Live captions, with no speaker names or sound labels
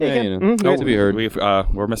Yeah, you know, to be heard.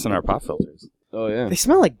 We're missing our pop filters. Oh yeah, They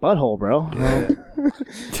smell like butthole, bro.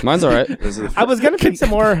 mine's all right. I was gonna pick some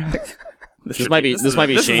more. This might be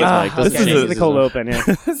Shane's mic. This is the cold open. Yeah.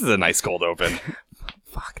 This is a nice cold open.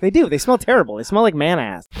 Fuck, they do. They smell terrible. They smell like man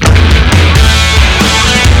ass.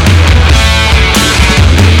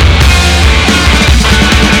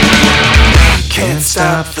 Can't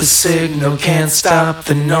stop the signal, can't stop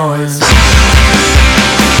the noise.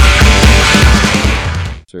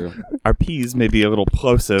 True. Our P's may be a little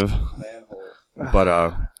plosive,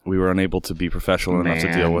 but we were unable to be professional enough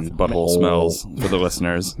to deal with butthole smells for the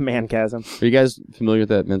listeners. Manchasm. Are you guys familiar with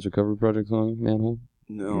that Men's Recovery Project song, Manhole?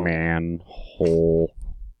 No. Manhole.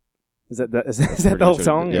 Is that the whole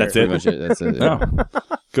song? Yeah, That's pretty it? much it. That's it. Yeah. Oh,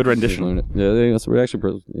 good rendition. Yeah, that's what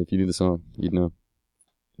actually. If you knew the song, you'd know.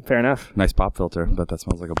 Fair enough. Nice pop filter, but that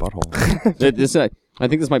smells like a butthole. I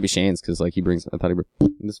think this might be Shane's because like he brings. I thought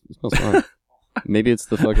this smells fine. Maybe it's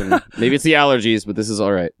the allergies, but this is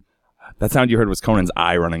all right. That sound you heard was Conan's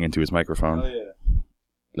eye running into his microphone. Oh, yeah.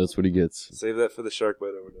 That's what he gets. Save that for the shark bite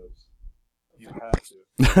overdose. You have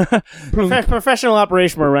to. Professional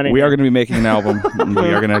operation we're running. We are going to be making an album.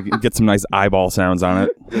 We are going to get some nice eyeball sounds on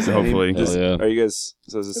it. So hopefully. Are you guys...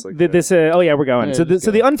 So is this like... we're going. Yeah,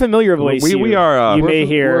 so the unfamiliar voice we are... you may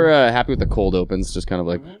hear... We're happy with the cold opens, just kind of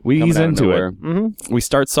like... We ease into it. Mm-hmm. We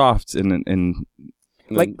start soft and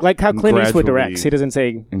Like how Clint Eastwood gradually directs. He doesn't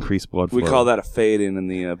say... increase blood flow. We call that a fade-in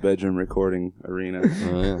the bedroom recording arena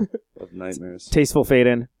Oh, yeah. of nightmares. Tasteful fade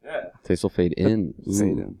in. Yeah. Tasteful fade in.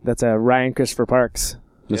 Fade-in. That's Ryan Christopher Parks.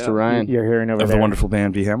 Mr. Yeah. Ryan. You're hearing over of there. the wonderful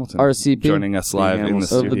band V Hamilton. RCP. Joining us live in the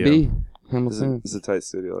Hamilton. Of the studio. B. This is, Hamilton. this is a tight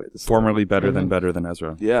studio like this. Formerly better than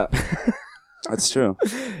Ezra. Yeah. That's true.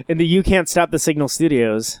 In the You Can't Stop the Signal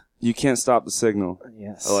Studios. You can't stop the signal.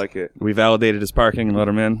 Yes. I like it. We validated his parking and let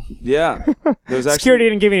him in. Yeah. There's actually... Security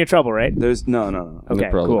didn't give you any trouble, right? There's... No. Okay, No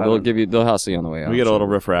problem. cool. They'll house you on the way out. We get a little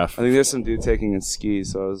riffraff. I think there's some dude taking a ski,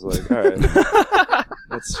 so I was like, all right.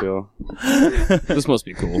 Let's chill. This must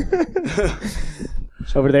be cool.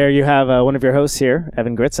 Over there you have one of your hosts here,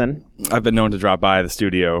 Evan Gritson. I've been known to drop by the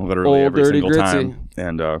studio literally Old every Dirty single Gritzy. time.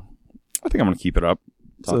 And I think I'm going to keep it up.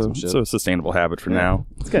 Talk some shit. It's a sustainable habit for now.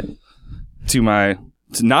 It's good.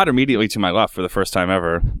 Not immediately to my left for the first time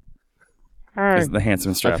ever All is the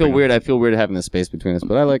handsome I strapping feel weird having this space between us,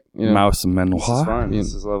 but I like, you know. Mouse This is Menoir. fun.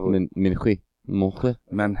 This is lovely.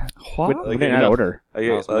 Men. We didn't out order. I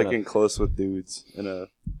like getting close with dudes in a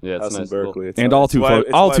Yeah, it's house in nice. Berkeley. It's And why- all it's too why- close,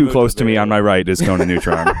 it's all why I too moved close to me Bay on my right is Conan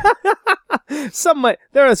Neutron.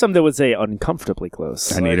 There are some that would say uncomfortably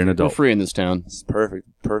close. I need an We're adult. free in this town. It's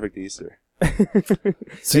perfect Easter.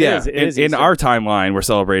 So It yeah, is- it is in Easter. our timeline, we're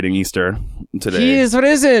celebrating Easter today. He is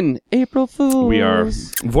risen! April Fool! We are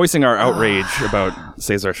voicing our outrage about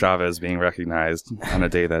Cesar Chavez being recognized on a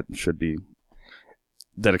day that should be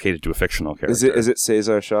dedicated to a fictional character. Is it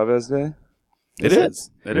Cesar Chavez Day? It is.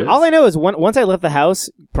 It is. All I know is once I left the house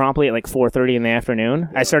promptly at like 4:30 in the afternoon,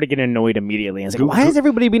 I started getting annoyed immediately. I was like, why is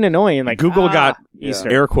everybody being annoying? Like Google got Easter.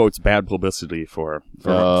 air quotes bad publicity for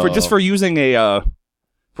using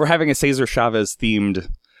for having a Cesar Chavez themed.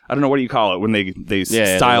 I don't know, what do you call it when they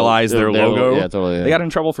stylize their logo? Yeah, totally. Yeah. They got in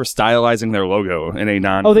trouble for stylizing their logo in a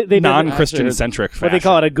they did. non-Christian centric fashion. What they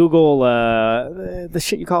call it, a Google, the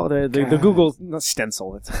shit you call it, the Google not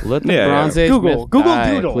stencil. It's, Let the Yeah, Bronze yeah. Age Google myth Doodle,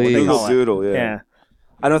 die, what they please. call Google it. Doodle, yeah. yeah.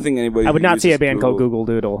 I don't think anybody. I would who not see a uses band called Google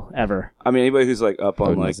Doodle ever. I mean, anybody who's like up on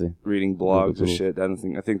would not like see. reading blogs Google or shit.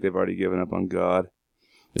 I think they've already given up on God.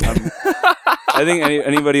 I think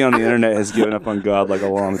anybody on the internet has given up on God like a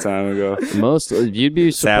long time ago. You'd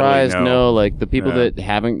be Sadly, surprised. no. No, like the people Yeah. that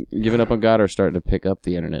haven't given up on God are starting to pick up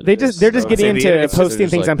the internet. They're just getting Say the into internet's posting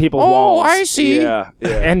just things like, on people's oh, walls. I see. Yeah.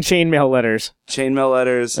 And chainmail letters. Chainmail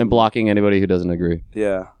letters. And blocking anybody who doesn't agree.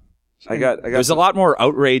 Yeah. I got. There's a lot more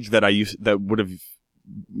outrage that that would have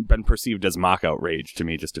been perceived as mock outrage to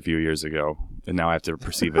me just a few years ago, and now I have to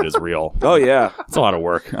perceive it as real. Oh yeah. It's a lot of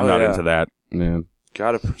work. I'm Oh, not yeah. into that. Yeah.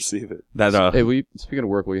 Gotta perceive it. That Hey, speaking of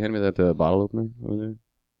work, will you hand me that bottle opener over there?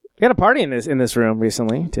 We had a party in this room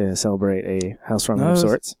recently to celebrate a housewarming of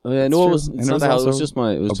sorts. Oh, yeah, no, true. it was. And It's it not was the house. It was also just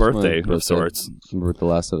my. It was a just my birthday of sorts. Birthday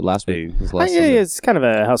last week. It was last Yeah, Sunday. it's kind of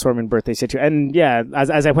a housewarming birthday situation. And yeah, as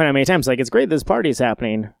I pointed out many times, like it's great this party is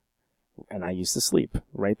happening, and I used to sleep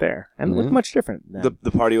right there, and it looked much different. Then.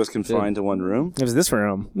 The party was confined to one room. It was this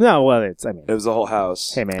room. No, well, it was the whole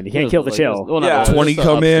house. Hey man, you can't kill the chill. Yeah. 20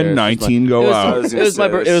 come in, 19 go out. was It was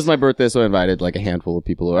gonna say, it was my birthday, so I invited like a handful of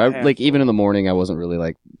people. Like even in the morning, I wasn't really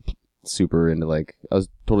like super into like I was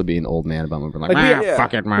totally being an old man about my like, Like,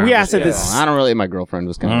 fuck it, man. we asked at Yeah. this- I don't really. My girlfriend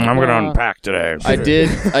was kind of. I'm gonna unpack today. I did,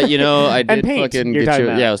 I did And paint, fucking you're get talking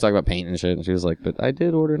you. about. Yeah, I was talking about paint and shit, and she was like, "But I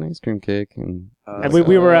did order an ice cream cake." And And we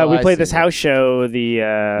I played this see. house show the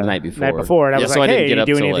night before. and I Yeah, was so like, I didn't "Hey, get you up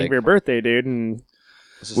do till, anything like- for your birthday, dude?" And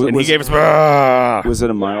And he gave us. Was it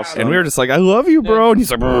a milestone? And we were just like, I love you, bro. And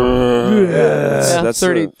he's like, yeah, that's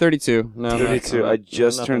 30, the- 32. No, 32. I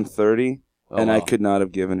just turned 30, and I could not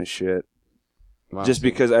have given a shit. Just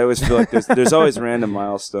because I always feel like there's always random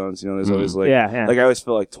milestones. You know, there's always like yeah. like I always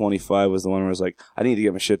feel like 25 was the one where I was like, I need to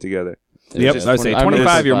get my shit together. Yep, just I would say 20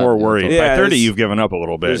 25, you're more worried. Yeah, By 30, it's- you've given up a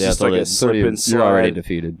little bit. There's Yeah, just totally. like a slip 30, and slide. You're already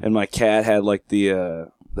defeated. And my cat had like the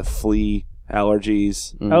flea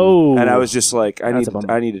allergies, oh, and I was just like, That's a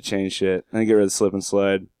bummer. I need to change shit. I need to get rid of the slip and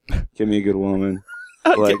slide. Give me a good woman.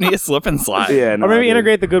 Like, Give me a slip and slide. yeah, no, or maybe dude.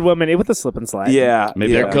 integrate the good woman in with the slip and slide. Yeah,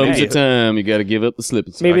 Maybe yeah. There comes Hey. a time you got to give up the slip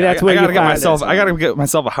and slide. Maybe that's I where gotta you get find myself. it. I gotta get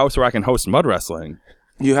myself a house where I can host mud wrestling.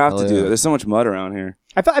 You have to Hell do yeah. that. There's so much mud around here.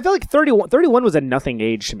 I feel like 31 was a nothing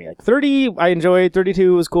age to me. Like 30, I enjoyed.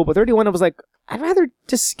 32 was cool, but 31, I was like, I'd rather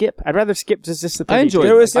just skip. I'd rather skip just the 32. I enjoyed.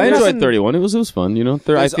 There was I enjoyed nothing- 31. It was fun. You know, I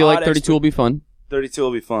There's feel like odd 32 will be fun. 32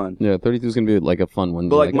 will be fun. Yeah, 32 is gonna be like a fun one.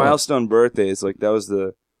 But like oh, milestone birthdays, like that was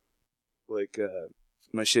the like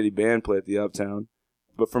my shitty band play at the Uptown.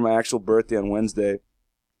 But for my actual birthday on Wednesday,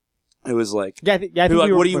 it was like Yeah, I think people were like,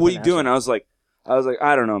 you what are you were doing? I was like,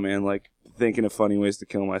 I don't know, man. Like thinking of funny ways to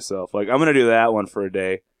kill myself. Like I'm gonna do that one for a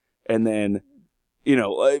day, and then, you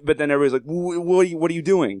know, but then everybody's like, what are you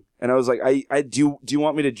doing? And I was like, do you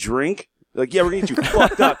want me to drink? Like, yeah, we're gonna get you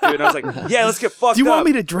fucked up, dude. And I was like, yeah, let's get fucked up. Do you want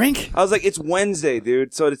me to drink? I was like, it's Wednesday,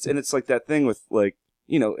 dude. So it's like that thing with like,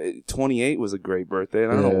 you know, 28 was a great birthday,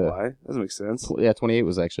 and I don't know Yeah. why. Doesn't make sense. Yeah, 28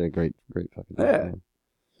 was actually a great fucking Yeah. birthday.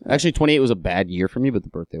 Actually, 28 was a bad year for me, but the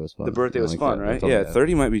birthday was fun. The birthday I was like fun, that. right? That's all Yeah, bad.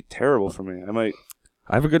 30 might be terrible for me. I might.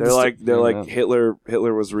 I have a good. They're like Yeah.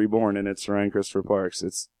 Hitler was reborn, and it's Ryan Christopher Parks.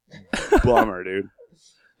 It's bummer, dude.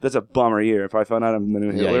 That's a bummer year. If I found out I'm the new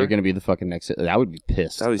Yeah, Hitler, you're gonna be the fucking next. I would be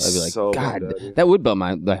pissed. That would be I'd be like, so God, bummed out, dude." that would bum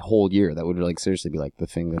my the whole year. That would like seriously be like the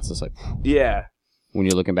thing that's just like yeah, when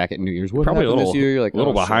you're looking back at New Year's. What probably a happened little, this year? You're like a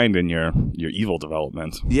little oh, shit. behind in your evil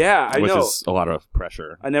development, yeah, I which know. is a lot of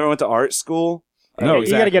pressure. I never went to art school. No,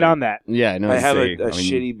 You got to get exactly. on that. Yeah, I know. I have a see. I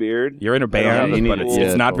mean, shitty beard. You're in a I don't have band, the but it's, cool-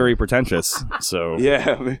 it's not Yeah, very pretentious. So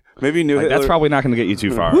Yeah, maybe new like, Hitler. that's probably not going to get you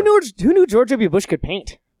too far. Who knew George W. Bush could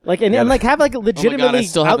paint? Like and like have like a legitimately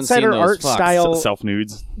still haven't seen outsider those. art Fuck. style. Self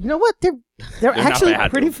nudes. You know what? They're not actually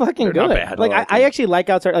bad. pretty fucking They're good. not bad. Like I like I them. actually like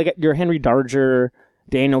outsider like your Henry Darger,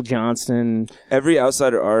 Daniel Johnston. Every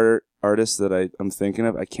outsider artist that I'm thinking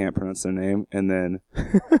of, I can't pronounce their name, and then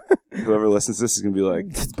whoever listens to this is gonna be like,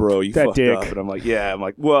 "Bro, you That fucked dick. up," and I'm like, "Yeah." I'm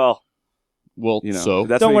like, "Well, Well, you know, so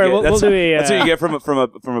that's Don't what you worry, get. we'll That's, do a, that's what you uh, get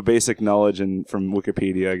from a basic knowledge and from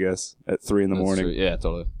Wikipedia, I guess, at 3 That's a.m. true. Yeah,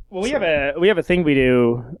 totally. Well, we have a thing we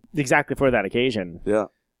do exactly for that occasion. Yeah,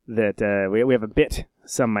 That we have a bit.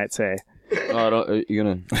 Some might say Oh, you're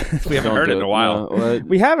gonna. We haven't don't heard do it in a while. No, what?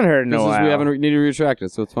 we haven't heard in a This is- while. we haven't need to retract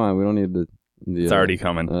it, so it's fine. We don't need the. It's already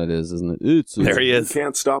coming. It is, isn't it? It's There he is.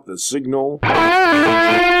 Can't stop the signal.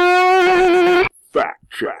 Fact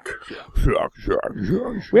check.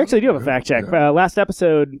 We actually do have a fact check. Last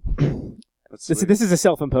episode, that's this is a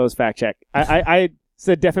self-imposed fact check. I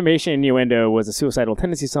said defamation innuendo was a suicidal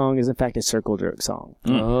tendency song is in fact a circle jerk song.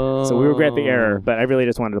 So we regret the error, but I really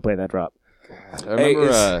just wanted to play that drop. I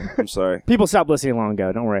remember. I'm sorry. People stopped listening long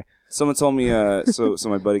ago. Don't worry. Someone told me. So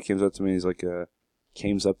my buddy came up to me. He's like,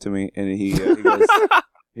 came up to me, and he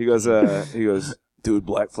goes, dude,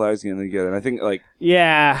 Black Flag's getting together. And I think like,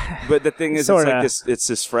 Yeah. but the thing is, Sorta. it's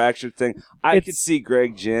this fractured thing. I It's- could see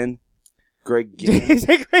Greg Ginn. Greg Ginn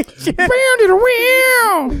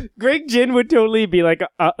would totally be like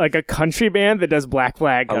a country band that does Black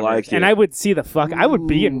Flag I covers. like it. And I would see the fuck. I would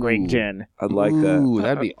be in Greg Ginn. I'd like that. Ooh,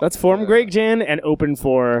 that'd be. Let's form Greg Ginn and open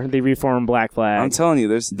for the reformed Black Flag. I'm telling you,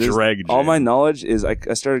 there's Dreg all Ginn. my knowledge is I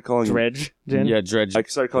started calling Dredge Ginn. Yeah, dredge. I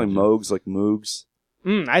started calling Moogs like Moogs.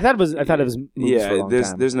 I thought it was. Moves for a Yeah, long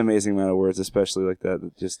time. there's an amazing amount of words, especially like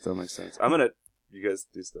that just don't make sense. I'm gonna you guys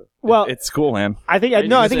do stuff. Well, It's cool, man. I think Are you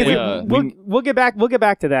no. I gonna think say, we'll get back. We'll get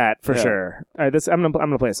back to that for Yeah. sure. All right, I'm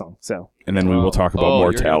gonna play a song. So And then we will talk about Oh,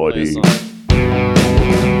 you're gonna play a mortality.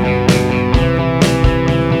 song.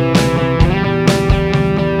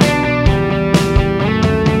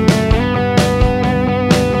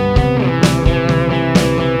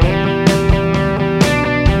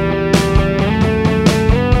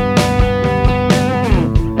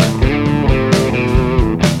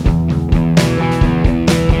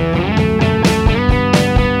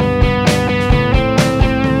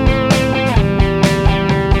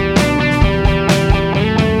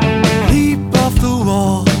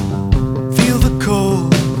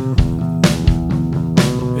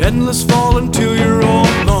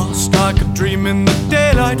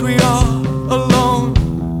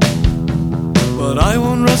 but I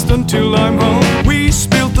won't rest until I'm home. We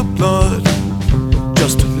spilled the blood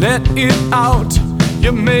just to let it out.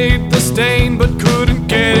 You made the stain but couldn't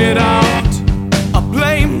get it out. I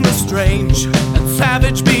blame the strange and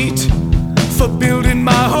savage beat for building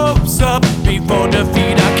my hopes up before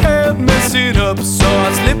defeat. I can't mess it up, so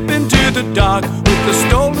I slip into the dark with a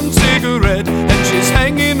stolen cigarette, and she's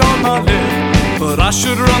hanging on my lip. But I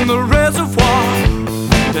should run the reservoir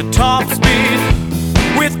at top speed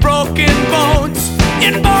with broken bones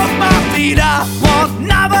in both my feet. I want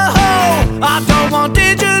Navajo, I don't want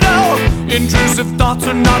digital. Intrusive thoughts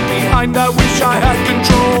are not behind, I wish I had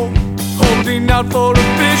control. Holding out for a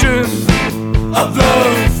vision of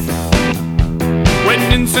love when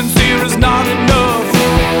insincere is not enough.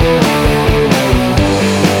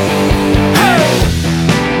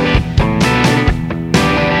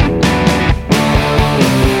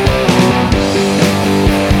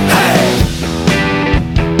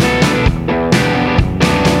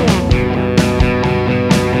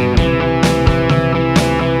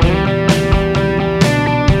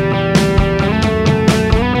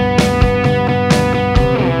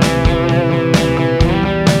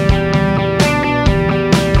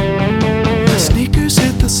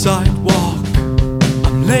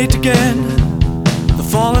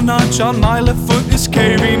 On my left foot is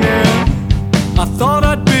caving in. I thought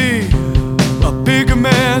I'd be a bigger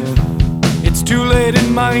man. It's too late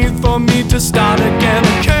in my youth for me to start again.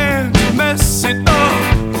 I can't mess it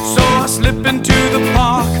up, so I slip into the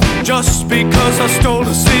park just because I stole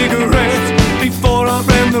a cigarette before I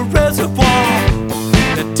ran the reservoir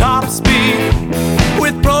at top speed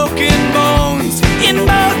with broken bones in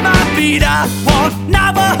both my feet. I want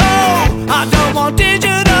Navajo, I don't want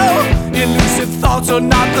digital. Elusive thoughts are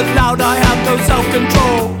not allowed, I have no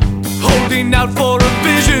self-control. Holding out for a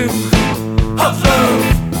vision of love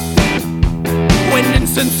when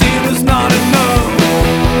insincere is not enough.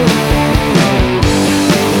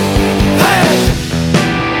 Hey!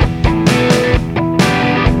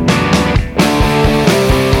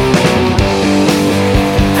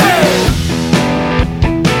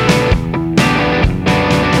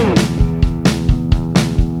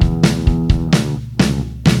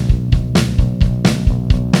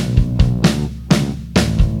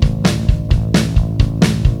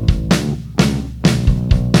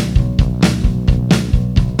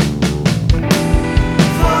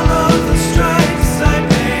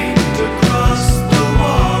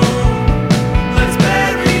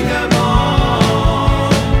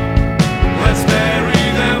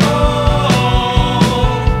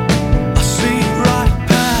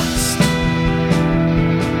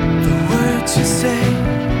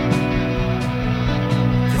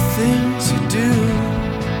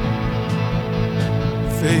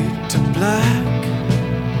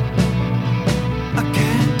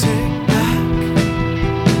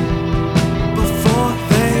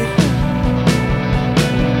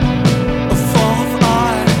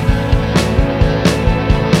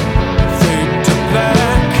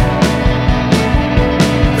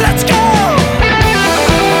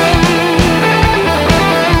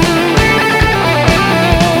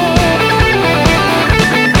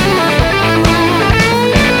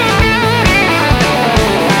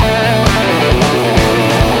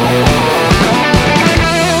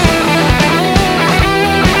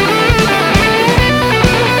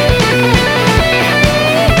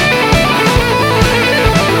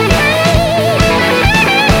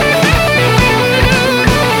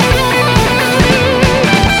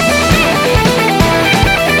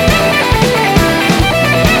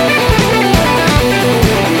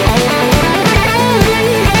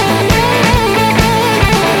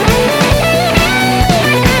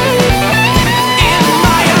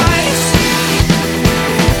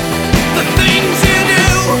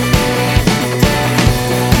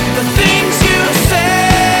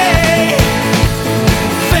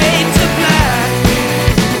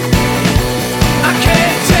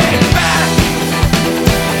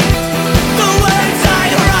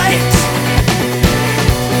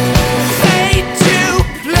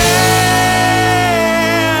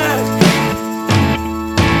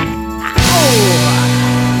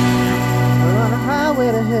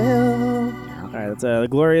 The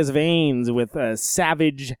Glorious Veins with a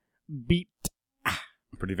savage beat.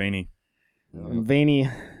 Pretty veiny.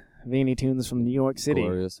 Veiny tunes from New York City.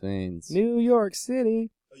 Glorious Veins. New York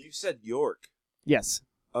City. Oh, you said York. Yes.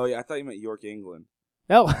 Oh, yeah, I thought you meant York, England.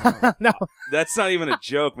 No, no. That's not even a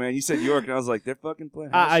joke, man. You said York, and I was like, they're fucking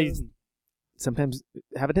playing. I sometimes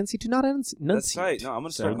have a tendency to not enunciate. That's right. No, I'm going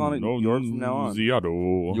to start calling it York from now on.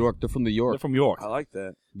 York, they're from the York. They're from York. I like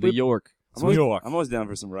that. The York. I'm always down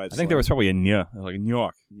for some rides. I think there was probably a New York. New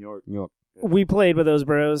York. York. We played with those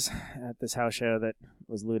bros at this house show that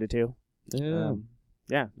was alluded to. Yeah.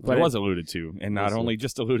 Yeah, It was alluded to, and not only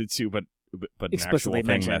just alluded to, but an actual Explicitly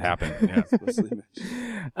thing that mentioned. happened.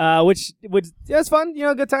 Yeah. which yeah, it's fun.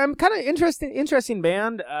 Good time. Kind of interesting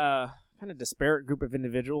band. Kind of disparate group of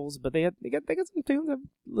individuals, but they got some tunes. I've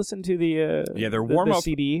listened to the their warm up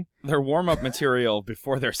CD. Their warm up material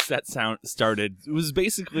before their set started was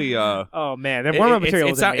basically oh man, their warm up material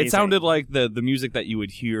was amazing. It sounded like the music that you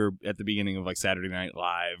would hear at the beginning of like Saturday Night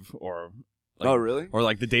Live or Oh really? Or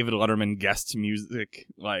like the David Letterman guest music,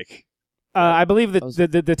 like. I believe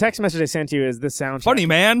that the text message I sent you is the soundtrack. Funny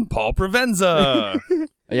man, Paul Provenza.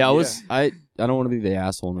 I don't want to be the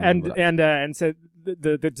asshole. Now, and said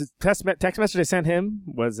the text message I sent him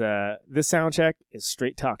was this soundtrack is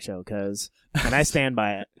straight talk show and I stand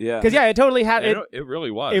by it. Yeah, because it totally had it. It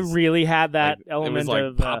really was. It really had that element it was like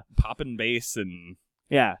of pop and bass and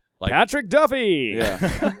like Patrick Duffy.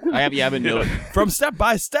 Yeah, I have a note from Step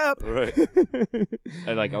by Step. Right.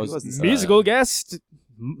 I was musical guest.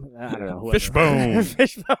 I don't know. Fishbone.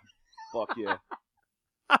 Fishbone. Fuck yeah.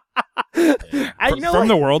 From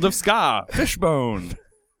the world of ska. Fishbone.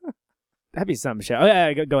 That'd be some show. Oh,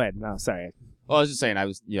 yeah, go ahead. No, sorry. Well, I was just saying I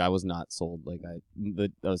was not sold. Like I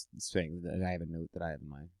was saying that I have a note that I have in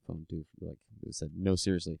my phone too. Like it said, "No,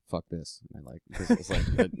 seriously, fuck this." And I because it was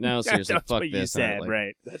like, "No, seriously, That's fuck what this." You and I, said, like,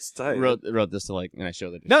 right? That's tight. Wrote this to and I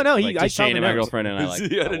showed it. No, to I Shane and my notes. girlfriend, and I like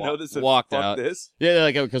you had to know this. walked fuck out. This. Yeah,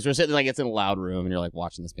 because we're sitting it's in a loud room, and you're like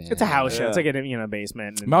watching this band. It's a house show. Yeah. It's like a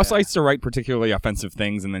basement. And, Mouse likes to write particularly offensive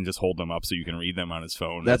things and then just hold them up so you can read them on his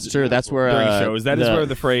phone. That's true. That's where during shows. That is where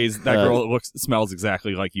the phrase "that girl smells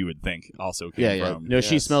exactly like you would think" also came from. No,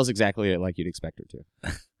 she smells exactly like you'd expect her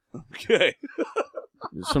to. Okay.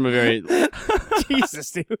 It's from a very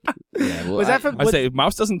Jesus, dude. Yeah, well, Was that from? I say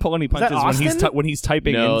Mouse doesn't pull any that punches when he's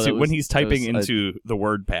typing No, into that was- when he's typing that was- into the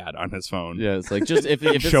word pad on his phone. Yeah, it's like just if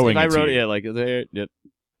Showing I it to wrote you.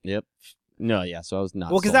 yep. No, yeah. So I was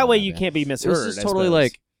not. Well, because sold that on way you band. can't be It misheard. was just I totally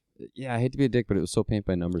suppose. I hate to be a dick, but it was so paint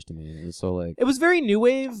by numbers to me. It was so like. It was very new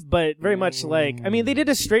wave, but very much like they did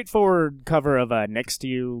a straightforward cover of "Next to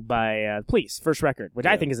You" by Police, first record, which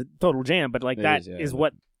I think is a total jam. But It is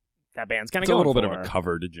what that band's kind of It's a going little for. bit of a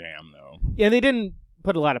cover to jam, though. Yeah, they didn't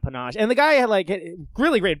put a lot of panache, and the guy had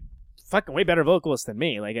really great, fucking way better vocalists than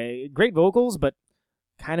me. Great vocals, but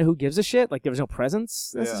kind of who gives a shit? Like there was no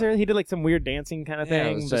presence necessarily. He did some weird dancing kind of Yeah,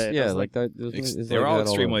 thing. it was but just, it yeah, was, like that. It was They were like all that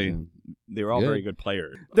extremely. over. They were all Good. very good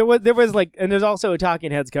players. There was and there's also a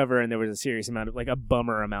Talking Heads cover, and there was a serious amount of a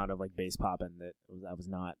bummer amount of bass popping that I was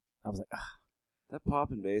like, ugh. That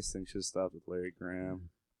pop and bass thing should have stopped with Larry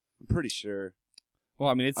Graham. I'm pretty sure. Well,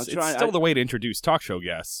 I mean, I'm it's trying- still the way to introduce talk show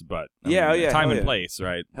guests, but Yeah, time hell and yeah. place,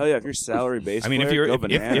 right? Hell yeah, if you're salary bass I mean, if player, you're go if,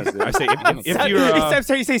 bananas, if, dude. I say if you're I'm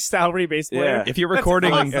sorry, you say salary bass player. Yeah. if you're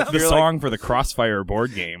recording awesome. the You're song for the Crossfire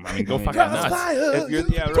board game, I mean, go fucking nuts. If you're,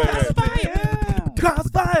 yeah, right.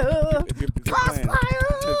 Crossfire. If you're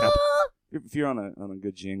if you're on a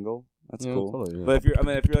good jingle, that's Yeah, cool. totally, yeah. But if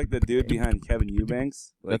you're like the dude behind Kevin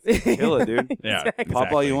Eubanks, kill it, dude. Yeah,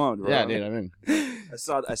 Pop all you want, bro. Yeah, dude. I mean, I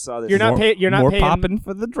saw this. You're not pay- You're not more paying. popping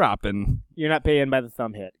for the dropping. You're not paying by the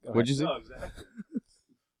thumb hit. Go what'd you say? No, exactly.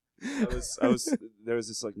 I was there was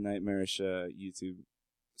this nightmarish YouTube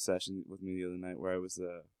session with me the other night where I was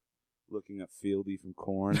looking up Fieldy from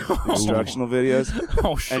Korn instructional videos,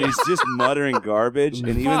 Oh shit! and he's just muttering garbage,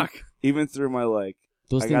 and Fuck. even through my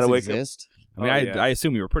Those I things gotta wake up. exist. I mean, Oh, yeah. I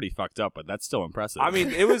assume you were pretty fucked up, but that's still impressive. I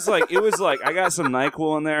mean, it was like I got some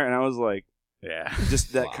NyQuil in there, and I was like, yeah.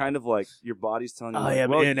 just that kind of your body's telling you, I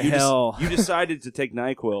am in you hell. you decided to take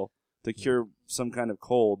NyQuil to cure some kind of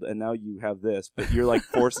cold, and now you have this, but you're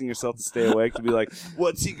forcing yourself to stay awake to be like,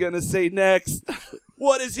 what's he gonna say next?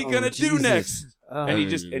 What is he gonna do Jesus. next? Oh, And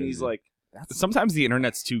he's like, Sometimes the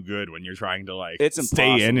internet's too good when you're trying to It's stay in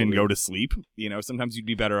impossible, and dude. go to sleep. You know, sometimes you'd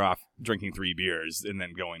be better off drinking 3 beers and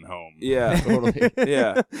then going home. yeah, Totally.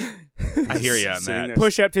 yeah. I hear you on Sitting that. there-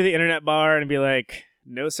 push up to the internet bar and be like,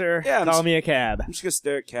 "No, sir. Yeah, I'm call just- me a cab." I'm just gonna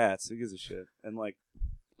stare at cats. Who gives a shit? And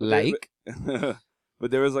but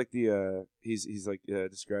there was the he's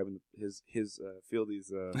describing his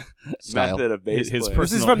Fieldy's Style. method of bass His playing.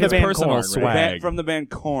 This is personal, from the his band personal Korn, right? swag. From the band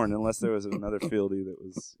Korn, unless there was another Fieldy that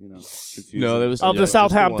was confusing. No, there was Of yeah, the just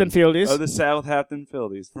Southampton one. Fieldies. Oh, the Southampton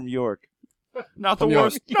Fieldies from York. Not the From York.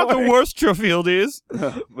 worst. Not the worst Truffield is.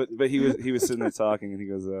 but he was sitting there talking, and he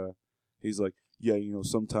goes, he's like, yeah,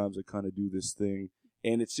 sometimes I kind of do this thing,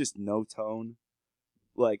 and it's just no tone,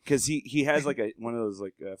 because he has one of those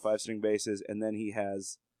 5-string basses, and then he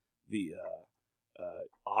has the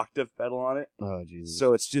octave pedal on it. Oh Jesus.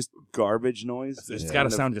 So it's just garbage noise. It's Yeah. got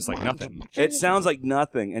to sound just like nothing. It sounds like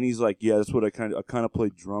nothing. And he's like, yeah, that's what I kind of play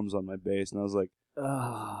drums on my bass. And I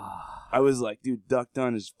was like, dude, Duck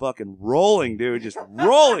Dunn is fucking rolling, dude, just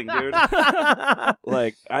rolling, dude.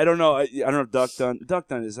 Like, I don't know if Duck Dunn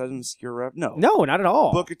is that an obscure rap? No, No, not at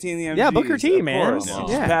all. Booker T and the MGs. Yeah, Booker T, of man. course. Yeah. He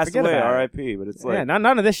just passed forget away, about it. R.I.P. But it's like, Yeah,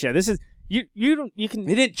 none of this shit. This is you can.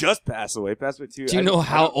 he didn't just pass away. He passed away too. Do you know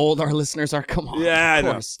how old our listeners are? Come on. Yeah, I of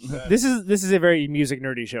know. course. This is a very music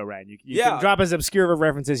nerdy show, Ryan. You Yeah. can drop as obscure of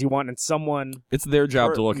references you want, and someone It's their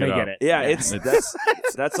job to look may it up. get it. Yeah, Yeah. that's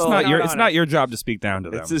It's all. not I your. got. It's not your job to speak down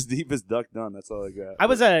to them. It's as deep as Duck Dunn. That's all I got. I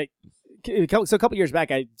was so a couple years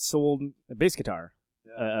back, I sold a bass guitar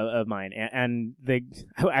of mine, and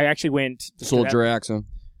I actually went Sold your accent.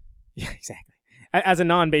 Yeah, exactly. As a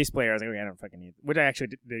non-bass player, I was like, I don't fucking need, which I actually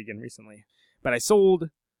did again recently. But I sold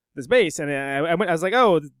this bass, and I was like,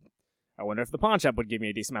 oh, I wonder if the pawn shop would give me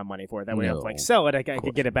a decent amount of money for it. That way, No, if I sell it, I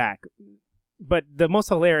could get it back. But the most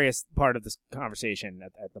hilarious part of this conversation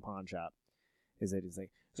at the pawn shop is that it's like,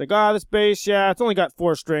 this bass, yeah, it's only got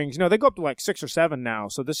 4 strings. They go up to like 6 or 7 now,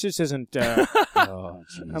 so this just isn't. Oh,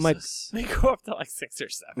 Jesus. I'm like, They go up to like 6 or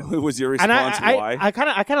 7. was your and response why? I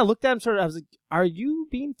kind of looked at him sort of. I was like, "Are you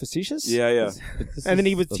being facetious?" Yeah. And then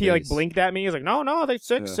he like blinked at me. He's like, "No, they 6,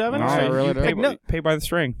 Yeah. 7." No, I really you don't. pay, No. pay by the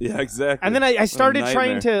string. Yeah, exactly. And then I started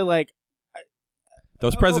trying nightmare. to like.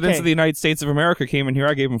 Those presidents Okay. of the United States of America came in here.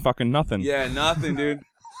 I gave them fucking nothing. Yeah, nothing, dude.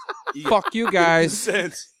 Fuck you guys.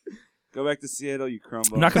 Sense. Go back to Seattle, you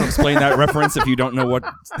crumble. I'm not going to explain that reference if you don't know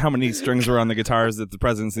how many strings were on the guitars that the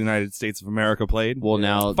presidents of the United States of America played. Well,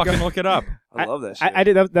 now Fucking look it up. I love that shit. I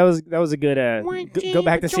did that was a good go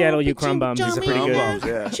back to Seattle, you crumb bums. Is a pretty good. Bums,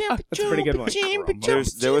 yeah. That's a pretty good one.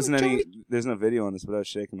 There's no video on this, but I was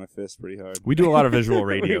shaking my fist pretty hard. We do a lot of visual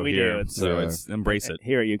radio We do. here, It's, so it's embrace it.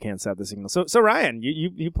 Here you can't stop the signal. So Ryan,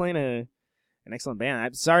 you playing an excellent band.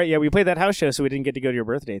 I'm sorry, yeah, we played that house show, so we didn't get to go to your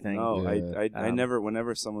birthday thing. No, Yeah. I never.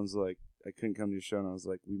 Whenever someone's like, I couldn't come to your show, and I was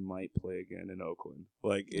like, we might play again in Oakland.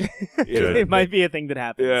 Like, It might be a thing that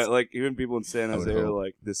happens. Yeah, like even people in San I would Jose are hope.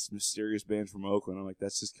 like this mysterious band from Oakland. I'm like,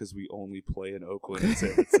 that's just because we only play in Oakland and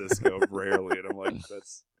San Francisco rarely. And I'm like,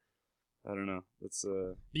 I don't know. That's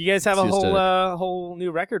You guys have a It's just whole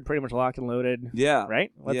new record pretty much locked and loaded, yeah,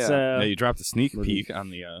 right? Let's Yeah, you dropped a sneak peek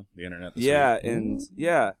on the internet. This week. and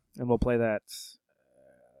yeah. and we'll play that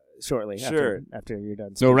shortly. Sure. After you're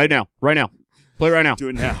done. No, right now. Play right now. Do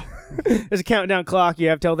it now. There's a countdown clock. You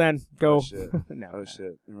have till then. Go. Oh shit. No. Oh shit.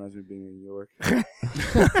 It reminds me of being in New York.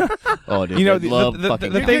 Oh, dude. You know, I love the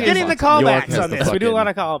fucking. thing You're is- getting the York callbacks has on the this. We do a fucking- lot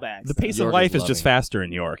of callbacks. The pace York of life is is just loving. faster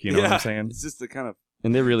in York. You know what I'm saying? It's just the kind of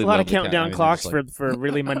And they really a lot love of the cat. countdown I mean, clocks they're just for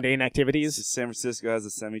really mundane activities. San Francisco has a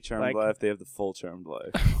semi-charmed Like- life. They have the full charmed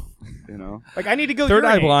life. You know. Like I need to go. Third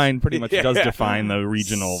Eye urinate. Blind pretty much Yeah. does define the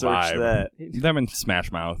regional Search vibe. that. Them and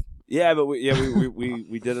Smash Mouth. Yeah, but we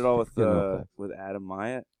did it all with Yeah, no, with Adam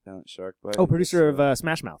Myatt down at Sharkbite. Oh, producer of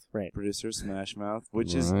Smash Mouth, right? producer Smash Mouth,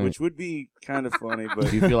 which Right. would be kind of funny, but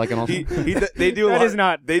Do you feel like an awesome? they do a That lot. is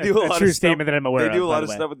not. they do a lot true of statement stuff, that I'm aware They do of. a lot by of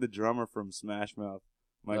the way. stuff with the drummer from Smash Mouth,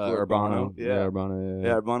 Michael Urbano. Yeah, Urbano.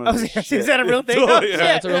 yeah, Urbano. Oh, is that a real thing? Totally, Oh, yeah. shit.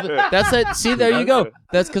 That's a real thing. That's it. See, there you go.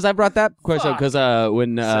 That's because I brought that question because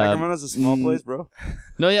when Sacramento's a small place, bro.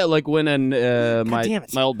 no, yeah, like when damn my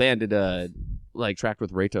it. old band did like tracked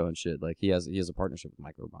with Reto and shit. Like he has a partnership with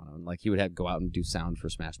Michael Urbano, and like he would go out and do sound for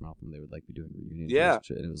Smash Mouth, and they would like be doing reunion shows Yeah. and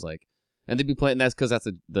shit. And it was like, and they'd be playing. That's because that's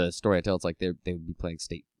the story I tell. It's like they would be playing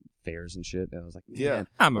state fairs and shit. And I was like, Yeah. man,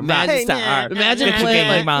 I'm a Imagine- star. imagine Get your playing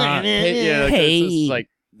game like, on. hey, like, it's like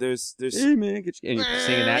There's hey man, get your, and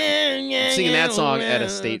you're singing that song at a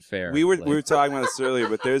state fair. we were Like, talking about this earlier,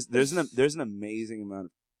 but there's an amazing amount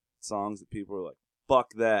of songs that people are like,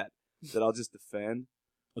 fuck that I'll just defend.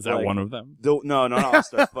 Was that like- one of them? No, I'll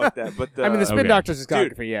start fuck that. But I mean, the Spin Okay. Doctor's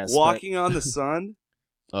discography, yes. Walking on the Sun,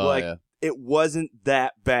 oh like, yeah. it wasn't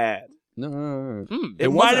that bad. No. It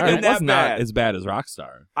might have been It that was not bad. as bad as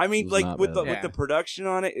Rockstar. I mean, It was like not with bad. with the production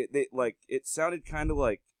on it, it sounded kind of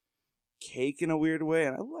like Cake in a weird way,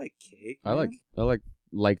 and I like Cake. I man.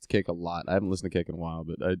 liked Cake a lot. I haven't listened to Cake in a while,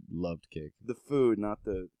 but I loved Cake. the food, not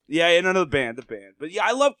the no, the band. But yeah,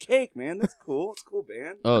 I love Cake, man. That's cool. It's a cool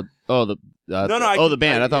band. The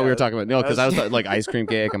band. I thought we were talking about because I was like Ice Cream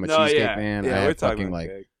Cake. I'm a cheesecake fan. Yeah, I we're have talking fucking about like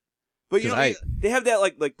Cake. But you 'Cause know, they have that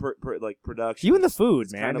like production. You and the food,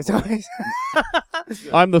 It's man. kind of It's like- always-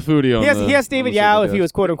 I'm the foodie on he has David on the Yao Super if he Guest.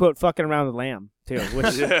 was quote unquote fucking around with lamb too.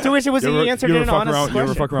 Which, Yeah. To which it was he answered in an honest You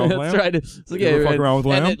ever question. fuck around with That's lamb? right. It's like, You ever fuck around with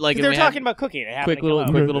lamb? Like, They were talking about cooking. It happened quick little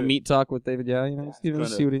to come up. meat talk with David Yao. You know, just, Kinda-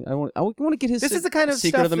 see what I want to get his. This is the kind of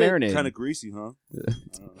secret stuff of the that- marinade. kind of greasy, huh?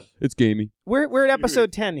 It's gamey. We're at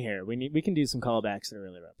episode 10 here. We can do some callbacks to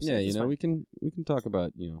earlier episodes. Yeah, you It's know, fine. we can talk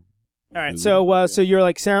about All right, food. so you're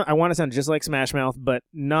like I want to sound just like Smash Mouth, but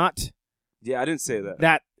not Yeah, I didn't say that.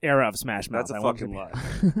 that era of Smash Mouth. That's a I want fucking to-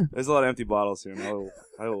 lie. There's a lot of empty bottles here, and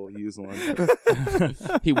I will use one.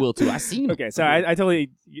 he will too. I seen him. Okay, so I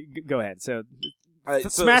totally go ahead. So So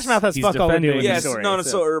Smash Mouth has he's fuck all to do defending- with Yeah, the story.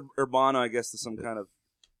 so Urbano, I guess, is some kind of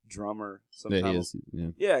drummer. Some Yeah, kind he of- is. Yeah.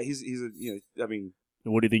 Yeah, he's I mean,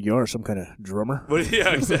 What do you think you are, some kind of drummer?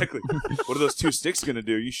 yeah, exactly. What are those two sticks gonna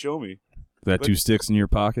do? You show me. That 2 sticks in your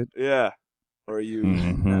pocket? Yeah. Or are you?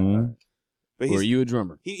 Mhm. But Or are you a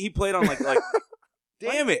drummer? he played on like.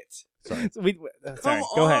 Damn it! Sorry, Come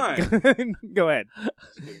go ahead. Go ahead.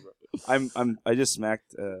 I just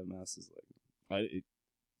smacked Mouse's leg.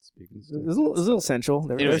 It was a little sensual.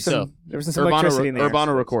 There Anyway, was some Urbano, electricity in the air.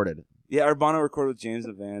 Urbano recorded. Yeah, Urbano recorded with James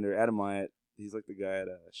Evander, Adam Myatt. He's like the guy at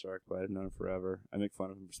Shark Bite. I've known him forever. I make fun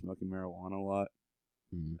of him for smoking marijuana a lot.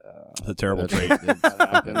 It's a terrible trait.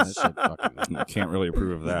 Can't really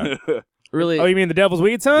approve of that. Really, Oh, you mean the devil's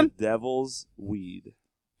weed, The son? devil's weed.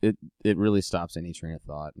 it really stops any train of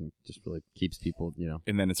thought and just really keeps people,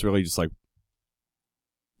 And then it's really just like,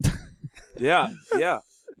 Yeah, yeah.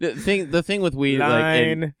 The thing with weed, like,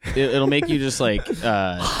 Line. it'll make you just like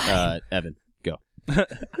Evan, go.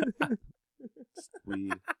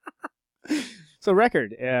 Weed. So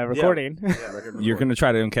record recording. you're going to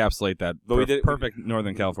try to encapsulate that But we did- perfect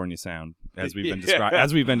Northern California sound as we've been Yeah.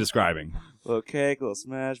 as we've been describing. Little Cake, little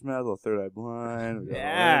Smash Mouth, little Third Eye Blind. We got it all in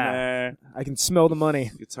Yeah. there. I can smell the money.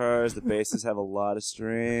 Guitars, the basses have a lot of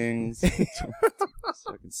strings.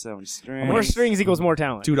 Fucking 7 strings. More strings equals more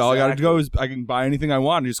talent. Dude, all I got to go is I can buy anything I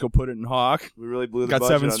want and just go put it in Hawk. We really blew the Got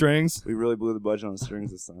budget 7 on- strings. We really blew the budget on the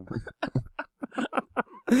strings this time.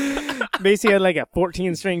 Macy had like a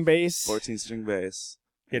 14-string bass. 14-string bass.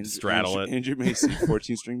 You had to straddle it. Andrew Macy,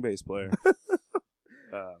 14-string bass player.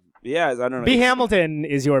 Yeah, I don't know. B. Hamilton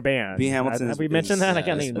is your band. B. Hamilton Have is- we mentioned that? I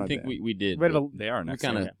can't is even. my I think band. we did. Bit of a- They are We next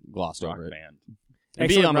kind of Okay. glossed rock over it. band. And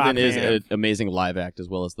B. Excellent Hamilton rock is band. an amazing live act as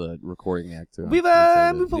well as the recording act too. We've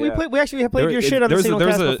Yeah. we actually have played your shit on the there's single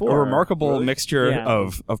there's cast a before. remarkable Really? mixture Yeah.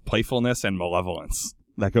 of playfulness and malevolence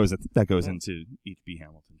that goes into each B.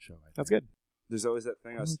 Hamilton show. I think. That's good. There's always that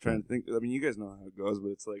thing I was trying to think. I mean, you guys know how it goes, but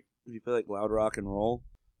it's like if you play like loud rock and roll,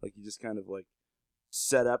 like you just kind of like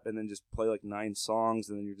set up and then just play like 9 songs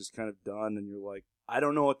and then you're just kind of done and you're like, I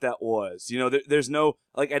don't know what that was. You know, there's no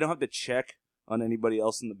like I don't have to check on anybody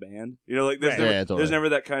else in the band. You know, like there's Right. never, Yeah, totally. there's never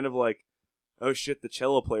that kind of like, oh shit, the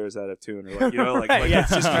cello player's out of tune, or like you know, like, Right, like yeah.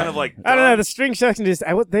 it's just kind of like I don't know. done. The string section just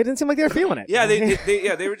they didn't seem like they were feeling it. Yeah,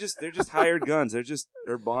 they're just hired guns. They're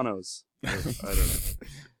Urbanos. I don't know.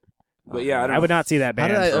 But yeah, I don't I know. would not see that How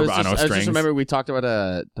band. did I was Urbano just, I strings. just remember we talked about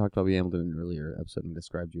B. Hamilton in an earlier episode and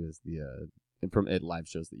described you as the from at live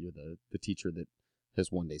shows that you're the teacher that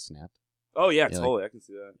has one day snapped. Oh yeah, Yeah, totally. I can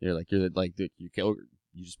see that. You're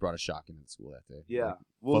you just brought a shock into the school that day. Yeah. Like,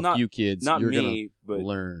 Well, fuck not you kids. not you're me, but gonna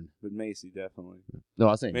learn. Macy definitely. No,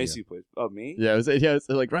 I was saying Macy plays. Oh, me? Yeah, it was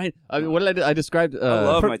like Ryan. I mean, what did I do? I described. I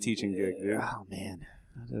love my teaching gig, dude. Oh man,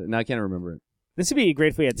 Now I can't remember it. this would be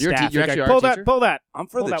great if we had You're a staff. te- you Like, actually are a pull teacher? that, pull that. I'm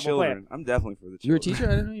for Hold the that, we'll play children. I'm definitely for the children. You're a teacher?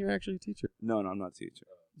 I didn't know you were actually a teacher. No, I'm not a teacher.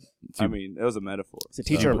 I mean, that was a metaphor. It's a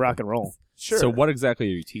teacher of rock and roll. Sure. So what exactly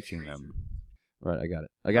are you teaching them? Right, I got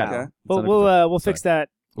it. I got Okay. it. We'll fix that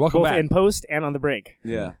Welcome both back. in post and on the break.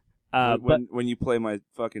 Yeah. But when you play my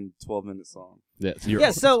fucking 12-minute song. Yeah, yeah,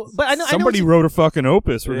 so but I know Somebody I know wrote a fucking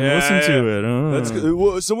opus. We're Yeah, gonna listen to it. That's good.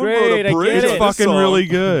 Well, someone Great, wrote I a get bridge it. on It's this fucking song. really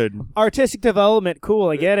good. artistic development. Cool,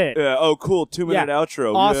 I get it. Yeah. Oh, cool. 2-minute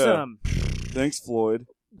outro. Awesome. Yeah. Thanks, Floyd.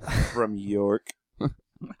 From York.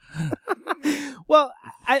 Well,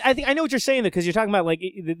 I think I know what you're saying though, because you're talking about like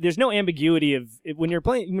there's no ambiguity of when you're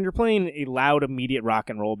playing a loud, immediate rock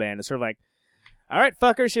and roll band. It's sort of like, all right,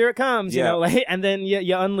 fuckers, here it comes. You Yeah. know, like, and then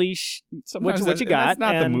you unleash Sometimes what you got. That's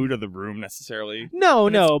not the and- mood of the room necessarily. No,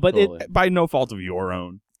 but totally. it By no fault of your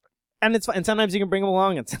own. and it's fun. And sometimes you can bring them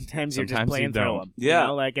along, and sometimes you're just Sometimes playing you through don't. them. Yeah. you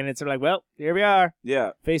know, like, and it's sort of like, well, here we are,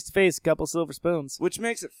 Yeah. face to face, couple silver spoons. Which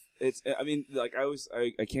makes it. It's. I mean, like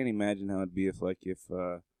I can't imagine how it'd be if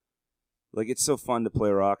it's so fun to play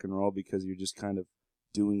rock and roll because you're just kind of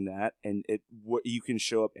doing that, and you can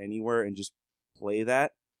show up anywhere and just play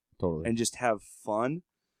that totally. and just have fun.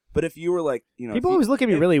 But if you were like, people always look at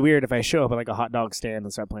me really weird if I show up at like a hot dog stand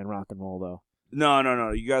and start playing rock and roll, though.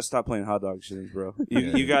 No. You gotta stop playing hot dog shit, bro.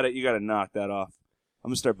 You gotta knock that off. I'm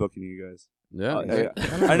gonna start booking you guys. Yeah.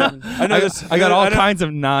 I know. I got all kinds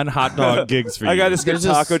of non-hot dog gigs for you. I got this good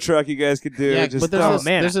taco truck you guys could do. Yeah, just, but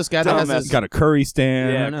there's this guy that has this, got a curry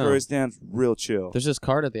stand. yeah, curry stand's real chill. There's this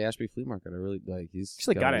cart at the Ashby Flea Market. I really like. He's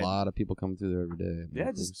got a lot of people coming through there every day.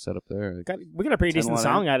 Yeah, just set up there. We got a pretty decent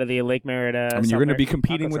song out of the Lake Merritt. I mean, you're going to be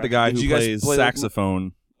competing with the guy who plays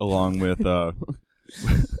saxophone along with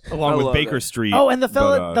Baker Street. Oh, and the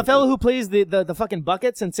fella who plays the fucking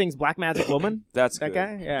buckets and sings Black Magic Woman. That's that good.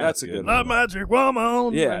 guy. Yeah, that's a good. Black Magic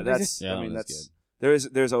Woman. Yeah, that's. I mean, that's.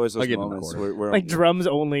 There's always those moments where like drums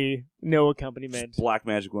only, no accompaniment. Black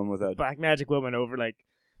Magic Woman without Black Magic Woman over like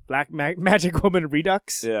Magic Woman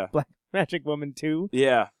Redux. Yeah. Black Magic Woman 2.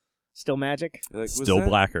 Yeah. Still magic. Like, still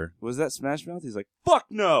blacker. Was that Smash Mouth? He's like, fuck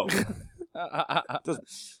no.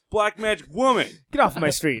 Black Magic Woman. Get off my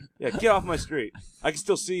street. Yeah, get off my street. I can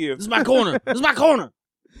still see you. This is my corner. This is my corner.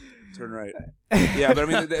 Turn right. Yeah, but I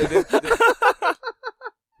mean, what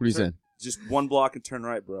are you saying? Just one block and turn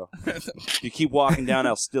right, bro. You keep walking down,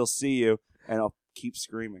 I'll still see you, and I'll keep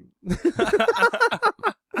screaming.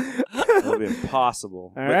 It'll be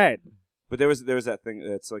impossible. All right. But there was that thing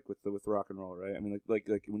that's like with rock and roll, right? I mean, like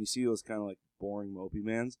when you see those kind of like boring mopey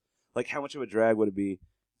bands, like how much of a drag would it be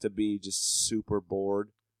to be just super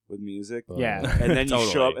bored with music? Yeah. And then you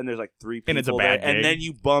show up and there's like 3 people and it's a bad there, and then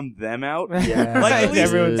you bum them out. Yeah. Like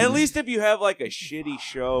at least if you have like a shitty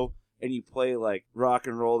show and you play like rock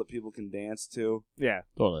and roll that people can dance to, yeah,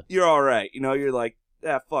 totally, you're all right. You're like,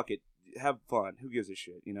 fuck it, have fun. Who gives a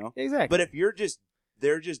shit? Exactly. But if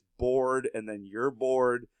they're just bored, and then you're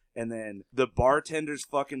bored, and then the bartender's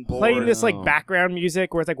fucking bored. Playing this like background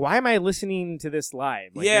music where it's like, why am I listening to this live?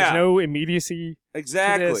 Like, yeah. There's no immediacy.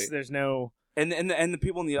 Exactly. To this. There's no. And the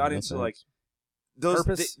people in the audience are like,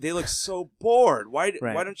 Purpose? they look so bored. Why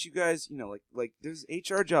Right. why don't you guys like there's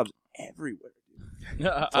HR jobs everywhere, dude.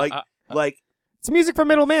 like it's music for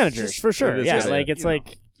middle managers for sure. it is, Yeah, yeah. like it's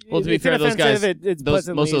like. Well, to be it's fair, those guys, it's most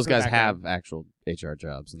of those guys background. have actual HR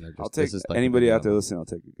jobs, and they're just. I'll take this is like anybody out there listening. I'll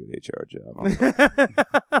take a good HR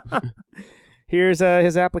job. Here's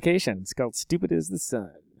his application. It's called "Stupid as the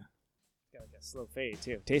Sun." Got like a slow fade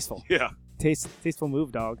too. Tasteful. Yeah. Tasteful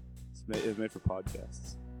move, dog. It's made for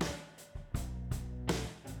podcasts.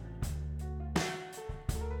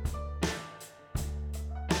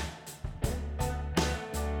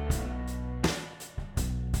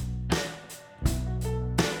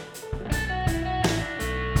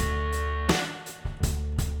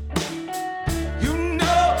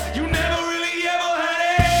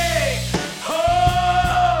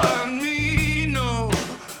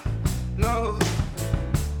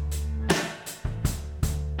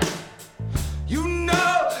 You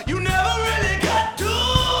know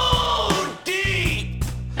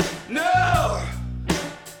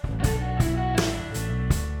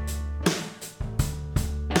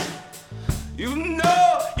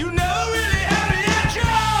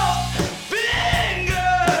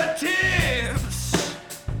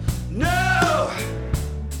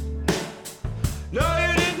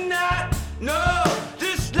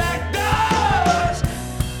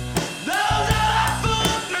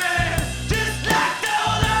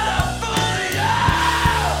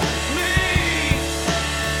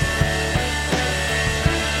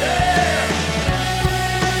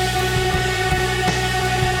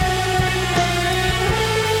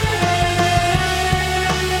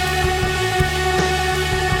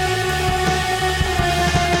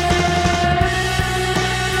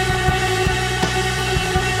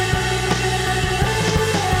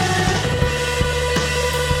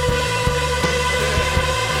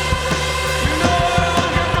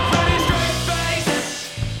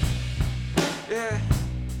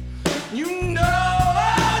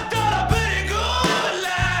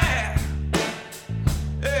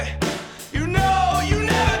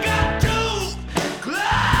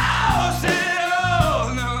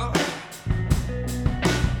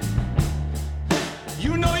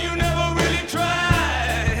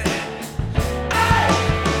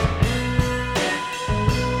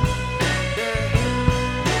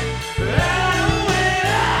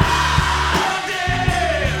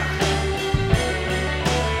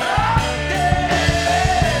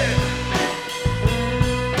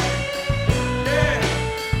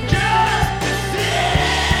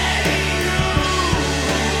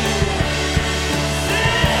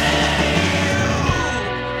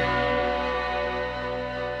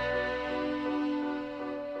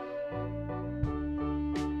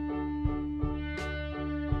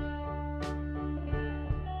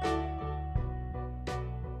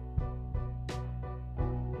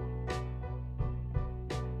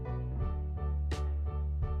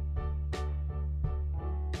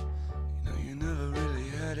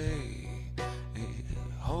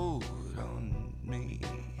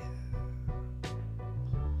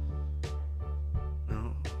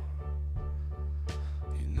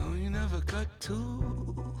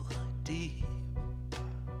too deep.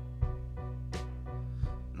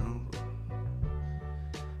 No,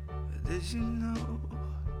 did you know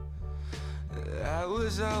that I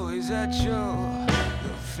was always at your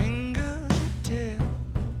fingertips?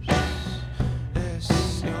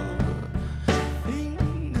 Yes, your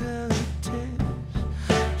fingertips,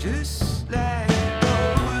 just like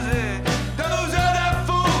those other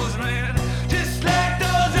fools, man. Just like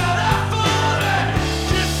those other fools, man.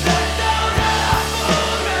 Just like those other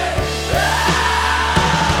fools, man.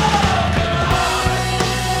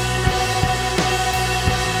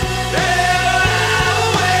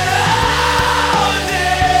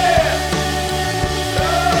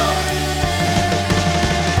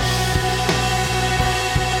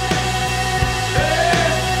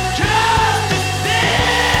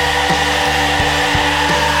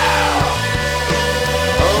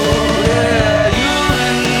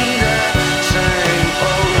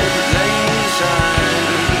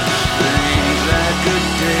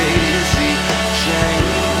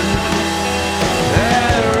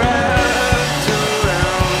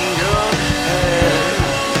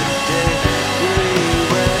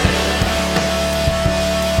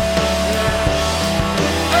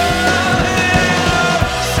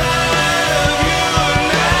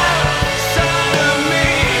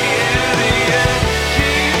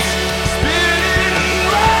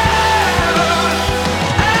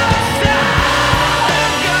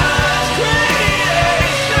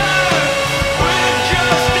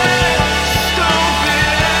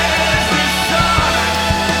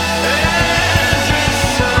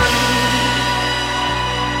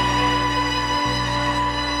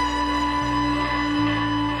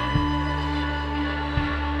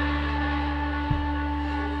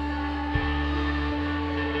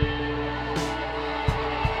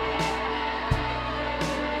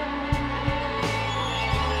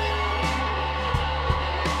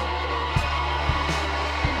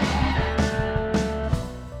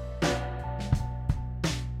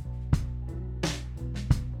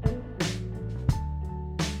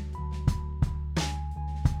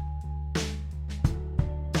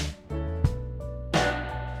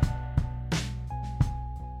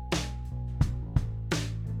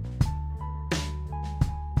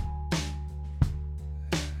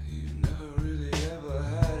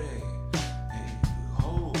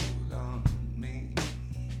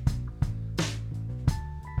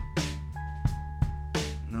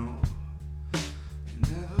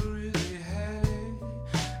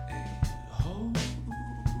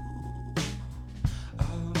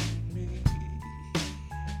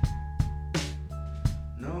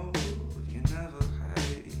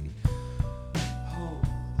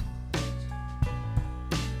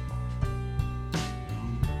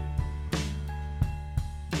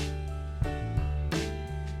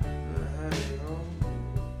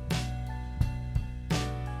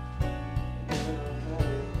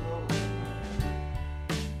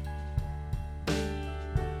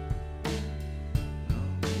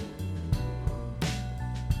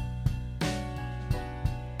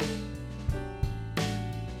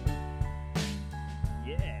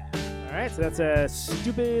 Alright, so that's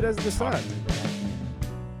Stupid as the Sun.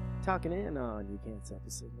 Talking in on You Can't Stop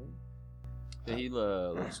the Signal. Yeah, he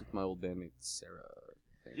lives with my old bandmate Sarah.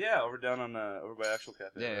 Yeah, over by Actual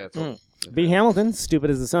Cafe. Yeah, totally. B. Hamilton, Stupid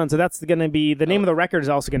as the Sun. So that's going to be, the name of the record is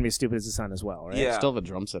also going to be Stupid as the Sun as well, right? Yeah. Still have a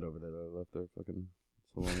drum set over there that I left there fucking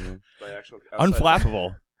so long ago. By Actual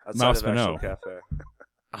Unflappable. Mouse of Actual Pinot.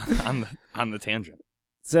 Cafe. on the tangent.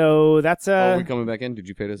 So that's Oh, we coming back in? Did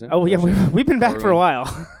you pay us in? Oh yeah, we've been back for a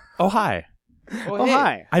while. Oh hi. Oh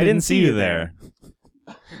hi. I didn't see you there.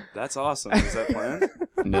 That's awesome. Is that planned?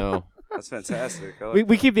 No. That's fantastic. I like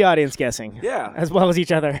We keep the audience guessing. Yeah. As well as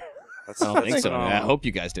each other. That's, I don't think so. phenomenal. I hope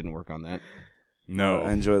you guys didn't work on that. No.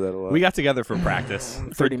 I enjoy that a lot. We got together for practice.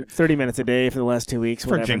 30 minutes a day for the last 2 weeks.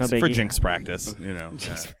 For Whatever, Jinx, no for biggie. Jinx practice, you know.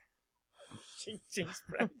 Jinx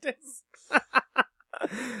practice.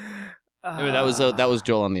 Anyway, that was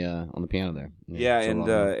Joel on the piano there. Yeah, Joel and on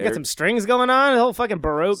the- You got some strings going on. The whole fucking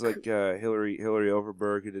Baroque. It's like Hillary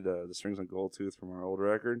Overberg, who did the strings on Goldtooth from our old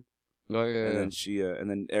record. Oh yeah, And yeah. then and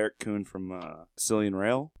then Eric Kuhn from Cillian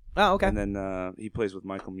Rail. Oh, okay. And then he plays with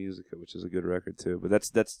Michael Musica, which is a good record too. But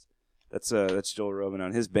that's Joel Robin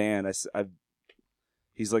on his band.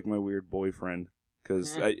 He's like my weird boyfriend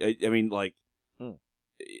because I mean like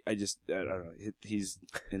I don't know, he's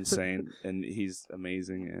insane and he's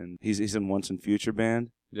amazing, and he's in Once and Future band.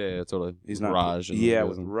 Yeah, totally. He's not Raj.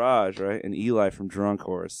 with Raj, right, and Eli from Drunk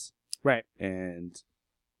Horse, right. And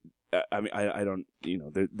I mean I don't, you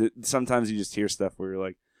know, sometimes you just hear stuff where you're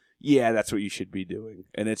like, yeah, that's what you should be doing,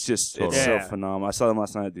 and it's just it's so phenomenal. I saw them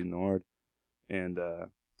last night at the Nord. And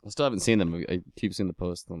I still haven't seen them. I keep seeing the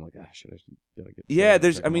post. And I'm like, should I get? yeah, check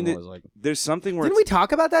there's. them I mean, out. was like, there's something where Didn't we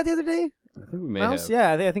talk about that the other day? I think we may Mouse?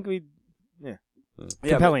 have. Yeah, I think we. Yeah. yeah,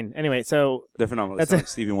 Compelling. Anyway, so they're phenomenal. That's That's a-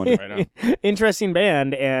 Stevie Wonder right now. interesting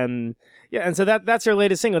band, and so that's your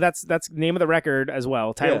latest single. That's name of the record as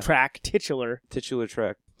well. Title Yeah. track, titular. Titular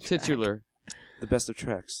track. Titular, The best of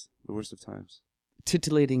tracks. The worst of times.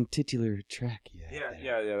 titillating titular track.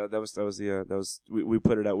 Yeah. That was. We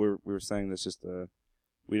put it out. We were saying this just.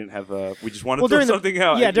 We didn't have. We just wanted Well, to throw during the- something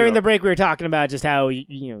out. Yeah, you during know. the break we were talking about just how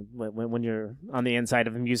when you're on the inside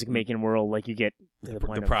of the music making world, like you get to the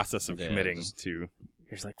point The of process of Yeah, committing just- to you're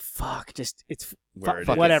just like fuck, just it's where it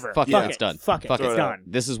fuck, is. whatever, Fuck it, fuck it's done. Fuck it, Fuck it's it. done.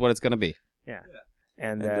 This is what it's gonna be.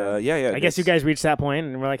 And yeah. I guess you guys reached that point,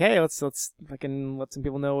 and we're like, hey, let's fucking let some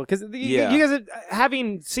people know because Yeah. you guys are,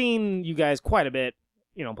 having seen you guys quite a bit,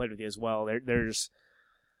 played with you as well. There's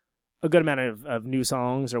a good amount of new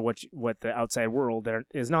songs, or what the outside world there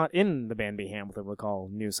is not in the band Beham what they would call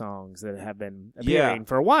new songs that have been appearing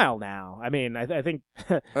for a while now. I mean, I think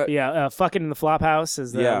 "Fucking in the Flophouse"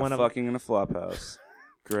 is the one of fucking in a flop house.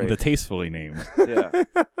 Great. the tastefully named. Yeah.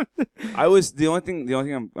 I was the only thing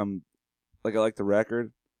I'm like I like the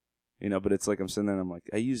record, but it's like I'm sitting there and I'm like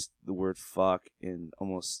I used the word fuck in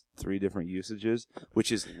almost 3 different usages,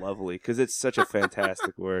 which is lovely because it's such a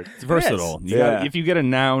fantastic word. It's versatile. You Yeah. gotta- if you get a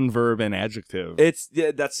noun, verb, and adjective,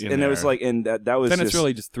 That's In and it was there. like and that was then just, it's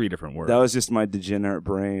really just 3 different words. that was just my degenerate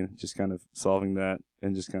brain just kind of solving that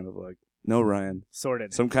and just kind of like no, Ryan,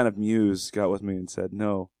 sorted. some kind of muse got with me and said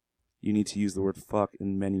no, you need to use the word fuck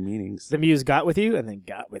in many meanings. The muse got with you, and then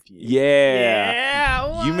got with you.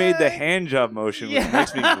 Yeah. You made the hand job motion, which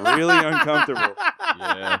makes me really uncomfortable.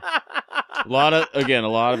 Yeah. A lot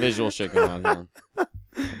of visual shit going on here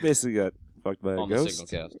Basically got fucked by a on the ghost.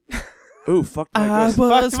 Signal Cast. Ooh, fucked by a ghost.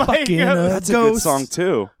 was Fuck my fucking ghost. a That's a good ghost. song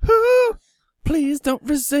too. Please don't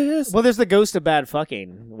resist. Well, there's the ghost of bad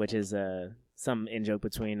fucking, which is some in joke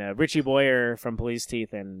between Richie Boyer from Police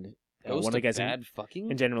Teeth and one of the guys in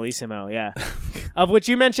fucking. Generalissimo, yeah. Of which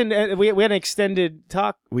you mentioned, we had an extended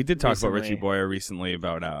talk. We did talk about Recently. Richie Boyer recently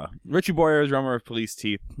about Richie Boyer, drummer of Police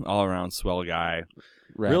Teeth, all around swell guy.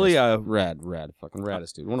 Really, rad, fucking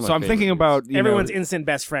raddest dude. One of my So I'm favorite thinking dudes. about Everyone's instant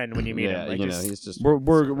best friend when you meet yeah, him. Like, just- he's just we're I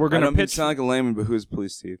gonna don't mean to pitch. sound like a layman, but who's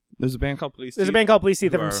Police Teeth? There's a band called Police there's a Teeth. band called Police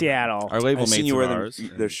Teeth who from are Seattle. Our label I've seen mates you of wear ours.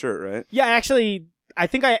 their shirt, right? Yeah, actually, I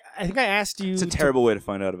think I asked you. It's a terrible way to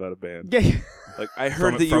find out about a band. Yeah, Like I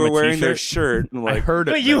heard that you from were a wearing their t-shirt? shirt. And I like, heard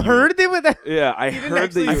it. but you that heard it with that. yeah, I didn't heard that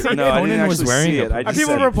actually you. see No, it? I didn't Conan was actually wearing see a- it. I Are just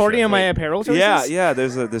people said, reporting on my apparel choices? Yeah.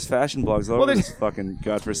 There's fashion blogs all Well, over there's- this fucking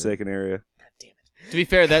godforsaken area. To be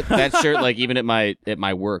fair, that shirt, like even at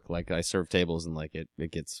my work, like I serve tables and like it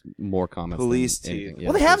gets more comments. Police than anything. teeth. Yeah,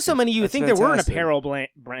 Well, they have police so many. You would That's think there were an fantastic. apparel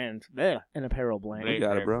brand. An apparel brand. You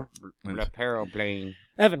got it, bro. teeth. Apparel plane.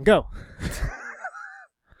 Evan, go.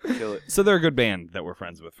 Kill it. So they're a good band that we're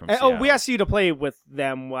friends with from Oh, Seattle. we asked you to play with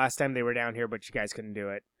them last time they were down here, but you guys couldn't do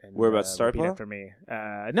it. And, Whereabouts, Star repeat it Plow? for me.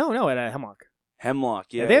 No, at Hemlock. Hemlock.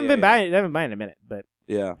 Yeah, they haven't been by. by. They haven't been by in a minute, but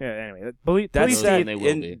Yeah. anyway, police That's teeth. They will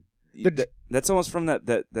and be. That's almost from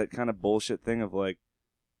that kind of bullshit thing of like,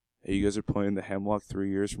 hey, you guys are playing the Hemlock 3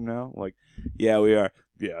 years from now? Like, yeah, we are.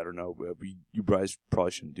 Yeah, I don't know. You guys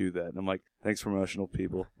probably shouldn't do that. And I'm like, thanks, promotional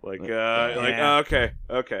people. Like, Yeah. okay.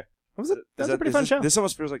 That was a pretty fun show. This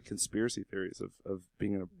almost feels like conspiracy theories of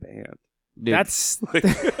being in a band. Dude, That's Like,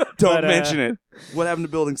 don't But, mention it. What happened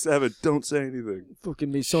to Building 7? Don't say anything. fucking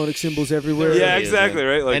Masonic symbols everywhere. Yeah, it is, exactly,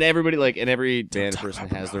 right? Like, and every band person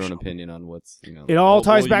has their own opinion on what's It all well,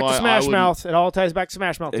 ties you back might- to I Smash wouldn't- Mouth. It all ties back to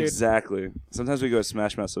Smash Mouth, dude. exactly. Sometimes we go to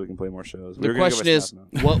Smash Mouth so we can play more shows. We The were gonna go question to is, Smash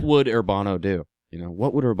Mouth. what would Urbano do?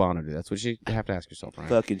 What would Urbano do? That's what you have to ask yourself, right?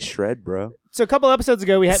 Fucking shred, bro. So a couple episodes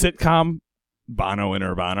ago, we had sitcom Bono and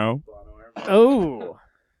Urbano,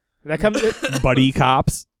 that comes. buddy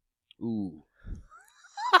cops. Ooh.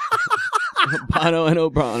 Bono and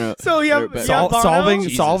Urbano. So yeah, They're better. Bono? solving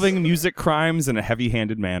Jesus. solving music crimes in a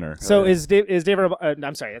heavy-handed manner. So is David?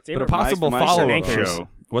 I'm sorry, it's But David. a possible my follow-up Anchors. show.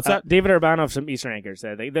 What's that? David Urbano from Eastern Anchors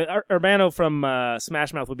said the Urbano from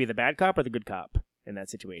Smash Mouth would be the bad cop or the good cop in that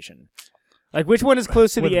situation. Like, which one is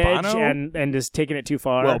close to With the edge Bono? and is taking it too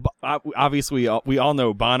far? Well, obviously, we all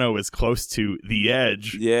know Bono is close to the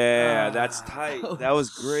edge. Yeah, that's tight. That was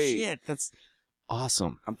great. Shit, that's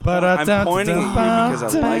awesome. I'm pointing at you because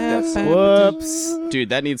I like that song. Whoops. Dude,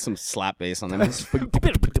 that needs some slap bass on them.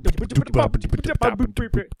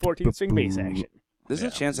 14-string bass action. There's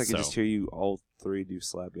a chance I could so- just hear you all three do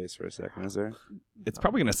slap bass for a second, is there? It's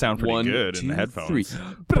probably going to sound pretty One, good in the two, headphones. three.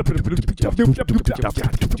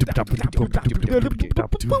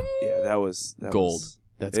 Yeah, that was Gold. was-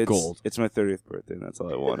 That's it's, gold. It's my 30th birthday, and that's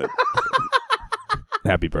all I wanted.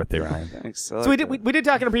 Happy birthday, Ryan. Thanks. So we did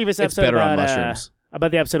talk in a previous It's episode better on about mushrooms.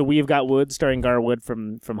 about the episode of We've Got Wood starring Gar Wood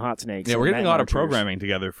from Hot Snakes. Yeah, we're and getting a Matt lot of Marchers. programming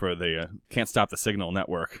together for the Can't Stop the Signal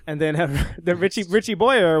network. And then the Richie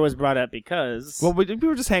Boyer was brought up because Well, we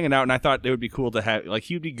were just hanging out, and I thought it would be cool to have, like,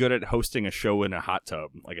 he'd be good at hosting a show in a hot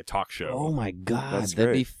tub, like a talk show. Oh my god, That's that'd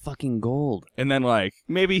great. be fucking gold. And then, like,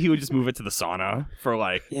 maybe he would just move it to the sauna for,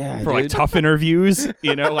 like, Yeah, for like dude. tough interviews,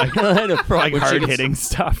 you know, like for like When shit hard gets- hitting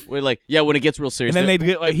stuff. We're like, yeah, when it gets real serious. And then they're-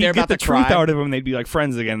 they'd get like if they're he'd get about the to truth cry- out of them. They'd be like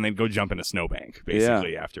friends again. And they'd go jump in a snowbank,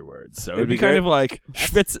 basically afterwards. So it'd be kind great. of like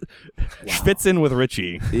Schwitz in with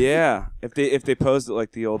Richie. Yeah, if they posed it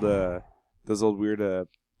like the old those old weird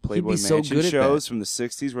Playboy so Mansion good at shows from the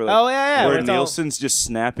 '60s, where like oh yeah, where it's all- Nielsen's just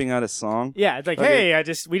snapping out a song. yeah, it's like Okay.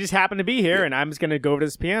 hey, we just happen to be here, and I'm just gonna go over to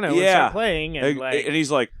this piano and Yeah. start playing, and like And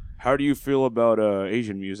he's like, "How do you feel about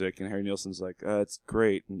Asian music?" And Harry Nielsen's like, "It's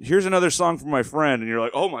great. And here's another song from my friend." And you're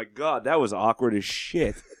like, "Oh my god, that was awkward as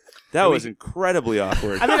shit. That was incredibly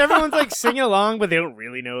awkward." I mean, everyone's like singing along, but they don't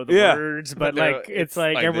really know the Yeah. words. But like, it's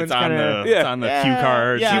like everyone's it's on kind of the it's on the cue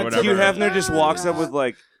cards yeah, or whatever. Hugh Hefner just walks up with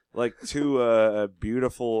like two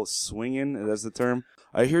beautiful swinging. That's the term.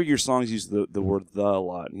 I hear your songs use the word "the" a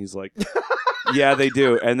lot, and he's like, "Yeah, they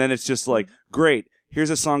do." And then it's just like, "Great, here's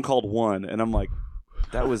a song called One," and I'm like,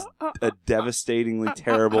 that was a devastatingly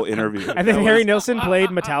terrible interview. And then That Harry was- Nilsson played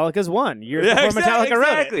Metallica's One years before Metallica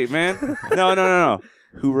wrote it. exactly, man. No.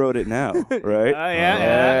 Who wrote it now? Right?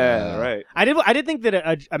 Yeah. right. I did think that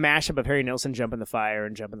a mashup of Harry Nilsson Jump in the Fire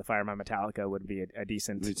and Jump in the Fire by Metallica would be a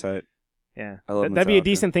decent. Be tight. Yeah, I love that'd be a Metallica.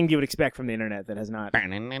 decent thing you would expect from the internet that has not.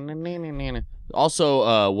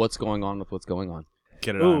 Also, what's going on with what's going on?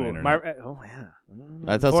 Get it on internet. Oh yeah.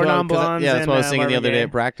 That's Four what I, Non-Blondes yeah, that's what I was and, singing the Marvin other day Gaye.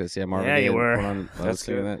 at practice. Yeah, Marvin Yeah, Gaye you and were. Four Non- I was That's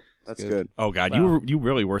singing good. that. That's good. Oh God, Wow. you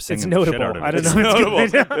really were singing It's the shit notable. out of it. I don't It's know. If notable.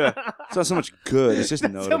 it's good. Yeah. It's not so much good. It's just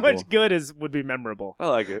notable. So much good as would be memorable. I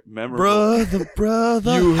like it. Memorable.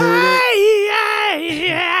 brother. You heard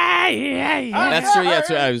That's true. Yeah, that's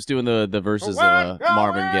true. I was doing the verses of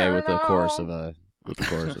Marvin Gaye with the chorus of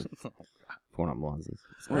Four Non-Blondes.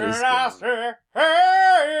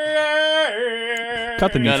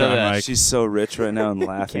 Cut the None of neutron that. mic. She's so rich right now and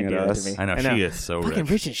laughing Can't at give it us. to me. I know, I know. she is so Fucking rich.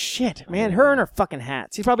 rich as shit, man. Her and her fucking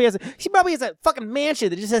hats. She probably has a fucking mansion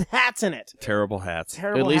that just has hats in it. Terrible hats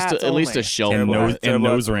Terrible At hats least only. a shelf. and Terrible full of nose it. and Terrible.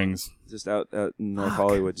 nose rings. Just out in North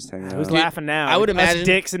Hollywood, just hanging Who's out. laughing now? I would Us imagine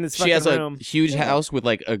dicks in this She fucking has a room. huge house with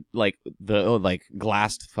like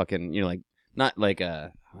glassed fucking, you know, like not like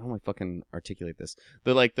how do I fucking articulate this?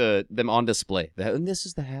 But like them on display. And this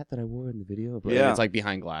is the hat that I wore in the video. But Yeah. it's like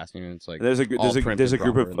behind glass. You know, it's like There's a all group printed of,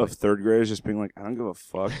 proper, like- third graders just being like, I don't give a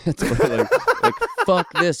fuck. it's like fuck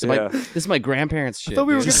this. Yeah. This is my grandparents' shit. thought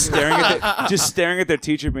we were dude. just staring at their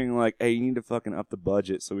teacher, being like, "Hey, you need to fucking up the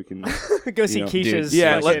budget so we can." Go see you know, Keisha's.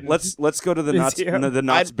 Yeah, fucking- let's go to the Knott's museum. the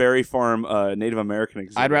Knott's Berry Farm Native American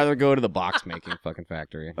exhibit. I'd rather go to the box making fucking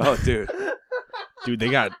factory. Oh, dude, Dude, they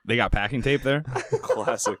got packing tape there.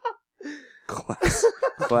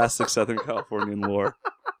 classic Southern Californian lore.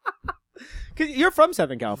 'Cause you're from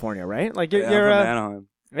Southern California, right? Like you're, Yeah, you're I'm from Anaheim.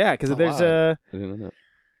 yeah, because Oh, there's wow. I didn't know that.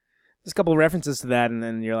 there's a couple references to that, and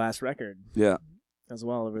then your last record Yeah, as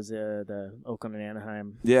well. It was the Oakland and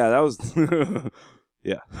Anaheim. yeah, that was.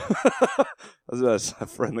 Yeah, that was a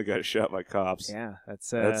friend that got shot by cops. Yeah, that's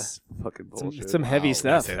fucking some, bullshit. some heavy I'd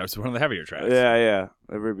stuff. say that was one of the heavier tracks. Yeah.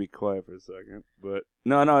 Everybody be quiet for a second. But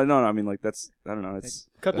no. I mean, like that's I don't know. It's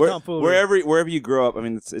Cut the where, tomfoolery. wherever you grow up. I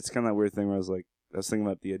mean, it's kind of that weird thing where I was thinking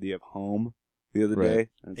about the idea of home the other Right. day.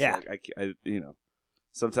 And it's Yeah. like, I you know,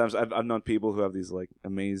 sometimes I've known people who have these like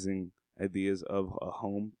amazing ideas of a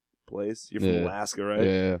home place. You're from Yeah. Alaska, right?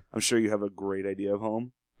 Yeah, I'm sure you have a great idea of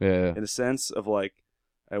home yeah. in a sense of like,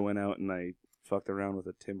 I went out and I fucked around with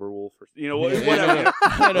a timber wolf or whatever.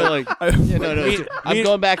 I'm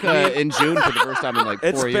going back in June for the first time in like 4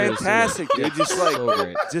 It's years. fantastic, dude. Yeah, Just like, so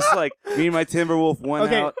great. just like me and my timber wolf went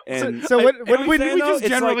Okay, out and so when And we we just it's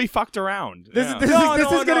generally like- fucked around. This, Yeah. this, No, is,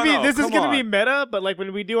 this no, is gonna no, be no, this is come gonna be on. meta, but like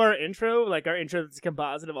when we do our intro, like our intro that's a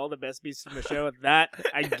composite of all the best pieces from the show, that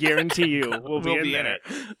I guarantee you will We'll be in there.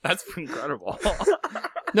 That's incredible.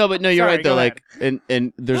 No, but no, you're Sorry, right though. go Like,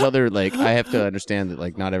 and there's other like I have to understand that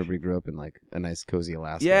like not everybody grew up in like a nice cozy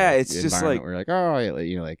Alaska. Yeah, it's just environment like- where you're like, oh, yeah, like,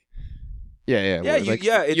 you know, like, yeah, Yeah, like,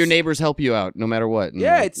 it's- your neighbors help you out no matter what. And,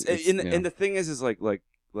 yeah, like, it's you know. and the thing is like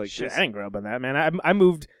Shit, this- I didn't grow up in that, man. I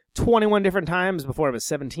moved 21 different times before I was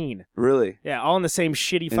 17. really. Yeah, all in the same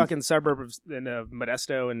shitty And- fucking suburb of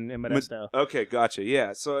Modesto and Modesto. Okay, gotcha.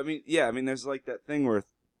 Yeah, so I mean, there's like that thing where,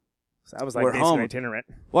 So I was like we're basically home. itinerant.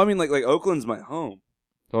 well, I mean, like Oakland's my home.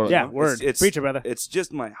 Totally. Yeah, know? word. It's- Preacher, brother. It's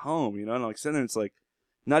just my home, you know. And like sitting there, it's like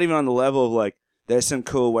not even on the level of like there's some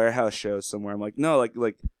cool warehouse show somewhere. I'm like, no,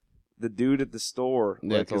 like the dude at the store.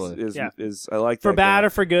 Yeah, like, totally. is I like For that bad guy. or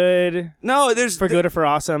for good. No, there's For good or for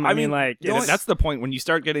awesome. I mean, like, the only- That's the point when you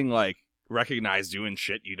start getting like recognized doing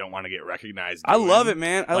shit you don't want to get recognized. I doing. love it,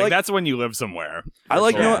 man. I like that's when you live somewhere. I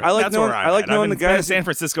like For knowing sure. I like That's knowing where I'm I like at. knowing the I've been in guys. San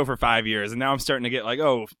Francisco for 5 years, and now I'm starting to get like,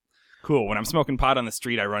 oh, cool. When I'm smoking pot on the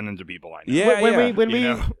street, I run into people I know. Yeah,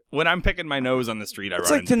 yeah. When I'm picking my nose on the street, I It's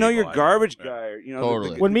run like into to know people your I garbage know. guy. You know,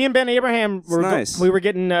 Totally. when me and Ben Abraham were nice. we were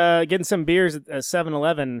getting some beers at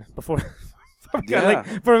 7-Eleven before Yeah.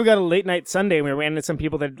 before we got a late night Sunday, and we ran into some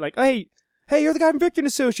people that like, hey, you're the guy from Victor and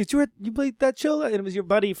Associates. You played that show, and it was your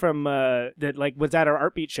buddy from that like was at our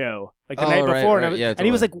Art Beat show like the night right, before, right. and, Yeah, and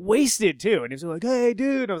he was like totally. wasted too, and he was like, hey,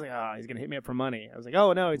 dude, and I was like, oh, he's gonna hit me up for money. I was like,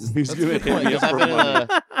 oh no, it's He's gonna hit me Because up for money.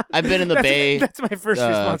 I've been in the that's, Bay That's my first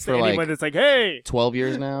response to for, anyone like, that's like, hey. 12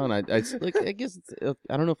 years now, and I guess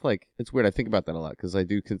I don't know if like it's weird. I think about that a lot because I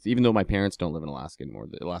do. Cause even though my parents don't live in Alaska anymore,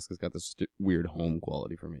 Alaska's got this weird home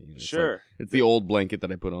quality for me. You know, it's Sure. like, it's the old blanket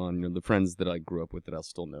that I put on. You know, the friends that I grew up with that I'll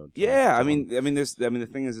still know. Yeah, I mean, the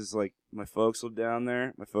thing is like my folks live down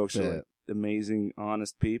there. My folks are Yeah. like amazing,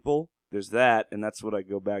 honest people. There's that, and that's what I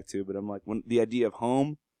go back to. But I'm like, when the idea of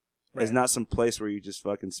home is not some place where you just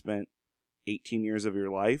fucking spent 18 years of your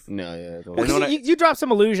life. No, yeah, totally. And then when You dropped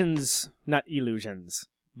some illusions, not illusions,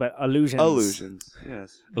 but illusions. illusions,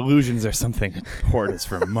 yes. Illusions are something hoard is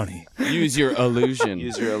for money. use your illusion.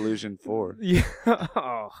 Use your illusion for. Yeah.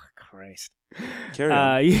 Oh Christ. Carry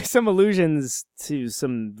on. Yeah, some allusions to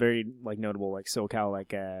some very like notable like SoCal like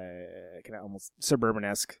kind of almost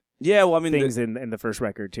suburban-esque Yeah, well, I mean, things in the first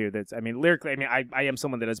record too. That's lyrically. I mean, I am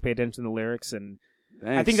someone that does pay attention to the lyrics, and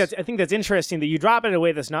I think that's interesting that you drop it in a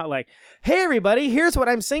way that's not like, hey everybody, here's what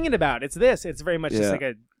I'm singing about. It's this. It's very much just Yeah.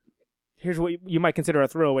 like here's what you might consider a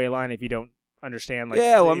throwaway line if you don't understand like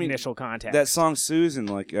Yeah, well, the I mean, initial context. that song Susan.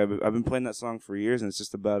 Like I've been playing that song for years, and it's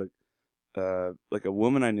just about like a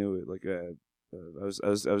woman I knew. Like I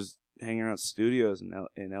was hanging around studios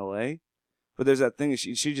in L.A. But there's that thing.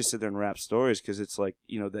 She just sit there and rap stories because it's like,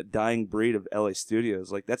 you know, that dying breed of L.A.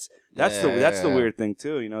 studios. Like that's the weird thing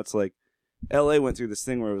too. You know, it's like L.A. went through this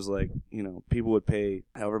thing where it was like, you know, people would pay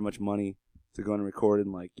however much money to go and record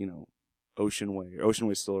in like, you know, Ocean Way. Ocean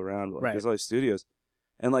Way's still around. But, like, Right. There's all these studios,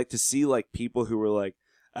 and like to see like people who were like,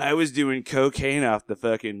 I was doing cocaine off the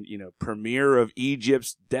fucking, you know, premiere of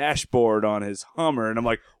Egypt's dashboard on his Hummer, and I'm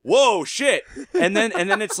like, whoa, shit. And then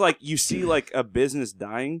it's like you see like a business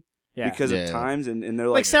dying. yeah. Because Yeah. of times, and they're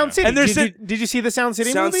like like Sound City. And there's did you see the Sound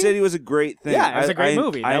City Sound movie? City was a great thing. Yeah, it was a great I-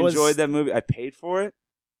 movie. I That was- enjoyed that movie. I paid for it.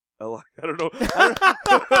 I don't know.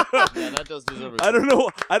 Yeah, that does deserve it. I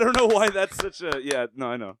don't know why that's such a. Yeah, no,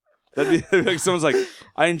 I know. That'd be like someone's like,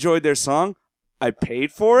 I enjoyed their song. I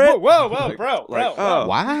paid for it. Whoa, Like- bro, like, bro. oh,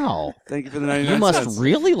 Wow, thank you for the 99 you must cents.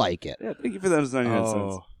 really like it. Yeah, thank you for those 99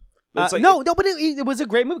 cents. But it's like- no, but it was a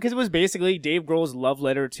great movie because it was basically Dave Grohl's love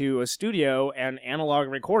letter to a studio and analog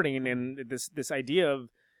recording, and this idea of,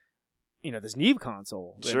 you know, this Neve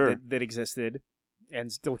console Sure. that existed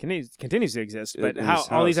and still continues to exist. But In how his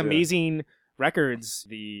all these house, yeah. amazing records,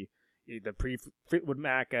 the pre Fleetwood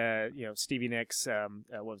Mac, you know, Stevie Nicks,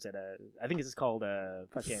 what was it? I think it's called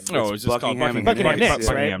fucking. Oh, it's just called Buckingham Buckingham Nicks,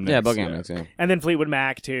 right? Buckingham Yeah, Nicks, Buckingham Nicks. Yeah. And then Fleetwood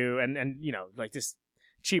Mac too, and you know, like this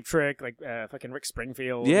Cheap Trick, like fucking Rick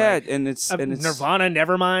Springfield. Yeah, like, and it's Nirvana,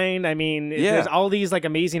 Nevermind. I mean, Yeah. there's all these like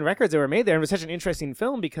amazing records that were made there. And it was such an interesting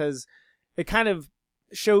film because it kind of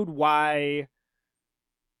showed why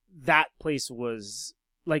that place was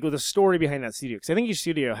like with a story behind that studio. Because I think each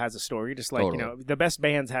studio has a story, just like you know, the best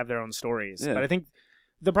bands have their own stories. Yeah. But I think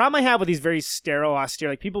the problem I have with these very sterile, austere,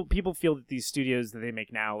 like people feel that these studios that they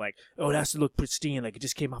make now, like, oh, it has to look pristine, like it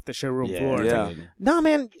just came off the showroom floor. It's Yeah. like, no,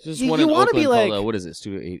 man, Just you one in want to be Oakland like. called, what is it?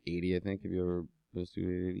 Studio 880, I think. Have you ever been to Studio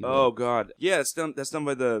 880? Oh God, yeah, it's done. That's done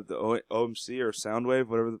by the OMC or Soundwave,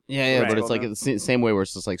 whatever. Yeah, Right. but it's like the same way where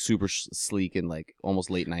it's just like super sleek and like almost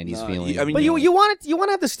late 90s Nah, feeling. I mean, But you want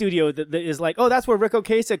to have the studio that is like, oh, that's where Rick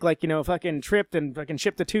Ocasek, like, you know, fucking tripped and fucking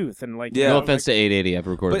chipped a tooth and like, Yeah. you no know, offense to 880, I've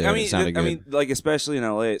recorded But there. I mean, it sounded good. like especially in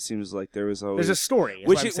LA, it seems like there was always there's a story, is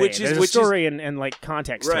Which what I'm is- saying. which is- there's which a is- story and like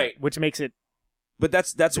context, to Right. it, which makes it. But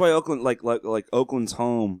that's why Oakland like Oakland's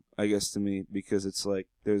home, I guess, to me, because it's like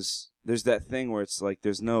there's that thing where it's like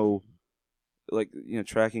there's no like, you know,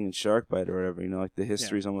 tracking and shark bite or whatever, you know, like the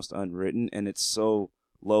history is almost unwritten, and it's so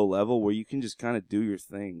low level where you can just kind of do your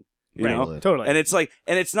thing, you Right. know. Totally. And it's like,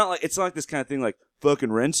 and it's not like this kind of thing like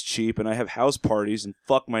fucking rent's cheap and I have house parties and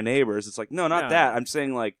fuck my neighbors. It's like no, not No. that. I'm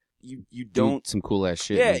saying like you Do don't. some cool ass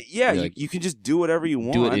shit. Yeah, like, yeah. you're like, You can just do whatever you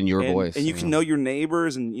want. do it in your and, voice, and you you can know? know your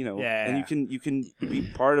neighbors, and and you can be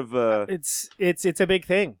part of a. It's a big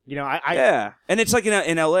thing. Yeah, and it's like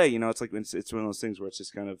in LA, it's like it's one of those things where it's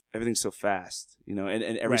just kind of everything's so fast, and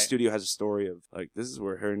every Right. studio has a story of like this is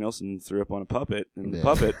where Harry Nilsson threw up on a puppet, and the Yeah.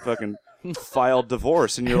 puppet fucking filed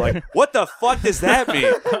divorce, and you're like, what the fuck does that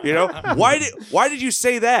mean? Why did you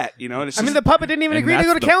say that? And it's I mean, just- the puppet didn't even And agree to that's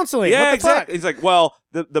go to the- counseling. yeah, What the exactly. fuck? He's like, well,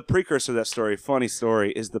 the precursor to that story, funny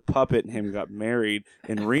story, is the puppet and him got married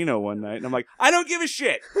in Reno one night, and I'm like, I don't give a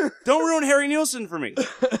shit. Don't ruin Harry Nilsson for me.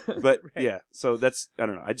 But yeah, so that's I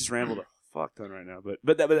don't know. I just rambled a fuck ton right now, but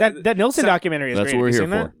That Nilsson documentary is That's great. what we're Have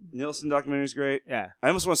you here seen for. Nilsson documentary is great. that? Yeah. I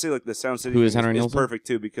almost want to say like the Sound City. Who is thing Henry Nilsson? perfect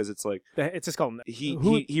too because it's like It's just called he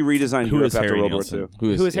Who- he redesigned Who Europe is after Harry World Nilsson? War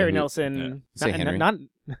II. Who is Harry yeah, Nilsson? Say Henry.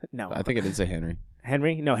 No. I think it did say Henry.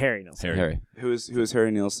 Henry? No, Harry Nilsson. Harry. Who is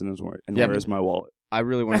Harry Nilsson and Yeah, where is my wallet? I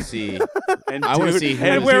really want to see. And I wanna dude, see who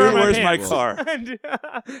and is- where are my where's my pants? car? And,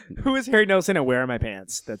 who is Harry Nilsson and where are my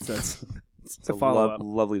pants? That's It's a follow up.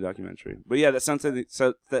 lovely documentary. But yeah, that Sound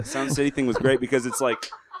City thing was great because it's like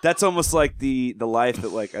that's almost like the life that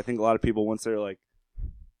like I think a lot of people once they're like,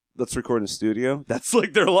 let's record in a studio. That's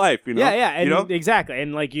like their life, Yeah, and exactly,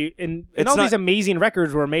 and like and It's all not- these amazing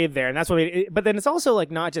records were made there, and that's what. But then it's also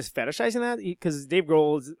like not just fetishizing that because Dave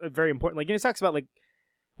Grohl is very important. Like he talks about like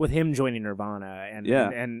with him joining Nirvana, and Yeah.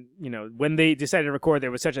 and when they decided to record,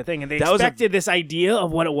 there was such a thing, and they That was a- expected this idea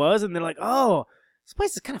of what it was, and they're like, oh, this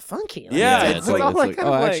place is kind of funky. Like, Yeah, it's it's all like- like, kind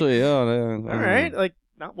of like, actually, all right, like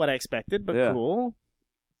not what I expected, but Yeah. cool.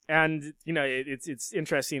 And it's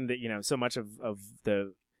interesting that so much of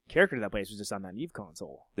the character of that place was just on that Neve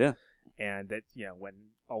console. Yeah. And that when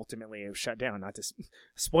ultimately it was shut down. Not to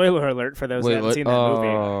spoiler alert for those who haven't seen that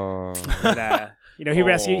movie. But,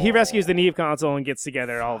 he rescues the Neve console and gets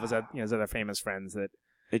together all of his other famous friends. That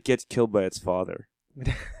it gets killed by its father.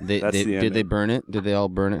 That's the Did they ending. burn it? Did they all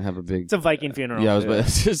burn it? Have a big? it's a Viking funeral. Yeah, I was about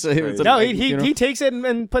to say. It's a No, Viking he funeral? he takes it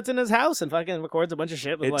and puts it in his house and fucking records a bunch of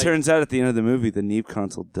shit. With It like, turns out at the end of the movie, the Neve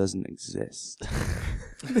console doesn't exist.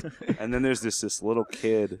 And then there's this little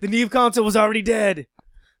kid. the Neve console was already dead.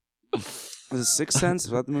 Was it Sixth Sense?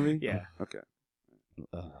 Was that the movie? Yeah. Okay.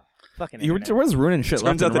 Fucking You internet. was ruining shit Turns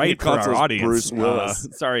left out and the right new for our console's audience. Bruce Willis.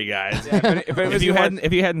 Sorry, guys. If if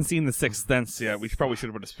you hadn't seen The Sixth Sense, yeah, we probably should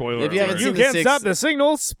have put a spoiler. If you haven't alert. You seen the can't six- stop the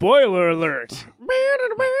signal. Spoiler alert.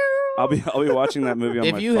 I'll be watching that movie on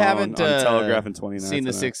If my you phone haven't on Telegraph in 29. seen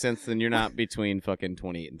The tonight. Sixth Sense, then you're not between fucking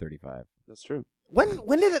 28 and 35. That's true.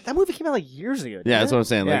 When did that movie came out like years ago? Yeah, that's what I'm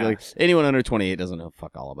saying. Yeah. Like anyone under 28 doesn't know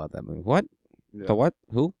fuck all about that movie. What? Yeah. The what?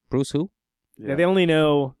 Who? Bruce who? Yeah, they only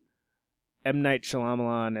know M. Night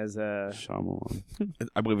Shyamalan as a. Shyamalan.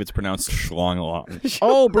 I believe it's pronounced Schlong-a-lot.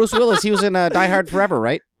 Oh, Bruce Willis. He was in Die Hard Forever,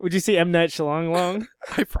 right? Would you see M. Night Shyamalan?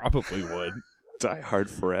 I probably would. Die Hard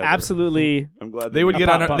Forever. Absolutely. I'm glad They would A get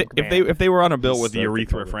on pop punk if they were on a bill with Start the Aretha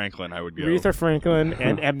cover. Franklin, I would go Aretha Franklin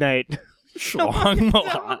and M. Night.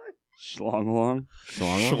 Schlong-a-lot. Schlong-along.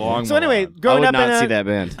 Schlong-a-lot. So anyway, I growing would up not in see that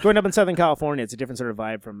band. growing up in Southern California, it's a different sort of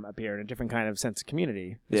vibe from up here, and a different kind of sense of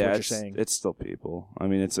community. Is Yeah, what you're it's, saying. it's still people. I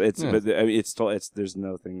mean, it's Yeah. but I mean, it's still there's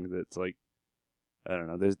nothing that's like I don't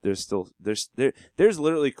know. There's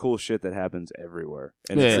literally cool shit that happens everywhere,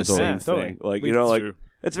 and Yeah, it's the totally. same Yeah, totally. thing. Like We- like True. it's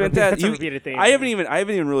That's fantastic. a You- repeated theme. I haven't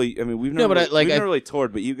even really. I mean, we've No, never, but we've never really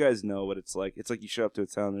toured, but you guys know what it's like. It's like you show up to a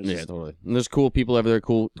town. There's Yeah, just, totally. And there's cool people over there,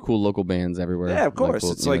 cool local bands everywhere. yeah, of course.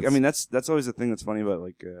 cool- It's you know, like I mean, that's always the thing that's funny about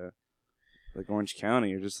like Orange County.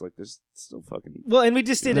 You're just like there's still fucking. Well, and we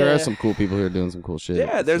just did. there are some cool people who are doing some cool shit.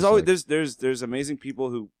 Yeah, It's there's just always like- there's amazing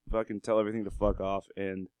people who fucking tell everything to fuck off,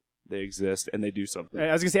 and they exist and they do something.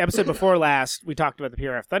 I was gonna say episode before last, we talked about the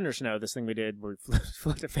PRF Thunder Snow. This thing we did, where we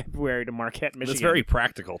flew to February to Marquette, Michigan. This very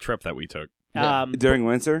practical trip that we took. During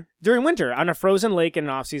winter. during winter on a frozen lake in an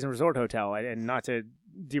off-season resort hotel, and not to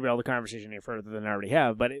derail the conversation any further than I already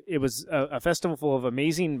have, but it was a festival full of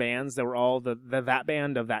amazing bands that were all the that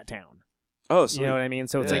band of that town. Oh, so You know what I mean?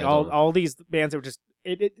 So it's Yeah, like totally. all these bands that were just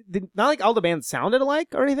not like all the bands sounded alike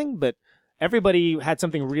or anything, but everybody had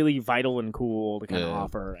something really vital and cool to kind of Yeah.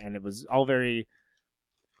 offer, and it was all very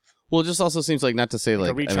Well, it just also seems like not to say like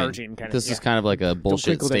I mean, recharging kind of. this is kind of like a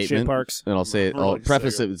bullshit Don't crinkle that shit, statement. Parks. And I'll say it. For I'll like a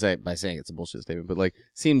preface second. it by saying it's a bullshit statement, but like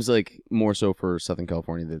seems like more so for Southern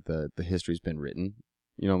California that the history's been written.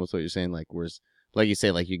 You know, almost what you're saying. Like, whereas, like you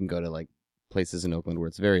say, like you can go to like places in Oakland where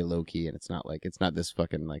it's very low key and it's not this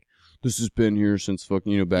fucking like this has been here since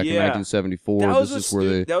fucking back in Yeah. 1974. that was This is where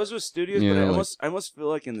they. that was with studios, you but know, I almost feel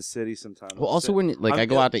like in the city sometimes. Well, also when like I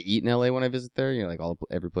go I'm- out to eat in LA when I visit there, like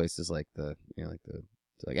every place is like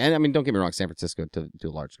and I mean don't get me wrong, San Francisco to a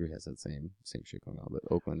large degree has that same shit going on, but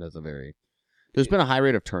Oakland has a very There's been a high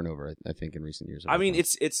rate of turnover, I think, in recent years. I mean,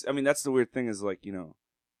 it's. I mean, that's the weird thing is like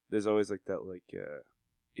there's always like that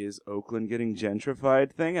is Oakland getting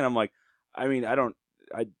gentrified thing, and I'm like, I mean, I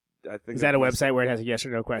think Is that a website where it has a yes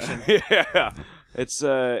or no question? Yeah, it's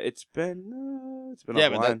been Yeah,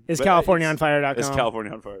 but offline. Is But CaliforniaOnFire.com? It's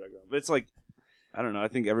CaliforniaOnFire.com. But it's like, I don't know. I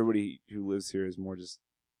think everybody who lives here is more just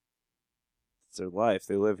it's their life.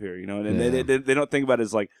 They live here, and they don't think about it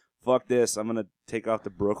as like, fuck this, I'm gonna take off to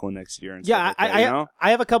Brooklyn next year. And Yeah, stuff like that,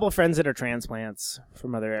 I have a couple of friends that are transplants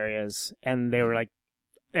from other areas, and they were like,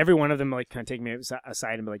 every one of them like kind of take me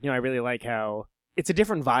aside and be like, I really like how it's a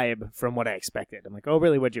different vibe from what I expected. I'm like, oh,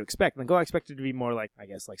 really? What'd you expect? I'm like, oh, I expected to be more like, I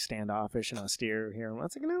guess, like standoffish and austere here. And I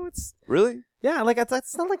was like, no, it's really, yeah, like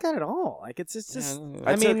that's not like that at all. Like it's just,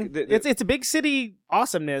 I mean, it's a big city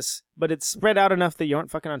awesomeness, but it's spread out enough that you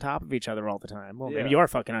aren't fucking on top of each other all the time. Well, maybe you are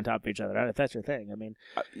fucking on top of each other if that's your thing. I mean,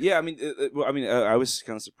 I was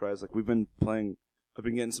kind of surprised. Like I've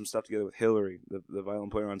been getting some stuff together with Hillary, the violin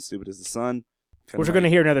player on Stupid as the Sun. Which we're going to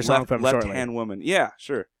hear another song from shortly. Left-hand woman. Yeah,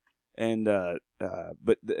 sure. And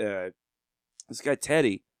but this guy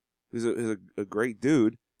Teddy, who's a great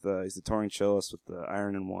dude. He's the touring cellist with the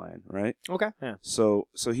Iron and Wine, right? Okay. Yeah. So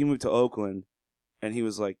he moved to Oakland, and he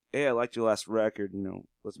was like, "Hey, I liked your last record.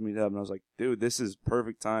 Let's meet up." And I was like, "Dude, this is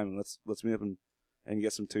perfect time. Let's meet up and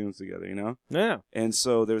get some tunes together." Yeah. And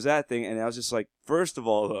so there was that thing, and I was just like, first of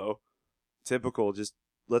all, though, typical, just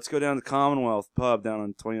let's go down to Commonwealth Pub down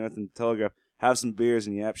on 29th and Telegraph. Have some beers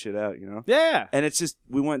and yap shit out, Yeah. And it's just,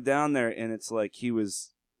 we went down there and it's like he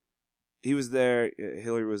was there,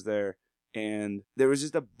 Hillary was there, and there was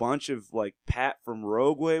just a bunch of like Pat from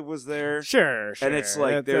Rogueway was there. Sure. And it's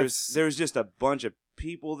like there was just a bunch of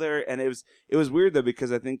people there, and it was weird though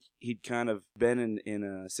because I think he'd kind of been in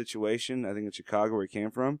a situation, I think in Chicago where he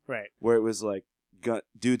came from, right, where it was like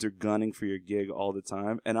dudes are gunning for your gig all the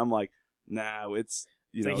time, and I'm like, nah, it's.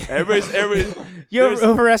 Everybody's you're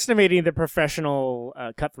overestimating the professional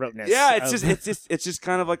cutthroatness. Yeah, it's just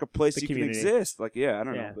kind of like a place you community. can exist. Like, I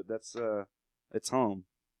don't know, but that's it's home.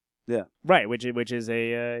 Yeah, right. Which is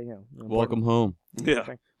a welcome home. Yeah,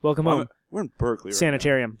 welcome home. We're in Berkeley. Right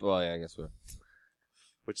Sanitarium. Now. Well, yeah, I guess we're.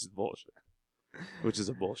 Which is bullshit. Which is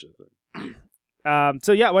a bullshit thing.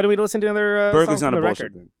 So yeah, why don't we listen to another Berkeley's song not from a the bullshit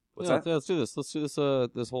record? thing. What's Yeah, that? let's do this. Let's do this.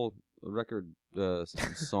 This whole record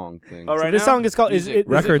song thing. All right, So this song is called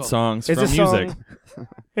record songs is from this music. Song,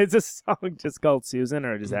 is this song just called Susan,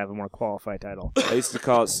 or does it have a more qualified title? I used to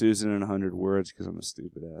call it Susan in 100 words because I'm a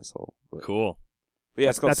stupid asshole. But, Cool. But yeah,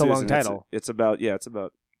 it's called That's a long Susan. title. It's about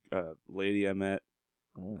lady I met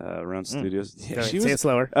around studios. Yeah, Say it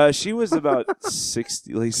slower. She was about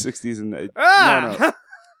 60, late 60s, and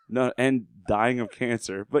no, and dying of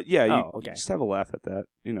cancer. But yeah, you just have a laugh at that,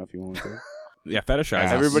 if you want to. Yeah,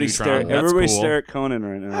 fetishize. Everybody Neutron. stare. Everybody That's cool. stare at Conan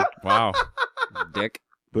right now. Wow, Dick.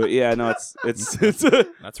 But yeah, no, it's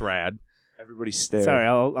that's rad. everybody stare. Sorry,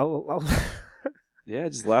 I'll Yeah,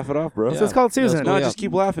 just laugh it off, bro. So it's called Susan. No, Yeah. just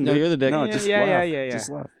keep laughing. No, dude. you're the dick. No, Yeah, just yeah, laugh. yeah.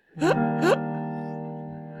 Just laugh.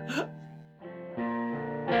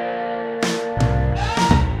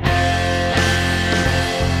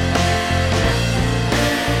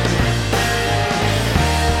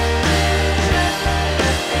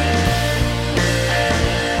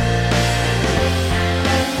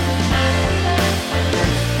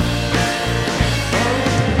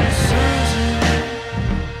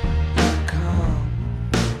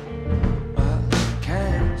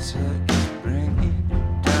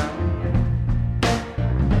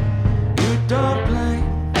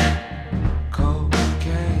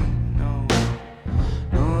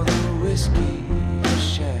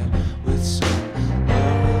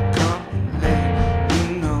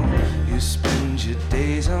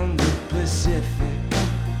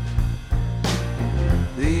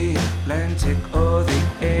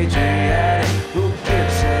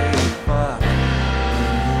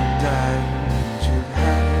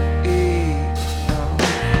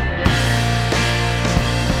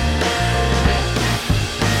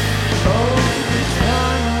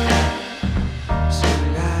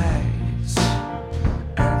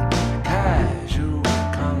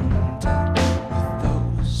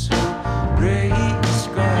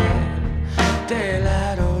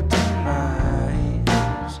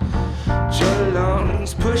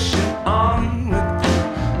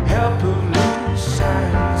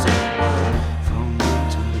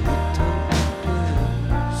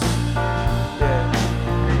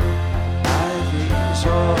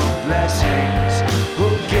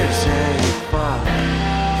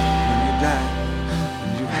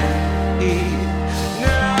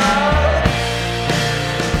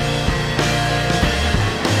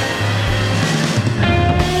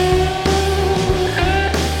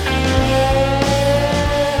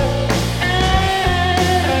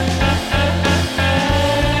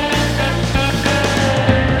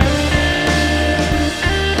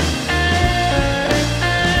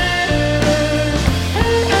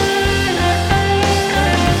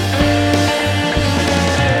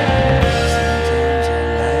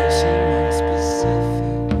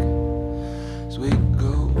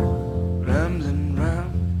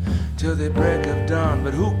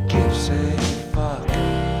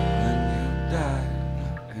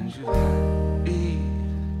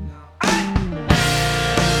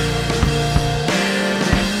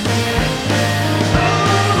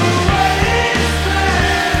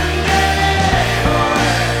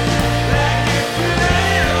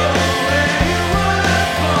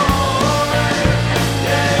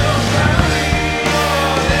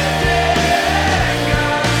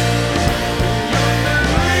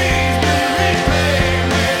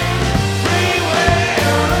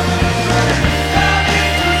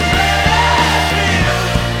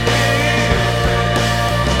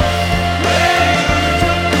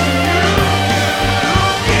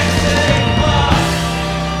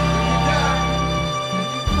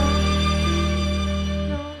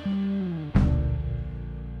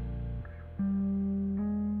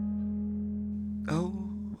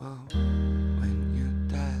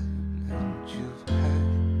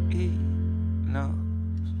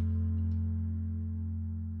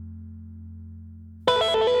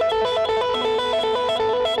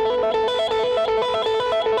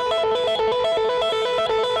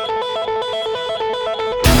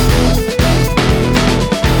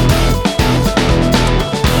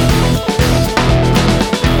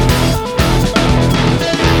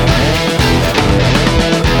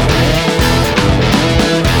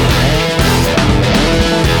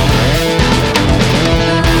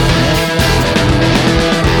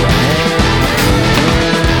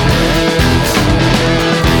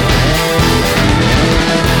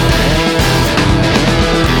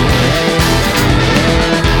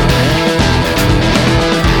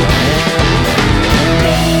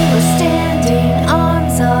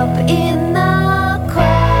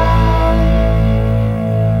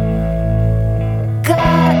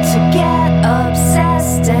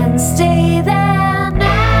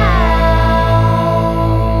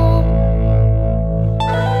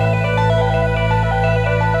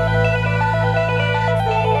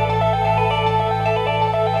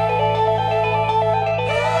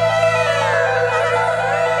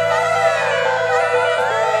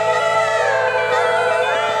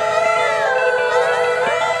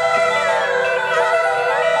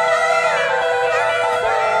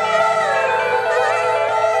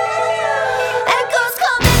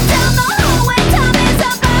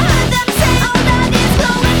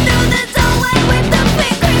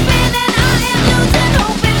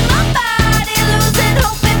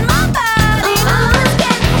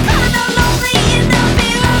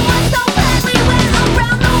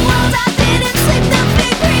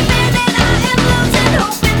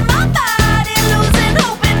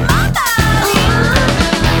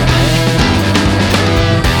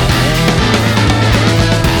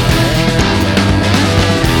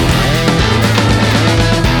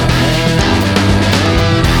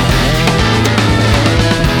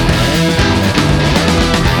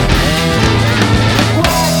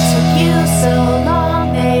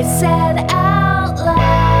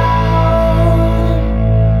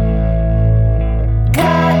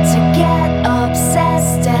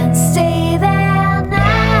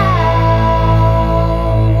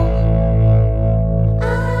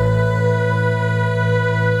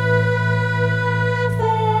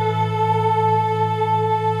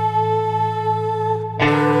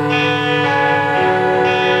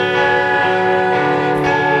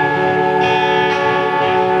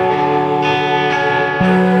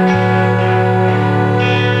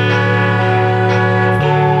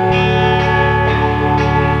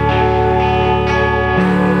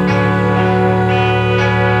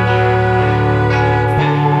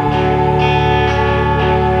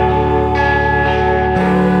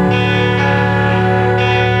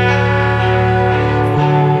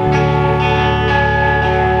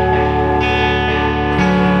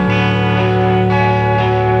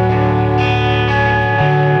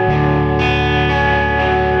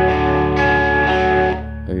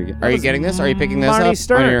 Are you getting this? Are you picking this Marty up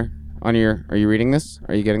Stern. on your? Are you reading this?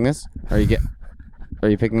 Are you getting this? Are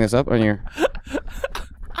you picking this up on your?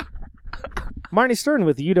 Marty Stern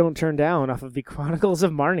with "You Don't Turn Down" off of the Chronicles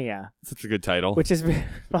of Marnia, Such a good title. which is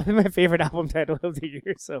probably my favorite album title of the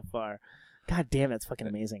year so far. God damn, that's fucking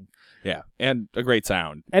amazing. Yeah, and a great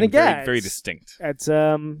sound. And again, very, very distinct. It's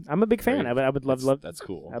I'm a big fan. I would love. That's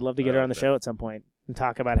cool. I'd love to get I her like on the that. show at some point and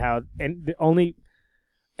talk about how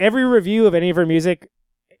every review of any of her music,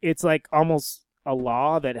 it's like almost a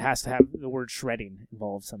law that it has to have the word shredding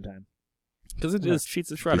involved sometime. Because it is Cheats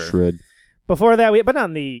the Shredder. Shred. Before that, but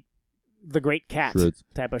not the Great Cat Shreds.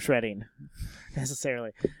 type of shredding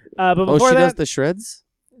necessarily. But Oh, before she that, does the shreds.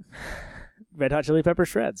 Red Hot Chili Pepper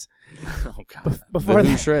shreds. Oh god, Before The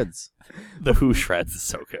Who that, shreds. the Who shreds is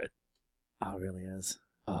so good. oh, it really is.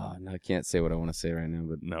 Oh no, I can't say what I want to say right now,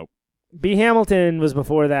 but Nope. B. Hamilton was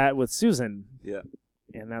before that with Susan. Yeah.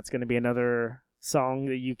 And that's going to be another song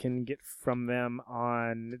that you can get from them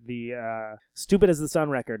on the Stupid as the Sun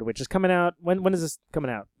record, which is coming out. When is this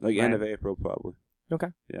coming out? Like Ryan? end of April, probably. Okay.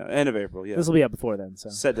 Yeah, end of April. Yeah. This will be up before then. So.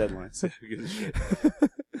 Set deadlines.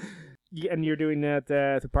 And you're doing that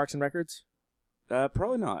through Parks and Records?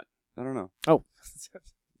 Probably not. I don't know. Oh.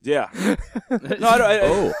 Yeah. No, I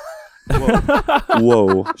don't.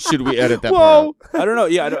 Whoa. Should we edit that Whoa. part out? I don't know.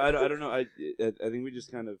 Yeah, I don't know. I think we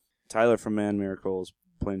just kind of Tyler from Man Miracles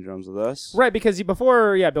playing drums with us. Right, because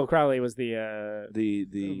before, Bill Crowley was the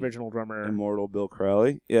The original drummer. immortal Bill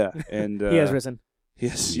Crowley. Yeah, and He has risen. He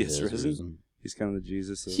has risen. He's kind of the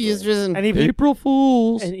Jesus. Of, He is risen. And he April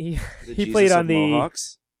Fools. And he Jesus played on of the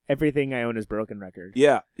Mohawks. Everything I Own Is Broken record.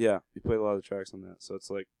 Yeah. He played a lot of the tracks on that, so it's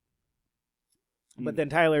like. But then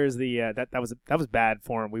Tyler is the that was bad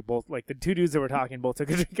for him. We both like the two dudes that were talking both took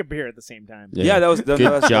a drink of beer at the same time. Yeah, that was Good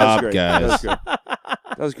that was job, great. guys.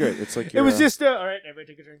 That was great. It's like It was just all right.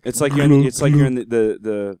 Everybody take a drink. It's like you're in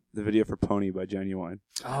the video for Pony by Genuine.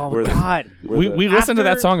 Oh Where my the- God! We listened to that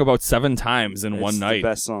After- song about 7 times in one It's night. The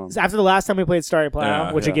best song. After the last time we played Starry Plow,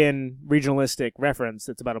 Yeah, which yeah. again regionalistic reference,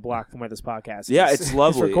 it's about a block from where this podcast. Yeah, is. it's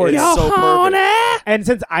lovely. recorded. It's so perfect. And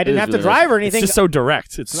since I didn't It have is to really drive or It's anything, just so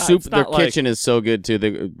direct. It's not, Soup. it's Their not like, kitchen is so good too.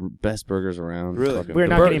 The best burgers around. Really? Fucking- We're the,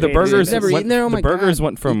 not bur- getting the paid to do burgers this. Never went, eaten there? Oh the my burgers God.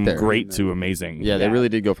 went from Eat there. great to amazing. Yeah, they Yeah. really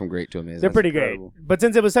did go from great to amazing. they're pretty incredible. great. But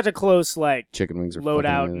since it was such a close like Chicken wings are load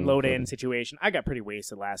fucking out amazing. and load in situation, I got pretty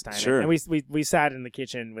wasted last time. Sure. And we sat in the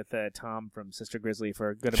kitchen with Tom from Sister Grizzly for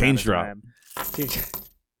a good Change drop. amount of time.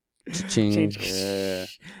 Cha-ching. Change. Yeah.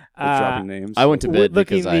 Uh, Dropping names. I went to bed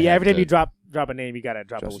looking because I had every time to- you drop a name, you gotta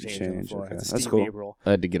drop a Drop little some change on the change, floor. okay. It's a That's Steve cool. Gabriel.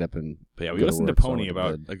 I had to get up and. But yeah, we go to listened to work, so I Pony went to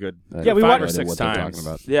about bed. a good I had Yeah, we no watched- idea 6 what they're times. talking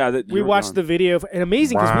about. Yeah, that We you were watched gone. the video, and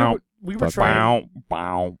amazing because we were trying.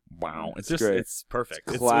 Wow. It's just great. it's perfect.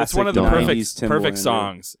 It's Classic one of the 90s perfect Timbaland,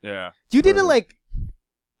 songs. Yeah. You did it like.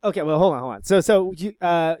 Okay, well, hold on. So you,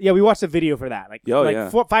 we watched a video for that, like, Oh, like yeah.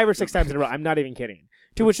 5 or 6 times in a row. I'm not even kidding.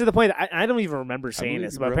 To the point that I don't even remember saying believe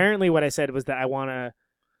this, you, but bro. apparently what I said was that I want to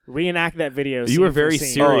reenact that video. You were scene for very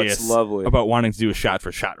scene. Oh, serious it's lovely. about wanting to do a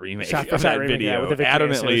shot-for-shot remake Shot-for-shot of that remake, yeah, video. with the Victory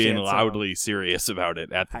Adamantly Associate and song. loudly serious about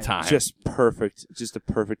it at the time. Just perfect. Just a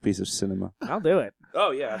perfect piece of cinema. I'll do it.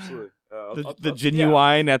 Oh yeah, absolutely. the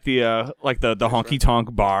genuine at the like the honky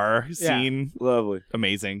tonk bar scene, Lovely.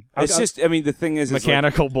 amazing. It's just, I mean, the thing is, it's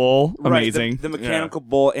Mechanical bull, like, right, amazing. the mechanical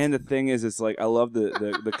bull, and the thing is, it's like I love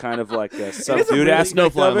the kind of like subdued really- aspect No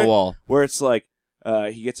fly of on the it, wall. where it's like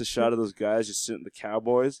he gets a shot of those guys just sitting, the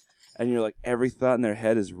cowboys, and you're like, every thought in their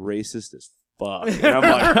head is racist as fuck. And I'm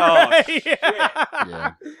like, oh, shit.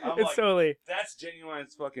 Yeah. I'm It's like, totally. that's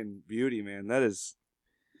Genuine's fucking beauty, man. That is.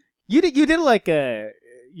 You did like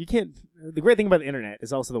you can't. The great thing about the internet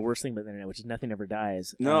is also the worst thing about the internet, which is nothing ever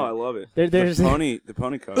dies. No, I love it. there's the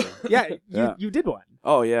pony cover. yeah, Yeah. you did one.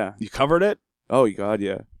 Oh yeah. You covered it. Oh god,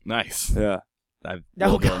 yeah. Nice. Yeah. Oh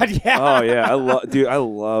Well done. God, yeah. Oh yeah. I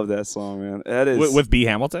love that song, man. That is With B.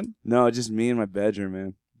 Hamilton. no, just me in my bedroom,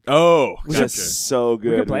 man. Oh, Just so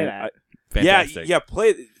good. We could play man. that. fantastic. Yeah.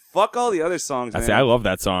 Play. Fuck all the other songs, man. I love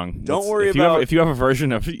that song. Don't worry if you have, about- if you have a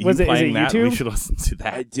version of you Was it- is playing it that, we YouTube? should listen to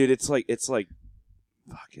that. Dude, it's like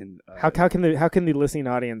fucking. How can the listening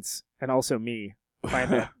audience and also me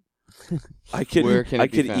find that? I could Where can it I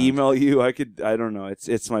be could found? email you. I don't know.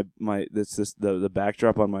 It's my it's this the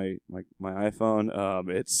backdrop on my iPhone.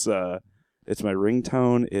 It's my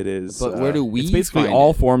ringtone. It is. But where do we It's basically find all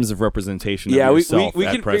it? forms of representation. Yeah, of we yourself can at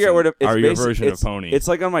figure present out where to. It's are your basic- version it's, of Pony. It's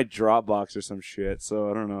like on my Dropbox or some shit. So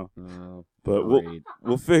I don't know, Oh, but great.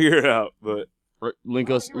 we'll figure it out. But Link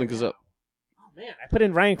us up. Man, I put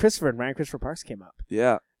in Ryan Christopher, and Ryan Christopher Parks came up.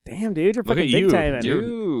 yeah, Damn, dude, you're Look fucking at big you, time.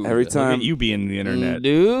 Dude. every Look time. at you being the internet.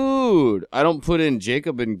 Dude. I don't put in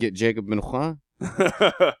Jacob and get Jacob Minhua.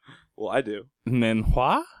 well, I do.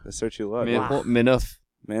 Menhua? I search you luck. Minuf.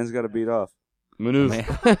 Man's got to beat off.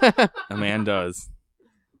 Minuf. A man does.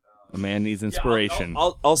 A man needs inspiration.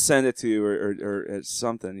 I'll send it to you or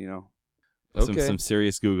something. You know. Okay. Some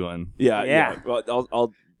serious Googling. Yeah. Well,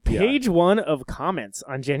 I'll Page 1 of comments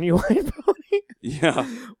on Genuine Pony. Yeah.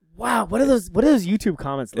 Wow, what are those YouTube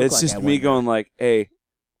comments look It's like? just I me wonder? going like, "Hey,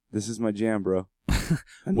 this is my jam, bro."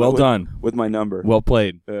 And Well with- done. with my number. Well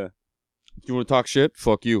played. Yeah. You want to talk shit?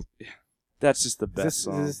 Fuck you. That's just the Is best this,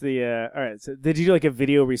 song. is this the all right? So did you do like a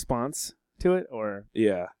video response to it, or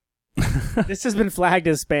Yeah. this has been flagged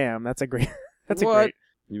as spam? That's a great. That's What? a great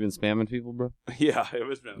You been spamming people, bro? Yeah, it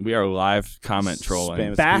was. We are live comment trolling.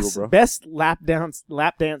 Spam. best people, bro. best lap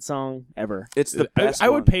dance song ever. It's the best. I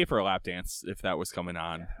would one. pay for a lap dance if that was coming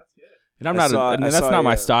on. And I'm I not. saw- and I that's saw not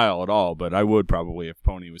my a- style at all. But I would probably if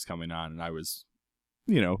Pony was coming on and I was,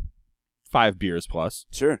 5 beers plus.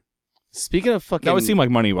 Sure. Speaking of fucking, That would seem like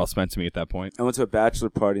money well spent to me at that point. I went to a bachelor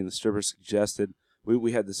party and the stripper suggested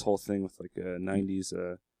we had this whole thing with like 90s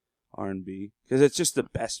R&B because it's just the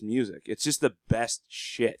best music. It's just the best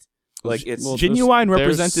shit. Like it's Well, Genuine there's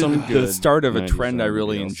represented some the good start of a 90s trend I R&B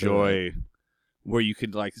really also. enjoy, where you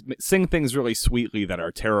could like sing things really sweetly that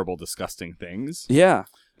are terrible, disgusting things. yeah.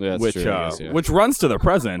 Yeah, that's which true, I guess, yeah. which runs to the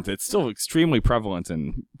present. It's still extremely prevalent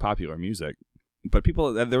in popular music, but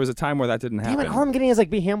there was a time where that didn't Damn happen. it, all I'm getting is like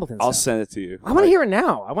B. Hamilton I'll stuff. send it to you. I want to hear it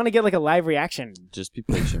now. I want to get like a live reaction Just be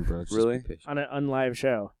patient, bro. Just Really? be patient. on an unlive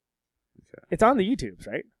show. Okay. It's on the YouTubes,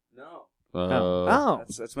 right? No. Oh.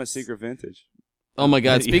 That's my secret vintage. Oh my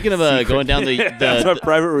God! Speaking of going down That's my the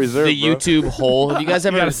private reserve. the bro. YouTube hole, have you guys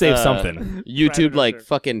ever You gotta save something. YouTube Private like reserve.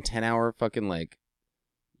 fucking 10-hour fucking like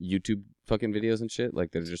YouTube fucking videos and shit?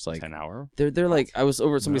 Like they're just like 10 hour. they're like I was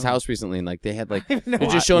over at somebody's No. house recently and like they had like No. they're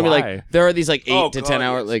just showing me Why? like there are these like 8 Oh, to God, 10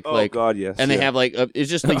 hour yes. like oh, like God, yes. and they yeah. have like it's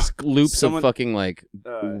just like loops Someone- of fucking like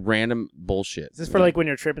Uh, random bullshit. Is this for like when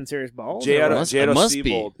you're tripping serious balls? J. or Otto what? must- it must be.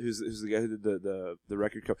 Siebold, who's the guy who did the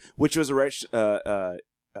record cover, which was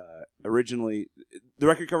originally the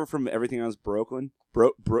record cover from Everything Else Brooklyn.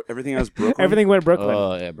 Everything Else Brooklyn. Everything went Brooklyn.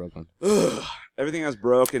 Oh yeah, Brooklyn. Everything Else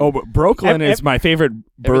Broken. Oh, but Brooklyn is my favorite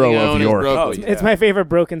Everything I borough of own is York. Brooklyn. Oh, yeah. It's my favorite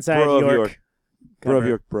Broken Side Borough of York. York. Borough of cover.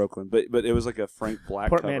 York, Brooklyn. But it was like a Frank Black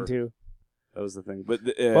cover. Portmanteau. That was the thing. But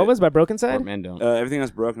What was by Broken Side? Portman don't. Everything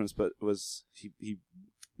Else Broken was he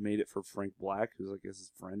made it for Frank Black, who's like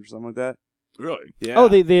his friend or something like that. Really? Yeah. Oh,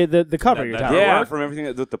 the cover you're that- talking yeah, about. from everything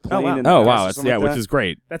with the plane. wow. And the Oh bus wow, or it's, something yeah, like which that. is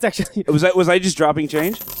great. That's actually Was I just dropping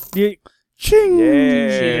change? you, Ching.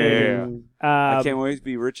 Yeah. I um, can't wait to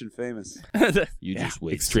be rich and famous. You just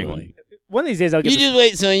wait. Extremely. one of these days I'll get You just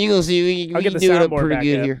wait, son. You gonna see. You I'll get the do it up soundboard pretty back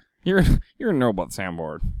good up. here. You're a know about the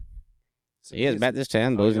soundboard. Yeah, about this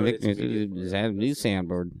time, boys and yeah, it's victims have a new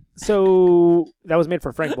soundboard. So that was made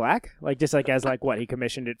for Frank Black, like just like as like what he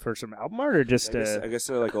commissioned it for some album art or just I guess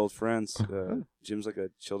they're like old friends. Jim's like a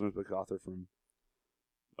children's book author from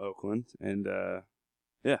Oakland, and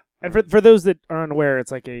and for those that are unaware,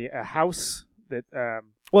 it's like a house that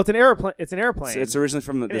well, it's an airplane. It's an airplane. it's originally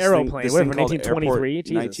from this aeroplane, thing, this whatever, thing called 1923? Airport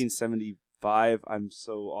Jesus. 1975. I'm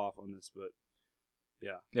so off on this, but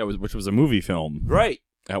Yeah, which was a movie film right.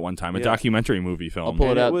 at one time, a Yeah. documentary movie film. I'll pull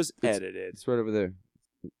and it it out. was It's- edited. It's right over there.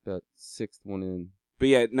 About 6th one in. But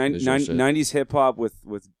yeah, Visual shit. 90s hip hop with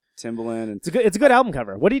Timbaland and It's a good album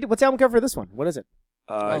cover. What's the album cover for this one? What is it?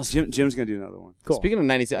 Jim's gonna do another one. Cool. Speaking of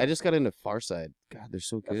 90s, I just got into Farside. God, they're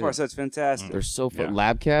so That good. far side's fantastic. They're so fun. Yeah.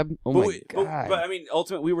 Lab Cab. Oh but, my god. but I mean,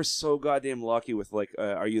 ultimately, we were so goddamn lucky with like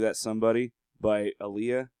 "Are You That Somebody" by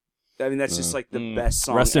Aaliyah. I mean, that's just like the best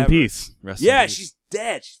song. Rest in ever. peace. Rest in Yeah, peace. she's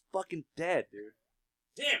dead. She's fucking dead, dude.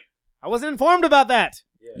 Damn. I wasn't informed about that.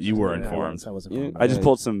 You were Yeah, informed. I wasn't Yeah. informed. I just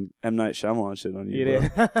pulled some M Night Shyamalan shit on you. You bro.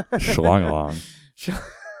 did. Shlong along.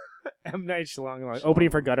 M Night Shyamalan opening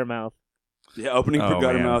for Guttermouth. Yeah, opening for Oh,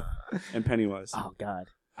 man. Guttermouth and Pennywise. Oh God.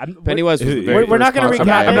 Pennywise was the We're very not first gonna concert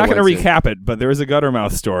recap I it. I'm not going to went recap it, but there is a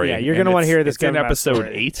Guttermouth story. Yeah, you're and gonna wanna it's- hear this It's in Guttermouth episode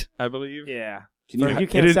story. 8, I believe. Yeah. Can you, So hy- you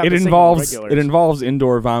can't stop It to sing involves regulars. it involves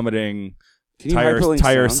indoor vomiting, can you hyperlink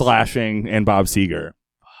tire sounds? slashing, and Bob Seger.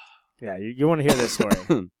 Yeah, you want to hear this story,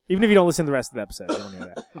 even if you don't listen to the rest of the episode. You want to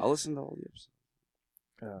hear that. I'll listen to all the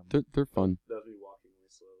episodes. They're fun. That's me walking really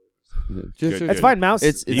slowly. Good. That's fine, Mouse.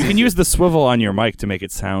 It's You can use the swivel on your mic to make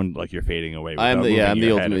it sound like you're fading away. I'm without the I'm moving the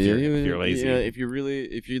your head ultimate. If you're lazy. Yeah, if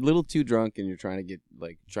you're a little too drunk and you're trying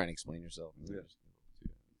to explain yourself.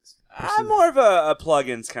 I'm more of a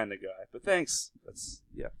plugins kind of guy, but thanks. That's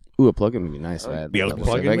yeah. Ooh, a plug-in would be nice. Yeah,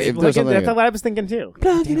 plug-in. If Like, there's something that's like what I was thinking too.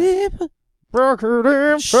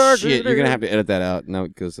 shit, you're gonna have to edit that out now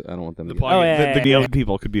because I don't want them the to. Get Oh, yeah, the yeah, other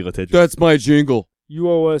people could be litigious. That's my jingle. You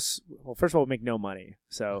owe us. Well, first of all, we make no money,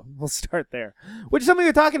 so we'll start there. Which is something we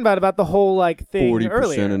were talking about the whole like thing 40%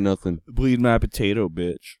 earlier. of nothing. Bleed my potato,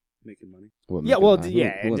 bitch. Making money. What, Yeah, making well, money?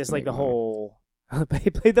 yeah, Who and wants just to like the make money? whole.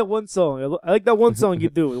 Play that one song. I like that one song you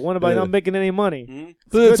do. The one about not making any money. Mm-hmm.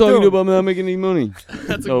 Play that good song you tune. do about not making any money.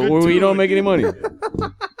 That's Oh, where you don't make any money.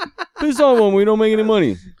 Play the song when we don't make any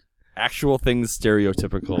money. Actual things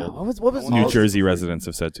stereotypical What was New Jersey residents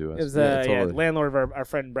have said to It us. was Yeah, totally. landlord of our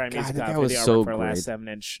friend Brian God, Music that guy for was the artwork so for our last great.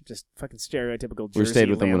 7-inch. Just fucking stereotypical We Jersey stayed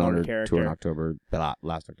with them when landlord on character. tour in October,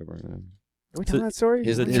 last October. Yeah. Are we telling that story?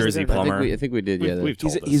 He's a What Jersey is it? plumber. I think we did. Yeah, We've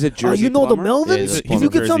told He's a this. Jersey Oh, you know plumber? the Melvins? Yeah, he's a Can you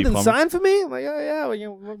plumber. get Jersey something plumber. signed for me? I'm like, yeah.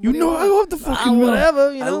 Well, what You do know, I love the fucking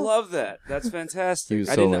whatever. You I know, love that. That's fantastic. He was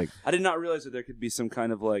I so, did not, like- I did not realize that there could be some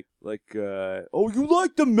kind of oh, you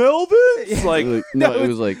like the Melvins? Like, no, it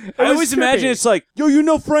was like I was always imagine trippy. it's like, yo, you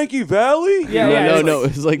know Frankie Valli? Yeah, yeah, no, it's no,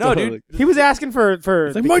 it was like No, the- dude. like- he was asking for It's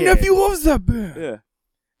like, the my kid. nephew loves that band. Yeah.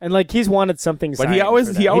 And like he's wanted something, but he always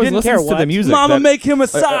didn't care listens to what. the music. Mama, that- make him a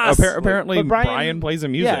sauce. Apparently, But Brian plays the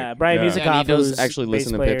music. Yeah, Brian Yeah, Musikoff, and he does who's actually bass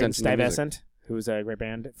listen and pay player in attention to music. Stuyvesant, who's a great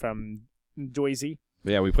band from Joyzy.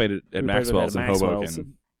 Yeah, we played it at We played Maxwell's with in it at Maxwell's.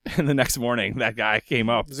 Hoboken. And the next morning, that guy came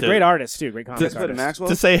up He's a great artist too, great comic artist. Maxwell?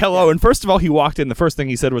 to say hello. And first of all, he walked in. The first thing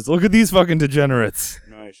he said was, "Look at these fucking degenerates."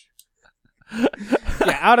 Nice.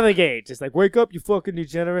 Yeah, out of the gate, just like wake up, you fucking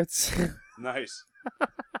degenerates. Nice.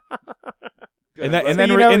 And, that, and, So then,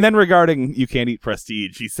 you know- and then regarding You Can't Eat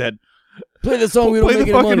Prestige, he said, Play the song. We don't "Play make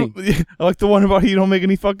the any money. fucking, I like the one about you don't make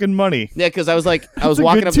any fucking money." Yeah, because I was like, I was It's a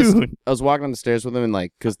walking good up, the, tune. I was walking on the stairs with him, and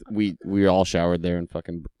like, because we all showered there, and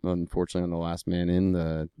fucking, unfortunately, on the last man in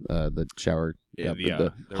the shower, Yeah, the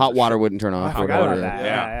there hot was a water wouldn't turn I off. or forgot about whatever. that.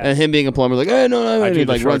 Yeah. And him being a plumber, like, hey, no, I and drew he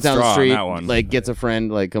the like short runs down the straw on street, that one. like gets a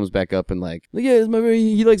friend, like comes back up and like yeah, it's my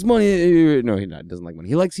he likes money. No, he doesn't like money.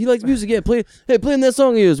 He likes music. Yeah, play in that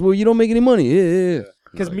song of yours. Well, you don't make any money. Yeah.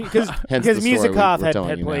 Because Hence the story Musikoff we're had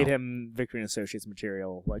telling you played now. him Victory and Associates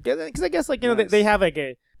material, like because I guess like they have like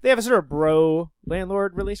they have a sort of bro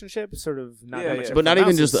landlord relationship, sort of not Yeah, that much. yeah. of But not even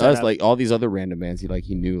Mouse's just us, setup. like all these other random bands. He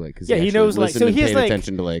knew like because Yeah, he knows, like, so and he has, paid like,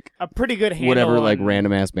 attention to like a pretty good handle whatever like on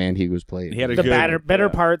random ass band he was playing. He had a the good, better yeah.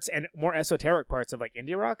 parts and more esoteric parts of like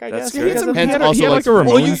indie rock, I That's guess. good. because of- Hence he had also like a like,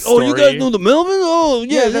 Ramones you guys story. know the Melvin? Oh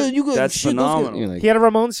yeah, Yeah, you guys. that's shit, those guys- phenomenal. you know, like, he had a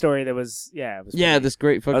Ramones story that was it was yeah, this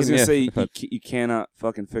great fucking. I was gonna yeah, say I thought- you cannot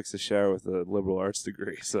fucking fix a shower with a liberal arts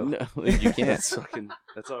degree. So no, you can't. that's fucking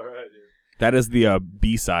that's all right, dude. That is the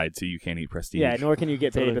B-side to You Can't Eat Prestige. Yeah, nor can you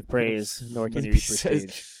get paid with praise, nor can you reach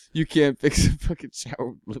prestige. You can't fix a fucking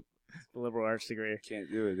shower. The liberal arts degree. Can't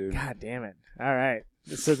do it, dude. God damn it! All right,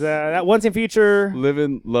 so that once in future,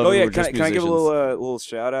 Living, loving. Oh yeah, we're just can I give a musicians. little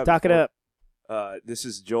shout out? talk it before- up. This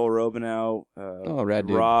is Joel Robinow, rad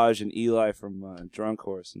dude. Raj, and Eli from Drunk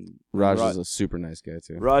Horse. And Raj is a super nice guy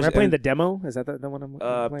too. Raj Am I playing and, the demo? Is that the one I'm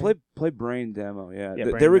playing? play Brain demo. Yeah, Yeah,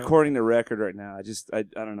 they're Brain demo. recording the record right now. I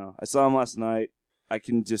don't know. I saw them last night. I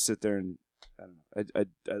can just sit there and I don't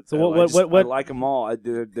know. So I like them all.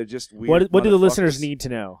 They're just weird. What do the listeners motherfuckers. need to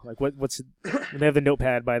know? Like what's when they have the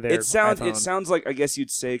notepad by their It sounds iPhone? like I guess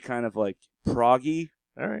you'd say kind of like proggy,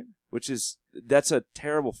 All right. which is that's a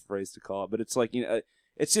terrible phrase to call it, but it's like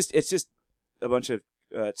it's just a bunch of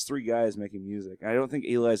it's three guys making music. I don't think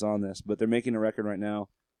Eli's on this, but they're making a record right now,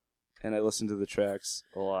 and I listen to the tracks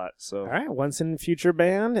a lot. So All right, once in future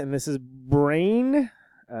band, and this is Brain,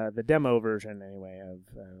 the demo version anyway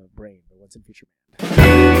of Brain, but once in future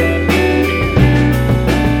band.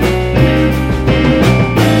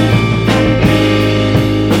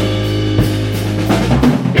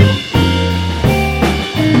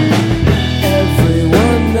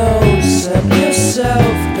 Everyone knows except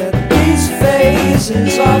yourself that these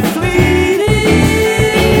phases are fleeting.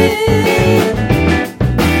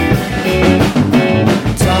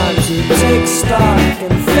 Time to take stock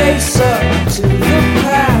and face up to the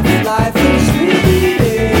path life is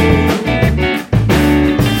leading.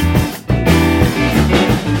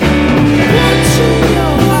 Watching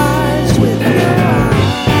your eyes with your eyes.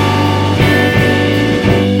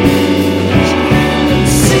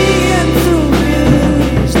 Seeing through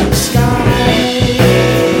beauty's the sky.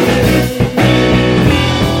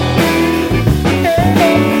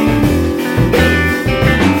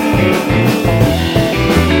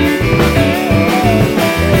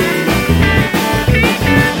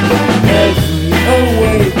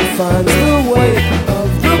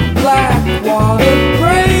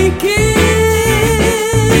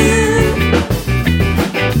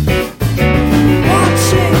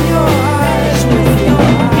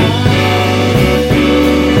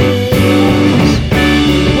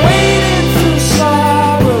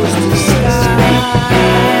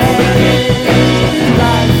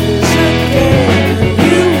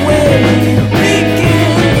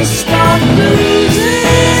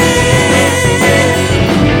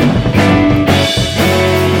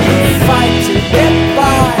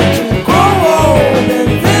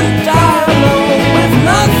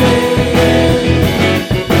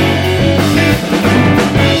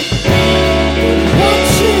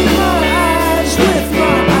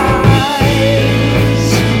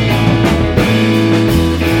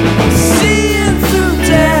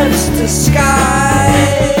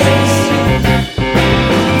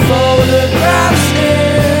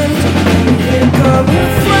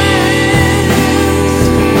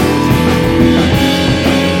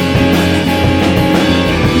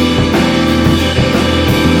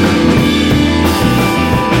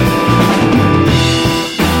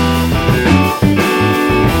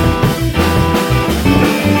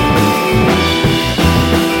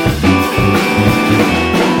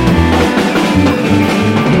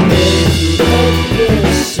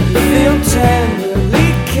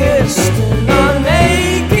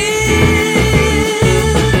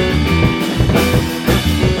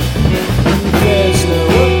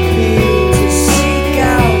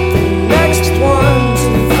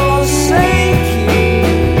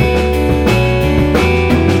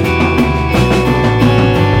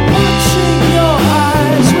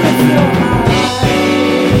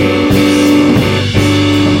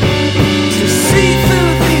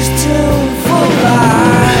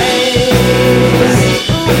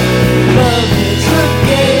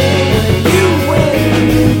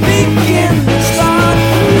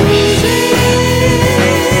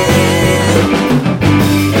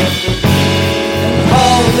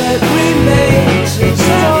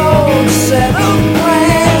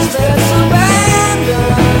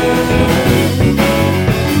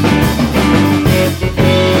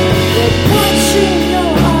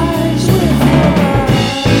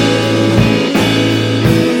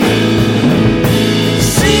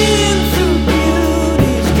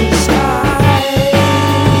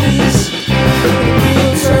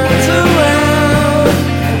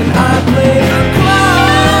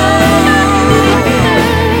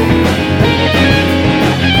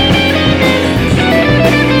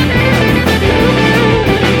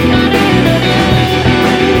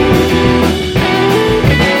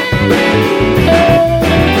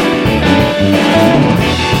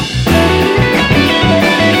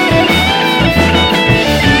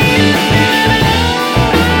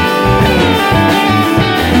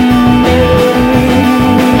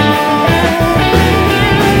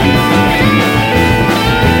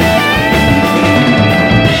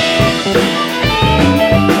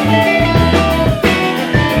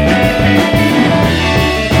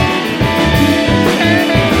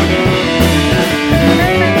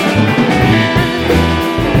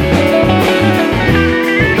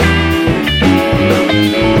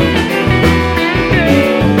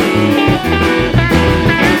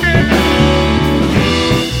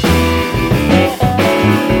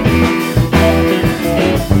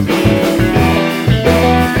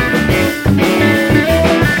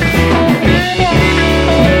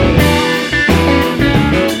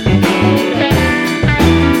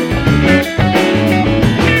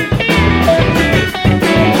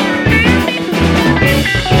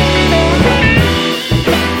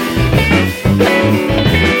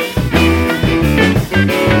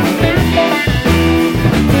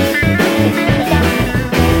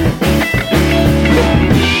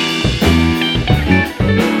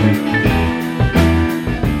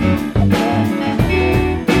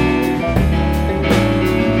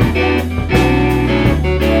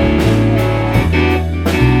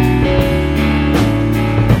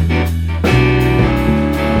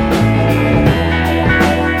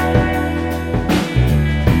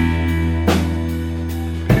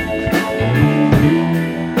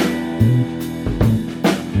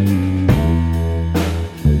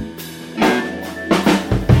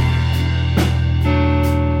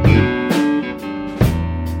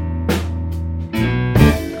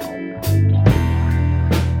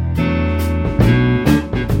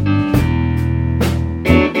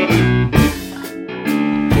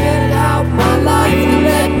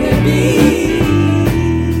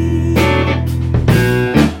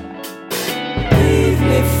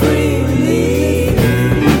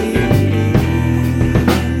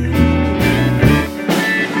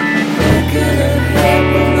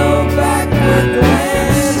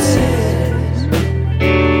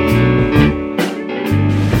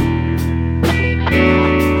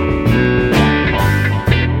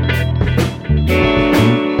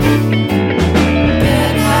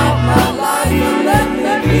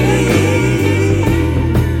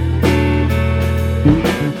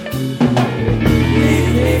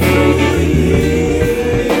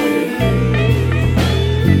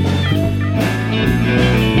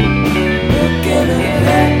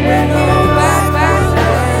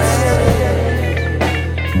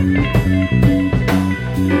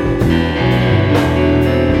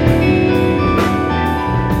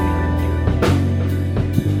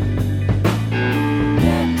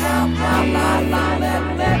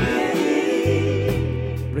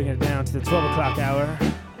 o'clock hour.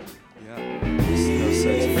 Yeah. No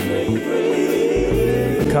sexy.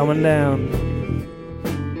 Coming down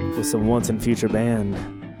with some once and future band.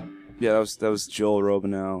 Yeah, that was Joel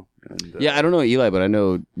Robinow. And, Yeah, I don't know Eli, but I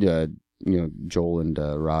know Joel and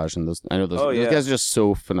Raj and those. I know those. Oh, those yeah. guys are just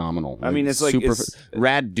so phenomenal. I mean, it's like super it's,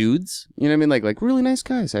 rad dudes. You know what I mean? Like really nice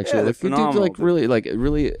guys. Actually, Yeah, like they're good dudes, phenomenal.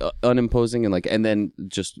 really unimposing and then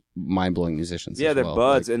just mind blowing musicians. yeah, as they're well.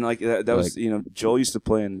 buds, Like, and like that was Joel used to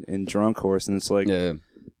play in Drunk Horse, and it's like yeah.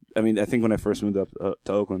 I mean, I think when I first moved up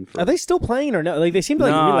to Oakland, Are they still playing or no? Like they seem to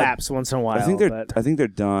No, relapse once in a while. I think they're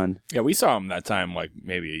but- done. Yeah, we saw them that time, like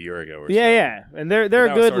maybe a year ago or Yeah, so. yeah, and they're That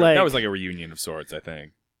was good. sort of- Like that was like a reunion of sorts, I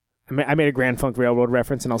think. I made a Grand Funk Railroad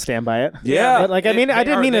reference, and I'll stand by it. Yeah, But like I mean, I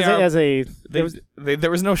didn't mean as a.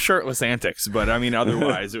 There was no shirtless antics, but I mean,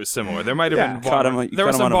 otherwise it was similar. There might have Yeah. been Caught bong, him- you there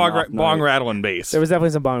was caught some him on a bong, off bong night. rattling bass, There was definitely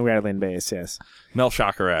some bong rattling bass. Yes. Mel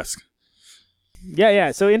Shocker-esque.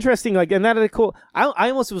 Yeah. So interesting. Like, and that is cool. I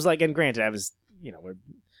almost was like, and granted, I was,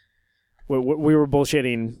 we were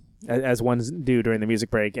bullshitting as ones do during the music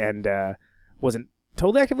break, and wasn't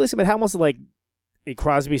totally actively listening, but how almost like a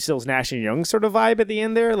Crosby, Stills, Nash and Young sort of vibe at the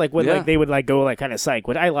end there, like when like they would like go like kind of psych,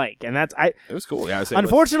 which I like, and that's It was cool. Yeah,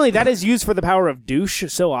 Unfortunately, that is used for the power of douche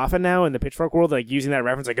so often now in the Pitchfork world, like using that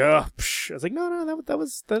reference, like I was like, no,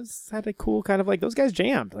 that had a cool kind of like those guys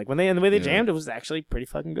jammed, like when the way they jammed, it was actually pretty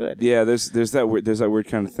fucking good. Yeah, there's that weird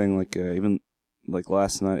kind of thing, like even like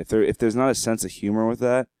last night, if there's not a sense of humor with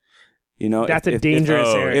that, That's a dangerous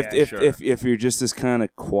area. If you're just this kind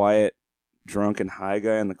of quiet, drunk and high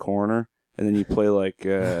guy in the corner, and then you play like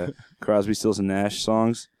Crosby, Stills and Nash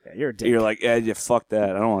songs, Yeah, you're a dick. you're like, yeah, fuck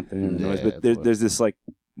that, I don't want any noise. Yeah, But there's this like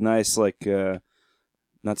nice like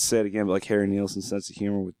not to say it again, but like Harry Nilsson sense of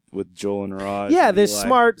humor with Joel and Raj. Yeah, and there's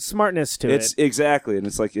Eli. smartness to It's it. exactly, and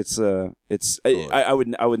it's like I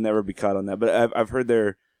would never be caught on that, but I've heard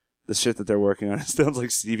the shit that they're working on. It sounds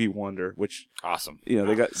like Stevie Wonder, which awesome. they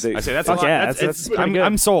got. I say that's a Fuck lot. yeah, That's pretty good.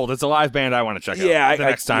 I'm sold. It's a live band I want to check out. Yeah, the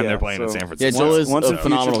next time they're playing in so- San Yeah, Francisco. Joel is once a in future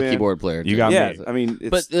phenomenal band- keyboard player. You too. got Yeah, me. I mean,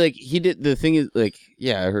 But like he did the thing is like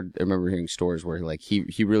I remember hearing stories where like he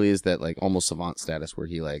really is that like almost savant status where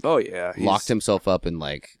he like oh yeah, locked himself up and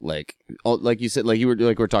like you said like you were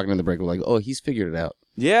like we're talking in the break we're like he's figured it out.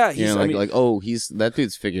 Yeah, You know, he's that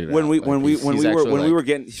dude's figured it when out. we Like, when we he's- when he's we were actually, when we like- were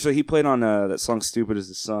getting so he played on that song "Stupid as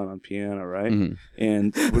the Sun" on piano, right? Mhm.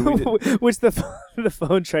 And when we did, Which the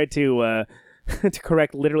phone tried to to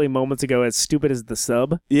correct literally moments ago as stupid as the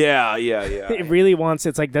sub. yeah. It really wants.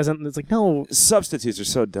 It's like no. Substitutes are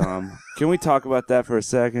so dumb. Can we talk about that for a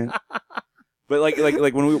second? But like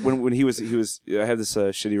when he was I have this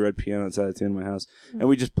shitty red piano inside the tune in my house, and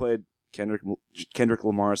we just played Kendrick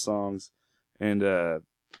Lamar songs, and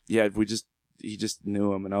he just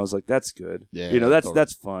knew him, and I was like, that's good. Yeah,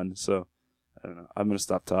 that's fun. So I don't know. I'm gonna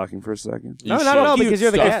stop talking for a second. No, Fuck you, because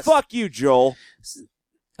you're the Stop. guest. Fuck you, Joel.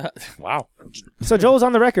 Wow. So Joel's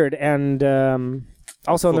on the record, and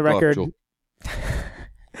also on the Fuck off, record Joel.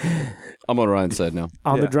 I'm on Ryan's side now.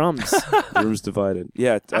 on Yeah. the drums. The room's divided.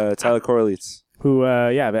 Yeah, Tyler Corleats. Who,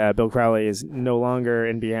 Bill Crowley is no longer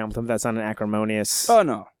in Be Hamilton. That's not an acrimonious Oh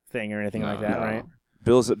no, thing or anything like that, no. right?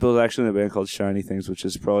 Bill's actually in a band called Shiny Things, which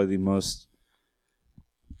is probably the most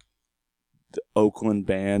Oakland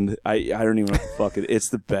band. I don't even know what the fuck it. It's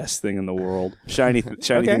the best thing in the world. Shiny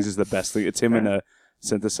Okay. Things is the best thing. It's him and a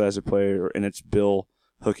synthesizer player, and it's Bill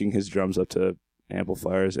hooking his drums up to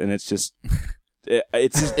amplifiers, and it's just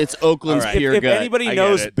It's Oakland's All right. pure if gut. anybody I get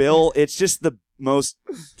knows it. Bill, it's just the most.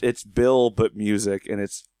 It's Bill but music, and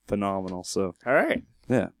it's phenomenal. So All right.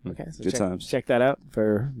 yeah, Okay. So good times. Check that out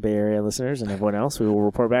for Bay Area listeners and everyone else. We will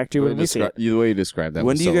report back to you when we see it. The way you describe that.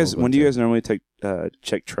 When was do you so guys? When do you good. guys normally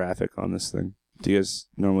check traffic on this thing? Do you guys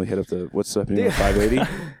normally hit up the what's happening on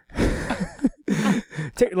 580?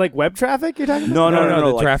 Like web traffic, you're talking No, about? the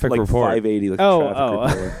like, traffic like report. 580. Like Oh, traffic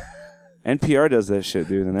oh. report. NPR does that shit,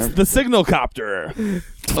 dude. And they're The Signal Copter.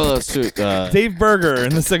 Oh, that's true. Dave Berger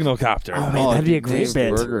in the Signal Copter. Oh, man, that'd be a great Dave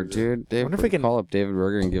bit. Berger, dude. Wonder if we can- call up David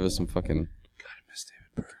Berger and give us some fucking. God, I miss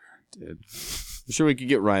David Berger, dude. I'm sure we could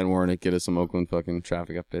get Ryan Warnick, get us some Oakland fucking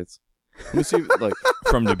traffic updates. Let me see, like,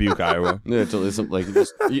 From Dubuque, Iowa. yeah, like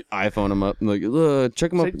you iPhone him up, and like,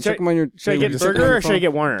 check him up, Should- check him on your. Should I get just- Burger or should I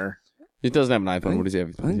get Warner? He doesn't have an iPhone. What does he have?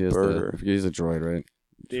 I think He has Berger. he's a Droid, right?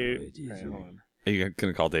 Dude. Right, hold on. Are you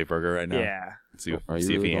going to call Dave Berger right now? Yeah. See, Are you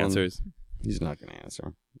see if really he going? answers. He's not gonna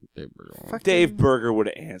answer. Dave Berger. Dave Berger would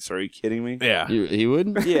answer. Are you kidding me? Yeah. He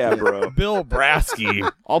would. Yeah, bro. Bill Brasky.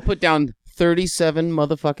 I'll put down 37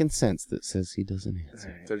 motherfucking cents that says he doesn't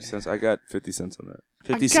answer. 30 cents. I got 50 cents on that.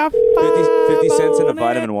 50 got 50 cents and a five on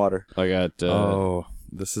vitamin water. I got Oh,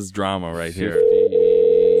 this is drama right here.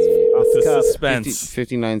 off the It's cuff. a suspense.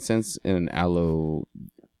 59 cents in an aloe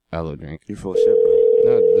drink. You're full of shit, bro.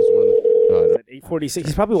 No, there's one. At 8:46.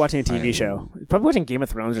 He's probably watching a TV show. He's probably watching Game of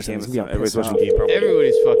Thrones or something. He's gonna be all Everybody's pissed watching off. Game.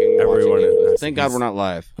 Everybody's fucking Everyone watching is- it. Thank God we're not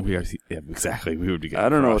live. We are, yeah, exactly. We would be. I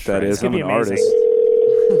don't know what that is. It's gonna I'm be an amazing. artist.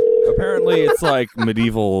 Apparently, it's like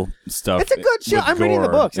medieval stuff. It's a good show. with I'm reading the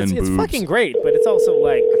gore books. It's and boobs. fucking great, but it's also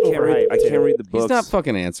like I can't read. overhyped, I can't too. read the books. He's not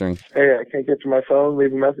fucking answering. Hey, I can't get to my phone.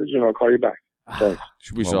 Leave a message and I'll call you back. Thanks.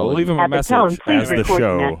 We Well, we'll leave him a At the message tone, please as the record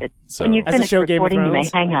show. your message. So. When you As the finish show Game of recording, you may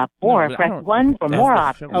Thrones? hang up or No, but I press don't- 1 for As more the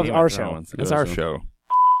options. Oh, Game our of show. Thrones. It's It our was a show.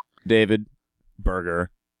 David, Burger.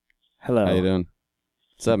 Hello. how you doing?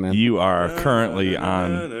 What's up, man? You are currently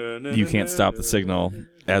on You Can't Stop the Signal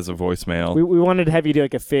as a voicemail. We wanted to have you do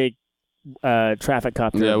like a fake traffic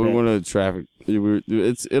cop. Yeah, we bit. want to traffic.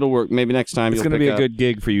 It'll work. Maybe next time. It's you'll going to pick be a up. good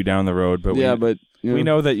gig for you down the road, but Yeah, we, but we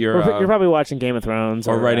know that you're Probably watching Game of Thrones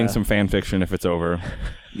or writing uh, some fan fiction if it's over.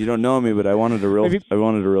 You don't know me, but I wanted a real. Have you- I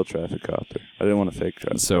wanted a real traffic copter. I didn't want a fake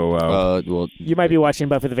traffic. So well, You might be watching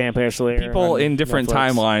Buffy the Vampire Slayer. people on in different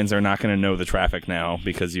Netflix. timelines are not going to know the traffic now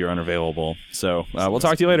because you're unavailable. So we'll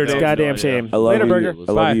talk to you later, It's a Dave. goddamn shame. I love Later, you. Burger. I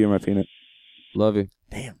love Bye. you. You're my peanut. love you,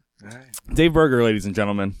 Dave Burger, ladies and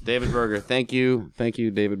gentlemen. David Berger. Thank you,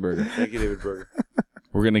 David Berger. Thank you, David Burger.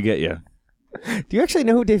 We're going to get you. Do you actually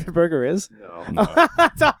know who David Berger is? No.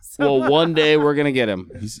 That's awesome. Well, one day we're gonna get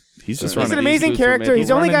him. He's just He's running. an amazing He's character. He's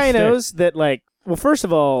the only running guy I shtick. knows that, like, well, first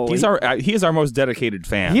of all, He is our most dedicated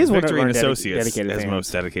fan. He is one of Victory our and Associates dedicated as fans.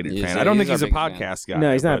 most dedicated He is- fan. I don't he think is he's a our big fan. podcast guy.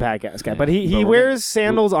 no, he's not but- a podcast guy, but he But we're wears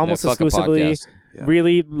sandals almost fuck a exclusively. podcast. Yeah.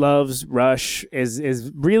 Really loves Rush.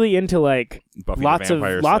 Is really into like Buffy the lots of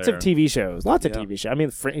Vampire lots of Slayer. TV shows. Lots of Yeah. TV shows. I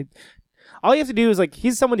mean, all you have to do is like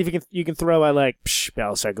he's someone if you can throw at like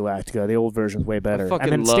Battlestar Galactica. The old version's way better, fucking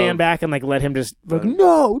and then love- stand back and like let him just like Right.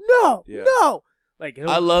 no, Yeah. no. Like he'll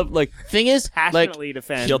I love thing is like passionately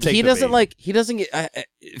defend. He'll take he the doesn't bait. like he doesn't get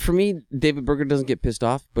for me. David Berger doesn't get pissed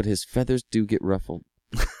off, but his feathers do get ruffled.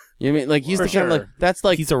 You know what I mean? Like he's For the kind of like sure. that's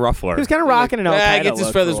like He's a ruffler. He was kind of rocking an Al ah, Qaeda gets his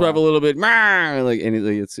look feathers for a ruffled a while. little bit, like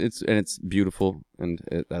and it's beautiful and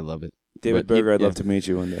I love it. David But he- Berger, I'd yeah. love to meet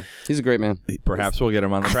you one day. He's a great man. Perhaps we'll get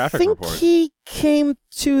him on the I traffic think report. he came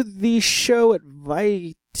to the show at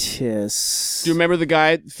Vitus. Do you remember the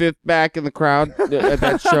guy fifth back in the crowd at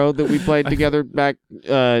that show that we played together back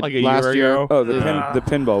Like a last year year? ago? Oh, the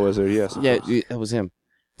pinball wizard. Yes. of Yeah, course. that was him.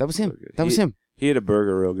 That was him. So good. That was him. He had a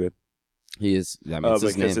burger real good. He is. I mean, Oh, it's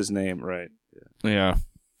his because name. his name, right? Yeah.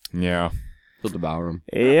 He'll devour him.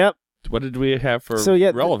 Yep. What did we have for So,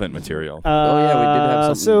 yeah, relevant material? Oh, yeah, we did have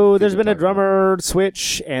something So good there's to been a talk about. drummer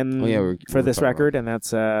switch, and Oh, yeah, we're for this talking record, and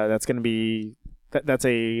that's going to be that's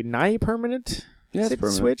a nigh permanent Yeah, it's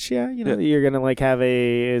permanent. switch. Yeah, you know Yeah. you're gonna like have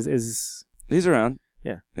a is He's around.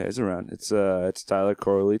 Yeah. Yeah, he's around. It's Tyler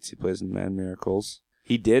Korolitz. He plays in Man Miracles.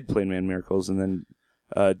 He did play in Man Miracles, and then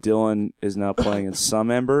Dylan is now playing in Some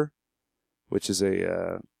Ember, which is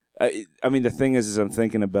a. I mean, the thing is I'm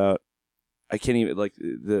thinking about. I can't even like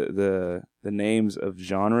the names of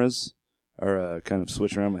genres are kind of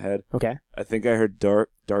switching around my head. okay. I think I heard dark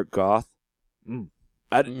goth. Mm.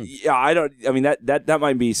 Yeah, I don't. I mean that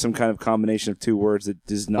might be some kind of combination of two words that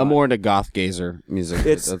does not. I'm more into goth gazer music.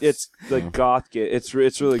 It's That's- like you know. goth. It's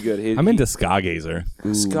really good. I'm into ska gazer.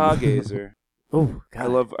 ska gazer. Oh, I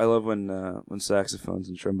love when saxophones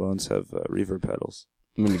and trombones have reverb pedals.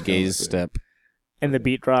 I'm into gaze step. and the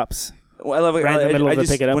beat drops. Well, I love it. Right in the middle I of the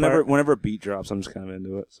just, pick it up part. whenever a beat drops, I'm just kind of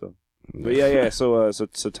into it. So, but yeah. So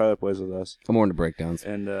Tyler plays with us, I'm more into breakdowns.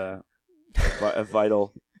 and a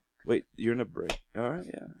vital. Wait, you're in a break. All right,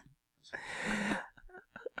 yeah.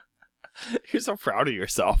 You're so proud of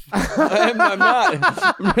yourself. I'm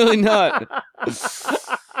not. I'm really not.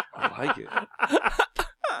 I like it.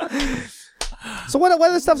 So what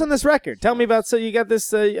other stuff's on this record? Tell me about. So you got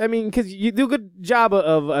this. I mean, because you do a good job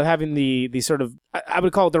of having the sort of I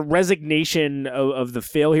would call it the resignation of the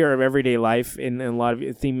failure of everyday life in a lot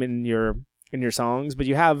of theme in your songs, but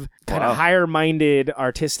you have kind of higher minded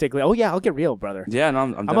artistically. Oh yeah, I'll get real, brother. Yeah, no, I'm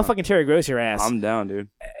I'm down. gonna fucking Terry Gross your ass. I'm down, dude.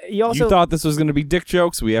 You also You thought this was going to be dick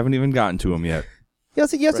jokes? We haven't even gotten to them yet. you have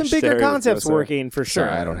some Fresh bigger Terry with concepts Gross, working for sure.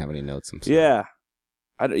 Sorry, I don't have any notes. I'm sorry. Yeah,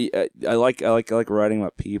 I like writing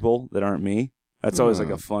about people that aren't me. That's always like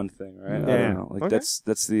a fun thing, right? I Yeah. don't know. Like Okay.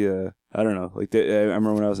 that's the I don't know. Like I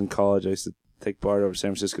remember when I was in college, I used to take part over San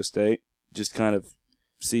Francisco State, just kind of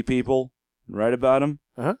see people and write about them.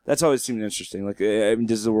 Uh-huh. That's always seemed interesting. Like I mean,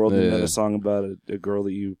 does the world need Yeah. another song about a girl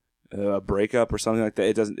that you a breakup or something like that?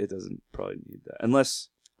 It doesn't probably need that unless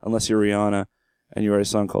you're Rihanna and you write a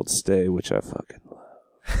song called "Stay," which I fucking love.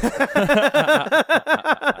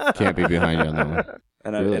 Can't be behind you on that one.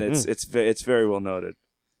 And Really? and it's very well noted.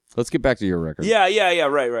 Let's get back to your record. Yeah,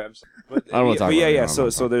 right. I'm sorry. But, I don't want to talk but about yeah.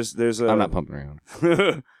 Rihanna. So there's I'm not pumping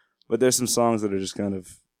Rihanna. but there's some songs that are just kind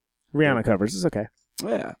of Rihanna covers. It's okay.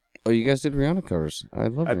 yeah. Oh, you guys did Rihanna covers. I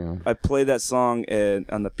love Rihanna. I played that song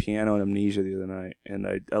on the piano in Amnesia the other night, and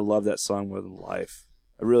I love that song more than life.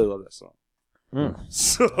 I really love that song.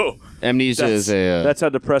 So Amnesia is a that's how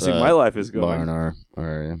depressing my life is going. bar in our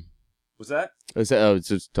area. Was that? It's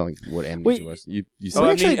just telling what Amnesia was. You said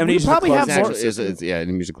actually, we Amnesia's probably a have club. more. yeah,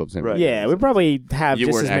 Music Club. Same. Right. Yeah, we probably have You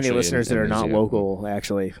just weren't as many actually listeners in that are not Amnesia. local.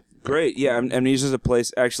 Actually, Great. Yeah, Amnesia's a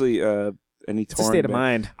place. Actually, any it's a state of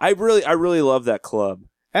mind. I really love that club.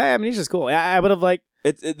 Amnesia's cool. I would have liked.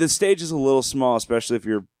 The stage is a little small, especially if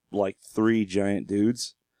you're like 3 giant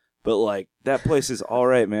dudes. But like that place is all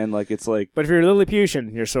right, man. Like it's like. But if you're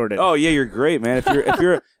Lilliputian, you're sorted. Oh yeah, you're great, man. If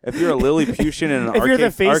you're a Lilliputian in an If you're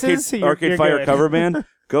the Faces, Arcade you're Fire good. cover band,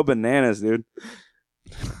 go bananas, dude.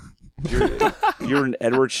 You're an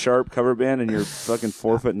Edward Sharpe cover band and you're fucking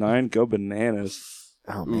 4'9", go bananas.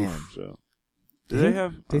 Oh man. So, do they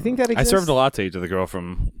have? Do you think that I exists? served a latte to the girl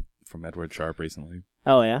from Edward Sharpe recently.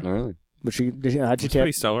 Oh yeah. Oh, really? But how'd you It's tip?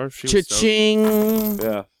 pretty stellar. She was stoked. Cha-ching!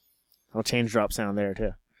 Yeah. I'll change drop sound there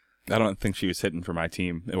too. I don't think she was hitting for my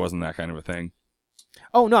team. It wasn't that kind of a thing.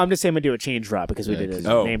 Oh no, I'm just saying we do a change drop because we Yeah, did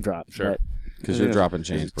a oh, name drop. sure. Because you're dropping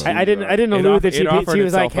change, bro. But I didn't It allude that it offered she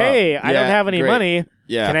was like, itself up. "Hey, I don't Yeah, have any great. money.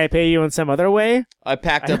 Yeah. Can I pay you in some other way?" I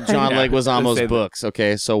packed up John Yeah, let's say Leguizamo's that. books.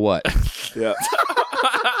 Okay, so what? Yeah.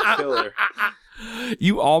 Killer.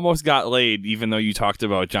 You almost got laid, even though you talked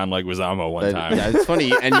about John Leguizamo one time. It's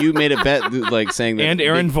funny, and you made a bet, like saying that. And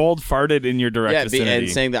Aaron Vold farted in your direct yeah, vicinity. and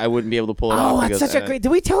saying that I wouldn't be able to pull it Oh, off. that's because, such a great. Did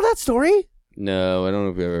we tell that story? No, I don't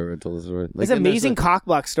know if we ever told the story. This and there's amazing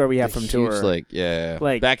cockblock story we have a from huge, tour. Like, yeah,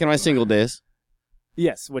 Like- back in my single days.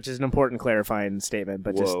 Yes, which is an important clarifying statement,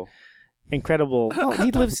 but just Whoa. incredible. Oh, he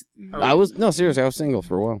lives. Seriously, I was single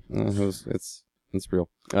for a while. It's real.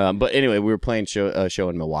 But anyway, we were playing show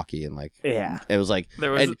in Milwaukee, and like, Yeah. it was like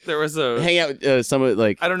there was a hang out. Some of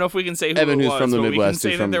like I don't know if we can say who Evan, it who's was, from the but Midwest,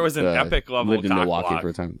 we can who's say from, that there was an epic level lived in cock Milwaukee block. for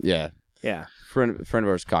a time. Yeah, Yeah. friend of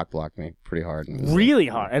ours cock blocked me pretty hard. And it was Really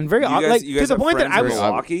hard and very You guys, like you to guys the have point that friends I in was.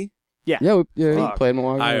 Milwaukee. he Fuck. played in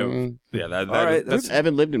Milwaukee. Yeah, that All right, that's,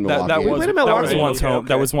 Evan lived in Milwaukee. that We was played in that was Milwaukee. once home. Okay.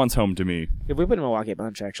 That was once home to me. If we put in Milwaukee a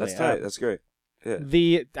bunch, actually. That's tight. That's great.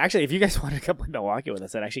 Yeah. Actually, if you guys want to come to Milwaukee with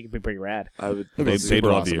us, that actually could be pretty rad. I would. They'd They'd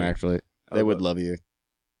love you. Actually, I they would would love you.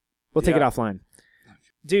 We'll take Yeah. it offline,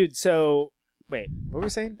 dude. So wait, what were we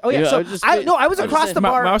saying? Oh yeah, Yeah, so I was just- I was I was across just the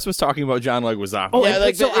bar. Mouse was talking about John Leguizamo. Oh, Yeah,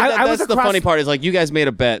 like so that- I was that's the across- funny part is like you guys made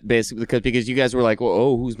a bet basically because you guys were like,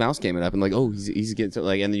 well, who's Mouse gaming up and like, oh, he's getting so,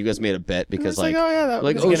 like, and then you guys made a bet because like, oh yeah, that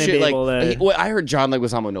like was oh gonna shit, be like able to- well, I heard John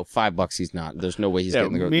Leguizamo, no, $5 he's not. There's no way he's Yeah,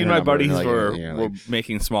 getting the me and the my number. buddies Like, were you know, were like-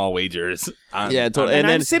 making small wagers. On, yeah, totally. And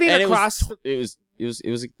I'm then sitting and across- It was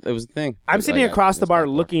a thing. I'm sitting Like, across the bar it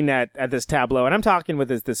was looking at this tableau, and I'm talking with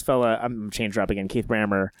this fella. I'm chain drop again, Keith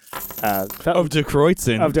Brammer, of De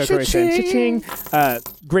Kreutzen. of Decoration. Cha-ching.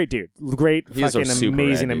 Great dude, great He's fucking a super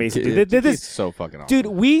amazing, rad amazing dude. dude. Did He's this, so fucking awesome. dude.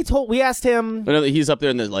 We asked him But no, he's up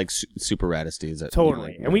there in the like super raddest dudes. That,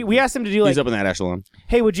 totally, you know, and we asked him to do like, he's up in that echelon.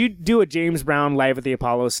 hey, would you do a James Brown Live at the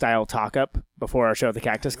Apollo style talk up before our show at the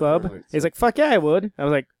Cactus Club? He's like, fuck yeah, I would. I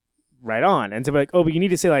was like, right on. And so we're like, oh, but you need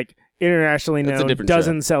to say like internationally That's a known, different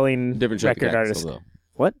dozen selling Different show at the record Cactus artist. Club, though.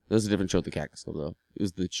 What? That was a different show at the Cactus Club though. It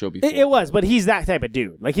was the show before. It was, but he's that type of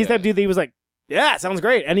dude. Like he's that dude that he was like, yeah, sounds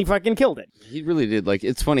great, and he fucking killed it. He really did. Like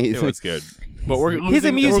it's funny. It was good. But we're He's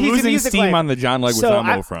a losing, mus- we're he's a losing music steam life. on the John Leguizamo So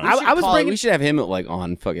I- front. I was bringing. We should have him like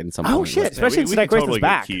on fucking some. Oh, point. shit. Like, Especially we since could Dyke totally Grayson's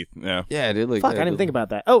back. get Keith. Yeah. yeah, dude. Like, Fuck, yeah, I didn't think about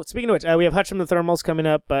that. Oh, speaking of which, we have Hutch from the Thermals coming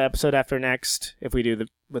up episode after next if we do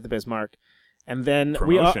with the Bismarck, and then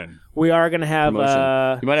Promotion. we are gonna have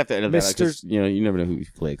Promotion. You might have to edit that out, Mr. 'cause, you know, you never know who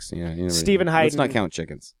flakes. You know, you never Stephen know. Let's Hayden. not count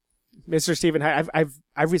chickens. Mr. Stephen Hayden.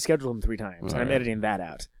 I've rescheduled him 3 times, and I'm Alright. editing that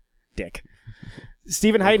out. Dick.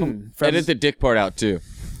 Stephen Hayden from Edit the dick part out too.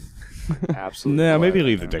 Absolutely. No, maybe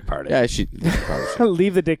leave the dick part in. Yeah, she probably should.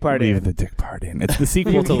 Leave the dick part Leave in. the dick part in. It's the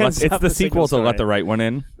sequel You to can't let, stop it's the the sequel to signal Let story. the Right One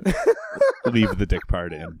In. Leave the dick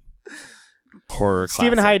part in. Horror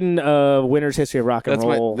Stephen classic. Hayden, Winner's History of Rock and That's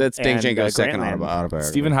Roll. that's Dang and, Django's second Grantland. autobiography.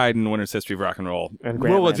 Stephen Hayden, Winner's History of Rock and Roll, And will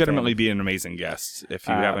Grantland legitimately fan. be an amazing guest. If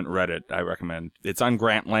you haven't read it, I recommend. It's on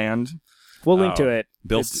Grantland. We'll link to it.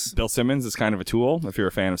 Bill It's- Bill Simmons is kind of a tool if you're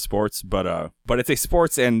a fan of sports, but it's a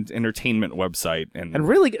sports and entertainment website, and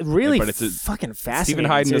really but it's a- fucking fascinating. Stephen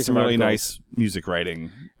Hayden does series some of really articles. nice music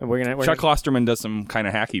writing. And we're gonna Chuck Klosterman does some kind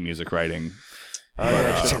of hacky music writing,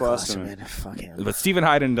 Chuck Chuck Klosterman. Klosterman, fuck him. but Stephen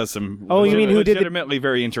Hayden does some. Oh, you mean who did the- legitimately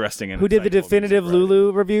very interesting and Who did the insightful definitive music writing.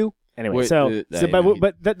 Lulu review? Anyway, Wait, so yeah,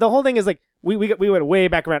 but the whole thing is like we went way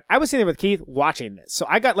back around. I was sitting there with Keith watching this, so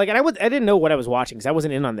I got like, and I didn't know what I was watching because I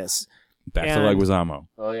wasn't in on this. Back to And- Leguizamo.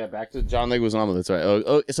 Oh yeah, back to John Leguizamo. That's right.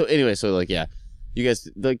 Oh, so anyway, so like yeah, you guys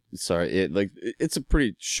like it's a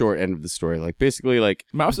pretty short end of the story. Like basically like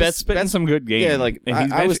Mouse is spitting some good game. Yeah, like And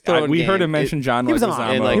he's I was throwing we heard game. him mention John He was on.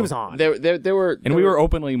 Leguizamo. And, like, He was on. There were And we were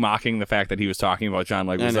openly mocking the fact that he was talking about John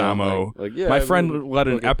Leguizamo. like, yeah, My friend led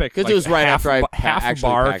an epic, because it was right after I half actually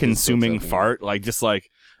bar packed his consuming books up. fart, like just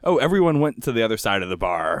like, oh, everyone went to the other side of the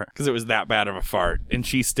bar because it was that bad of a fart, and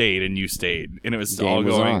she stayed and you stayed, and it was Game all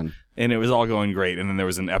was going, on. and it was all going great, and then there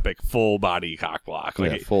was an epic full body cock block,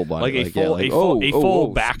 like Yeah, full body, like a like, yeah, full, like, a full oh,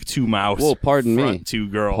 back to mouse, Whoa, pardon me. front to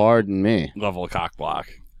girl, Pardon me. level cock block.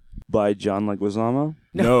 By John Leguizamo.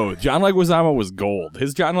 No, John Leguizamo was gold.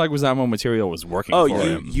 His John Leguizamo material was working Oh, for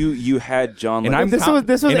him. you had John. And I'm Leguizamo.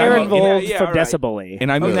 This was and Aaron I'm- Vold yeah, from all right. Decibel.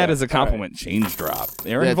 And I mean Yeah. that as a compliment. Change drop.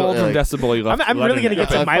 Aaron Yeah, Vold from like- Decibel left. I'm really gonna get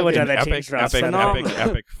some mileage out of that epic, change drop. epic, Phenomenal.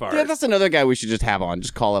 epic fart. Yeah, that's another guy we should just have on.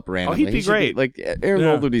 Just call up randomly. he'd be He should great. Like Aaron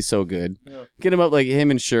Yeah. Vold would be so good. Get him up like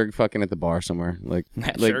him and Shurg fucking at the bar somewhere. Like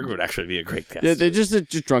Sure would actually be a great guest. yeah, they're just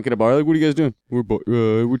drunk at a bar. Like, what are you guys doing? We're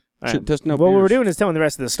testing out What beers. we're doing is telling the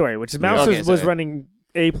rest of the story, which is Mouse Okay, was so- running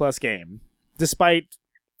A+ game, despite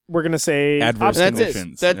we're gonna say Adverse That's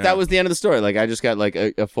conditions. it. Yeah. That was the end of the story. Like I just got like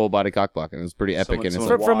a full body cock block, and it was pretty epic. Someone- and it's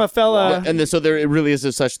someone like, from a fella, so there really is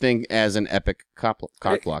a such thing as an epic cock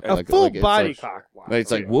block. a like, full like, it's body like, cock block. Like,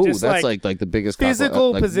 it's like whoa, Just that's like the biggest cock block.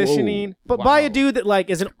 physical Like, whoa. positioning, but Wow. by a dude that like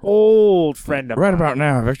is an old friend of Right mine. about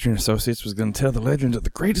now, Victor and Associates was going to tell the legend of the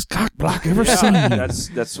greatest cock block ever seen.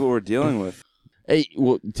 That's what we're dealing with. Hey,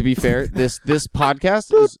 well, to be fair, this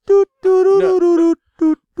podcast is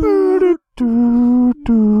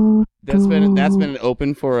that's been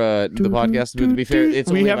open for the podcast. But to be fair, it's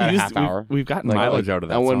only about a half hour. We've gotten Like, mileage out of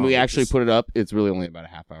that. And when song, we which actually is- put it up, it's really only about a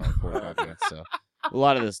half hour, 45 minutes. So a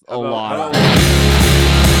lot of this, lot.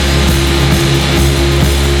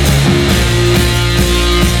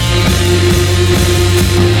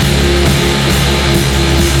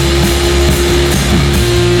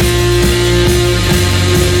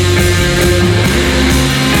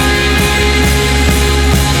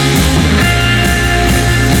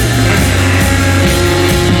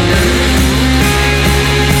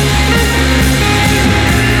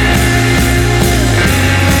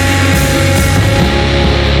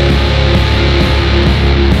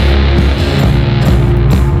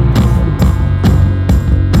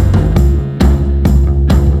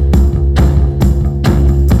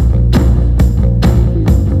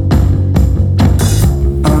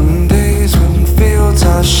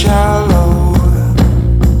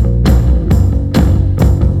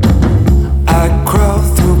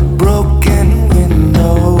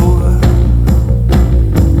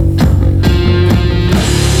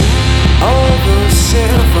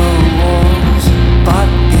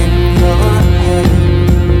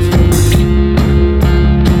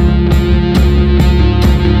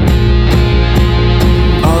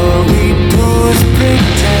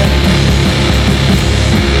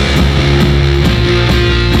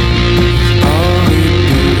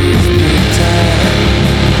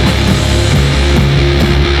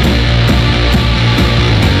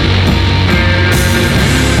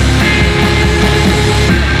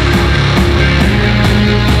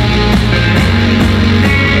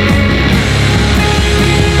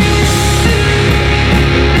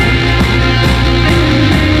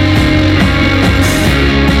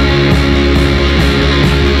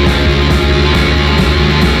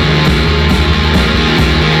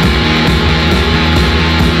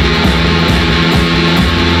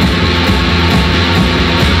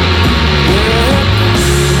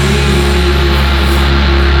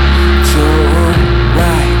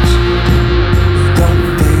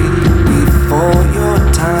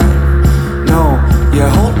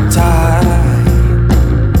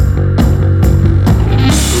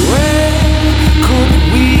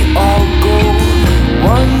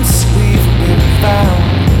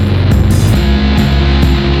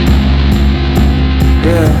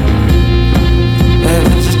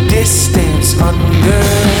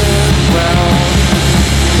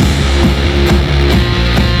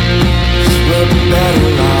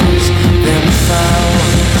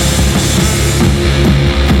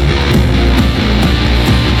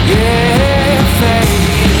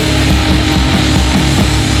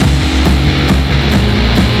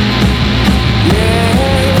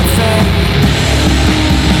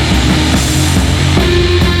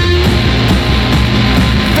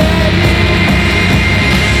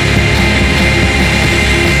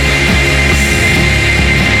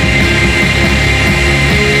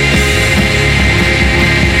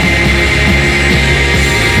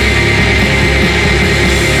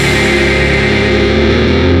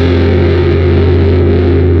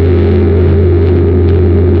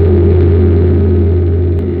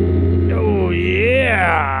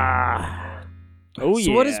 Oh,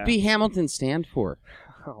 So what does B Hamilton stand for?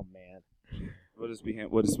 Oh man. What does B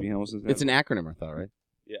Hamilton stand It's an for? acronym, I thought, right?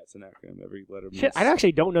 Yeah, it's an acronym. Every letter means... Shit, I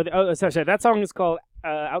actually don't know. Sorry. That song is called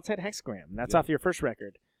Outside Hexagram. That's off your first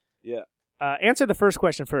record. Yeah. Answer the first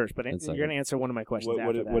question first, but That's you're going to answer one of my questions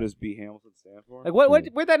What after that. does B Hamilton stand for? Like,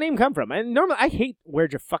 where'd that name come from? And normally, I hate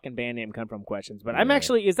where'd your fucking band name come from questions, but I'm Yeah.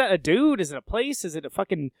 actually, is that a dude? Is it a place? Is it a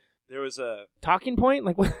fucking There was a... talking point?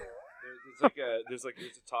 Like, what? There's a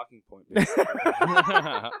talking point. Basically.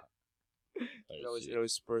 It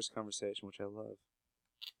always spurs conversation, which I love.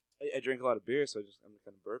 I drink a lot of beer, so I'm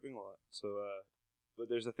kind of burping a lot. So, but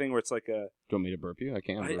there's a thing where it's like a... Do you want me to burp you? I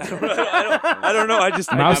can't. I don't know. I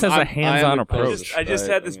just... Mouse has I'm- a hands-on I am approach. I just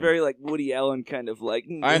had this very like Woody Allen kind of like...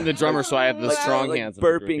 I'm the drummer, so I have the like, strong like hands. of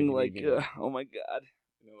burping, like, burping. oh my god.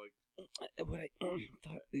 You know, like...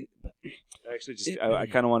 I actually just... I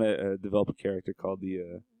kind of want to develop a character called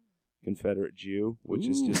the Confederate Jew, which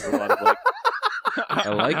is just a lot of like... I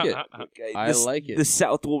like it. Okay, I like it. The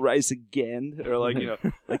South will rise again, or like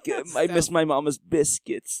like I miss my mama's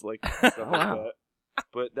biscuits, like stuff like that.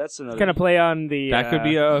 But that's another Kind of play on the That could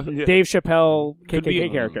be a Dave Chappelle Could KKK be-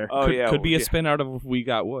 character. Oh yeah, could be a yeah. spin out of We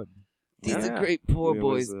Got Wood. These Yeah. are great poor Yeah,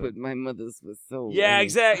 boys, was, but my mother's was so. Yeah, lame.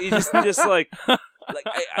 exactly. Just like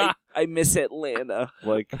I miss Atlanta.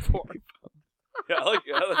 Like,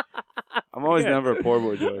 yeah, I'm always down for a poor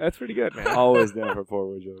boy joke. That's pretty good, man. Always down for a poor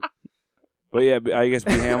boy joke. But yeah, I guess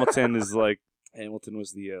B Hamilton is like Hamilton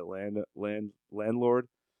was the landlord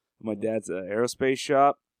of my dad's aerospace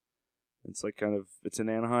shop. It's like it's in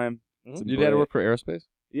Anaheim. It's in Your dad Brea. worked for aerospace?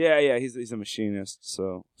 Yeah, he's a machinist.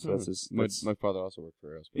 So that's his. My That's, father also worked for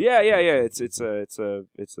aerospace. yeah.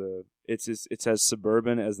 It's as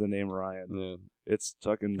suburban as the name Ryan. Yeah. It's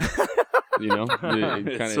fucking You know,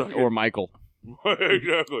 It's kind so of, good. or Michael.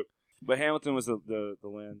 exactly. But Hamilton was the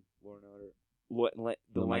landlord, the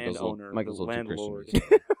No, Michael's a little- landowner, Michael's a the little too landlord.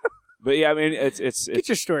 Christian. But yeah, I mean, it's. Get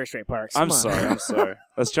your story straight, Parks. I'm Come on. sorry. I'm sorry.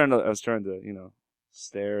 I was trying to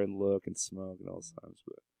stare and look and smoke and all those times,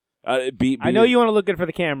 but I know you want to look good for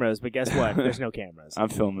the cameras, but guess what? There's no cameras. I'm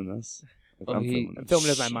filming this. I'm filming I'm it. filming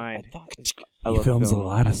it in my mind. I love filming.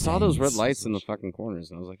 I saw those red lights in the fucking corners,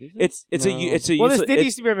 and I was like, It's a Well, this useless, did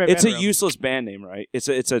used to be my it's a bedroom. useless band name, right? It's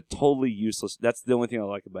a totally useless. That's the only thing I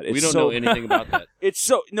like about it. we It's don't so, know anything about that. It's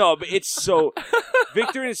so no, but it's so.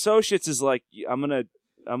 Victory and Associates is like I'm gonna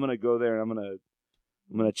go there and I'm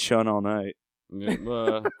gonna chun all night.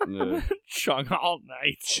 Yeah, yeah. Chung all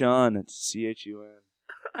night. Chun, it's CHUN.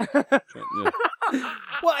 Yeah.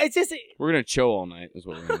 Well, it's just. We're gonna chill all night, is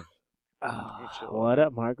what we're gonna. What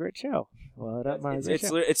up, Margaret Cho? What up, Margaret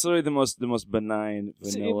Cho? It's literally the most benign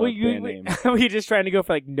vanilla band name. Were you just trying to go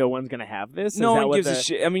for like no one's gonna have this? No Is that one what gives a the-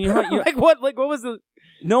 shit. I mean, you like what? Like what was the?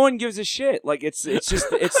 no one gives a shit. Like it's just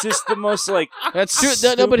the most like That's true. No,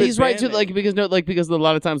 but stupid he's right band too. Like name. because a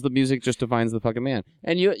lot of times the music just defines the fucking man,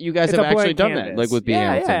 and you guys It's have a actually blank done that, canvas. like with B.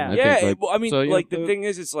 Yeah, Hamilton. yeah. I yeah. think, like, Well, I mean, so, like the thing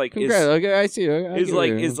is, it's like congrats. Okay, I see. I is get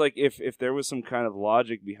like it. is like if there was some kind of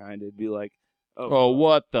logic behind it, it'd be like, Oh,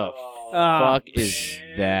 what the fuck is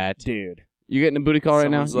shit. that? Dude. You getting a booty call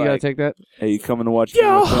right now? Someone's You gotta like- take that. Hey, you coming to watch? Game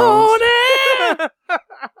of Thrones?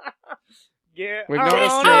 Yeah. We've noticed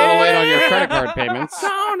you're late on your credit card payments.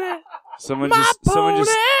 Someone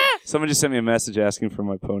just sent me a message asking for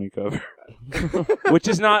my pony cover, which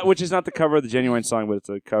is not the cover of the Genuine song, but it's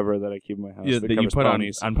a cover that I keep in my house. Yeah, that that you covers put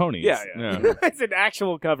ponies. on ponies. Yeah. It's an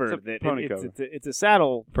actual cover. It's a pony cover. It's a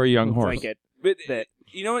saddle For a young horse. blanket. But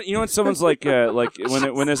you know when someone's like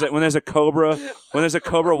when there's a cobra We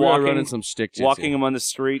are walking running some stick jitsu. walking them on the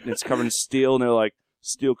street and it's covered in steel and they're like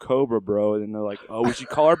steel cobra, bro, and they're like, oh, we should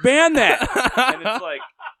call our band that, and it's like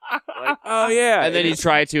oh yeah, and then you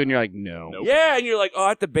try to, and you're like, no. yeah, and you're like, oh,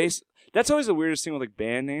 at the base. That's always the weirdest thing with like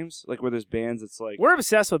band names, like where there's bands. It's like We're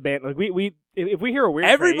obsessed with band. Like we if we hear a weird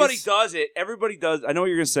everybody phrase, does it. Everybody does. I know what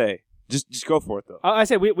you're gonna say. Just go for it though. I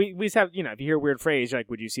said we just have, you know, if you hear a weird phrase, you're like,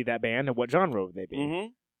 would you see that band and what genre would they be? Mm-hmm.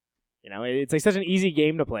 You know, it's like such an easy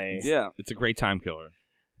game to play. Yeah, It's a great time killer.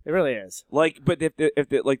 It really is. like, but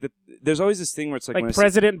there's always this thing where it's like, when Like I say-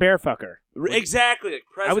 President Bearfucker. exactly.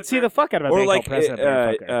 Like I would see the fuck out of a or band like called President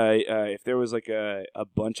Bearfucker. if there was like a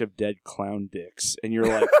bunch of dead clown dicks, and you're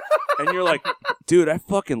like, dude, I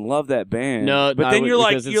fucking love that band. No, but I then would- you're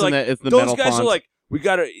like, because it's in the those metal guys are font. like, we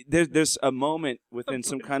gotta. There's a moment within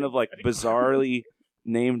some kind of like bizarrely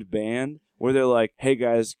named band where they're like, hey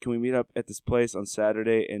guys, can we meet up at this place on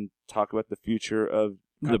Saturday and talk about the future of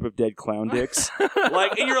group of dead clown dicks?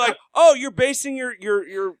 Like, and you're like, oh, you're basing your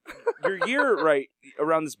year right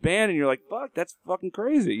around this band, and you're like, fuck, that's fucking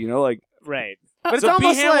crazy, you know, like. Right. But it's So B.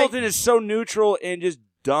 almost Hamilton is so neutral and just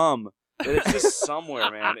dumb that it's just somewhere,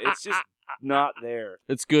 man. It's just not there.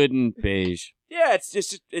 It's good and beige. Yeah,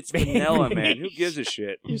 it's vanilla, man. Who gives a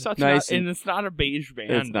shit? You're such Nice and it's not a beige band.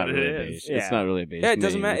 It's not but really it beige. is. Yeah. It's not really a beige. Yeah, it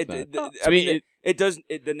doesn't name. matter. It's not- I mean, it doesn't.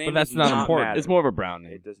 The name. But that's does not not important. matter. It's more of a brown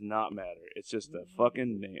name. It does not matter. It's just a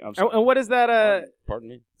fucking name. I'm And, sorry. and what is that? Pardon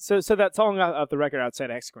me. So that song off the record outside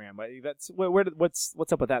Xgram. That's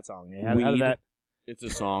what's up with that song? How did Weed. that? It's a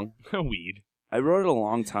song. Weed. I wrote it a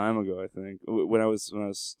long time ago. I think when I was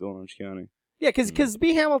still in Orange County. Yeah, because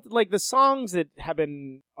B. Hamilton, like the songs that have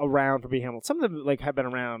been around for B. Hamilton, some of them like have been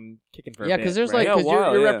around kicking for a Yeah, bit, because there's right? like, Yeah, because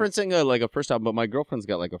wow, you're yeah. referencing a first album, but my girlfriend's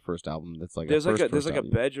got like a first album that's like There's a like first, there's like a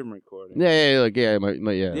album. bedroom recording. Yeah,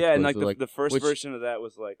 yeah, Yeah, and like so, the first which- version of that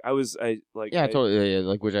was like I totally, yeah,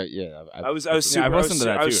 like which I was Yeah, super, I've listened to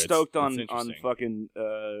that I was too. stoked It's on interesting. fucking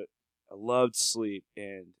I loved Sleep,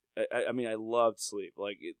 and I mean I loved Sleep.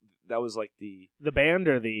 Like that was like the The band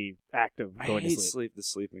or the act of I going hate to sleep? sleep. The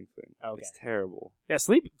sleeping thing. Okay. It's terrible Yeah,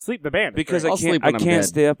 sleep the band. is because great. I'll sleep when I I'm can't dead.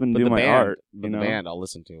 stay up and but do the my band, art. but You the know, band I'll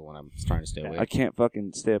listen to when I'm trying to stay awake. I can't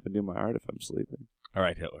fucking stay up and do my art if I'm sleeping. All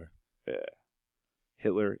right, Hitler.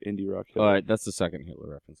 Hitler, indie rock. Hitler. All right, that's the second Hitler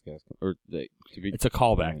reference, guys. Or to be, It's a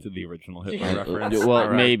callback to the original Hitler reference. well, All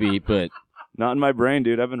right. maybe, but Not in my brain,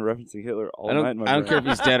 dude. I've been referencing Hitler all I night. In don't. my I don't care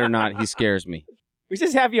brain. if he's dead or not. He scares me. we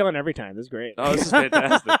just have you on every time. This is great. Oh, this is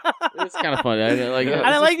fantastic. It's kind of fun. I like. And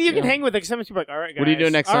I like that you can hang with it. Sometimes people are like, all right, guys. What are you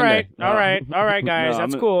doing next all right, Sunday? All right, all right, guys. No,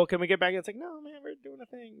 That's I'm- cool. Can we get back? It's like, no, man, we're doing a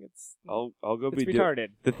thing. It's I'll go it's be retarded.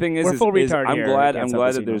 The thing is, We're full retard I'm here. glad. Can't I'm stop glad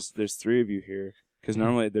this that email. there's three of you here because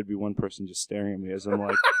normally there'd be one person just staring at me as I'm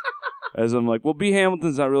like, well, B.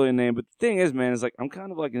 Hamilton's not really a name, but the thing is, man, is like I'm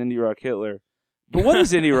kind of like an indie rock Hitler. But what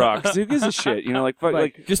is indie rock? 'Cause who gives a shit? You know, like fuck,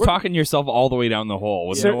 like Just talking yourself all the way down the hole.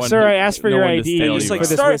 With Sir- no one sir, to- I asked for no your one to ID tell and you just like for about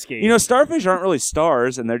this star, whiskey. you know, starfish aren't really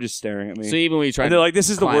stars, and they're just staring at me. So even when you try, and they're like, "This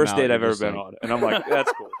is the climb worst out, date you're I've ever just been like- on," and I'm like,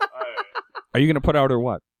 "That's cool." All right. Are you going to put out or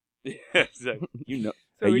what? Yeah, it's like, you know,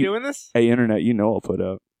 So are we you- doing this? hey, internet, you know, I'll put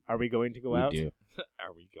out. Are we going to go we out? do.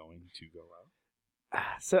 Are we going to go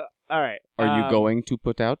out? So, all right. Are you going to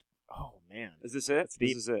put out? Oh man, Is this it?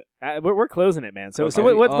 deep. This is it. we're closing it, man. So Okay.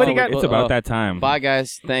 what do you got? It's about that time. Bye,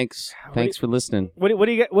 guys. Thanks. Thanks for listening. What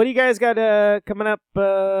do you guys got coming up?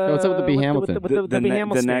 what's up with the B. Hamilton? With the B.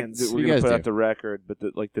 Hamilton next, stands? we're You gonna guys put do. out the record, but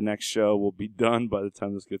the next show will be done by the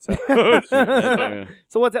time this gets out.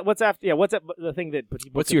 So what's after? Yeah, what's the thing that? People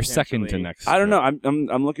What's could your second to potentially- next? I don't know.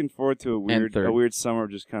 I'm looking forward to a third. weird summer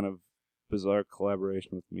of just kind of bizarre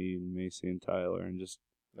collaboration with me and Macy and Tyler, and just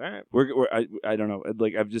All right. I don't know.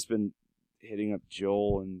 Like I've just been hitting up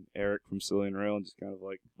Joel and Eric from Silly and Rail and just kind of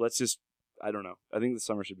like let's just I don't know. I think the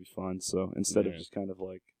summer should be fun. So instead of Yeah. just kind of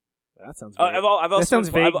like That sounds. I've also that sounds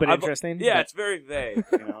vague, but I've- interesting. Yeah, But- it's very vague,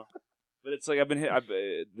 you know. But it's like I've been hit.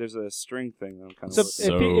 there's a string thing that I'm kind of. So,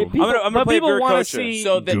 So- if people, I'm gonna but play people want to Viracocha. see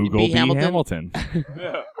So that Google B. B. Hamilton.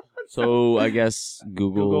 yeah. So I guess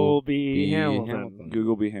Google B. B. Hamilton.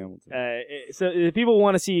 Google B. Hamilton. So if people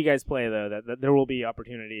want to see you guys play, though, that there will be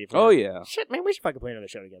opportunity. For, Oh yeah, Shit, man, we should fucking play another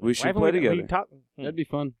show together. We should Why haven't play we together. talked- That'd be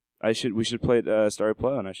fun. we should play Starry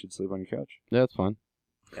Play and I should sleep on your couch. Yeah, that's fun.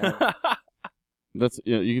 That's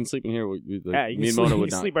you can sleep in here. Yeah, you can me and sleep- Mona you would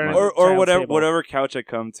can not. sleep right mind. on Or child's whatever table. couch I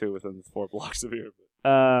come to within the 4 blocks of here.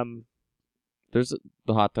 There's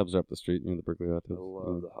the hot tubs are up the street. You know the Berkeley hot I tubs.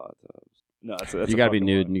 love the hot tubs. No, that's You gotta be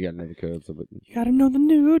nude and you gotta know the code. So, but You gotta know the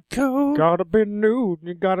nude code. Gotta be nude.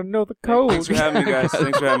 You gotta know the code. Thanks for having me, guys.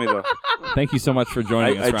 Thanks for having me, though. Thank you so much for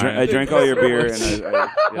joining us, Ryan. I drank all your beer and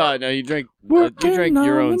yeah. oh no, you drank you drank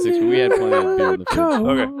your own 6. We had plenty of beer in the fridge.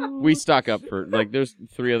 Okay. We stock up for like there's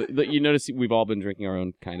 3 other. You notice we've all been drinking our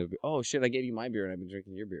own kind of. Oh shit! I gave you my beer and I've been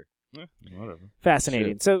drinking your beer. Whatever.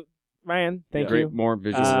 Fascinating. So, Ryan, thank Great, you. more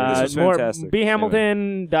visual. This was more fantastic.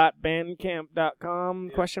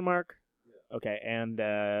 bhamilton.bandcamp.com question mark. Okay, and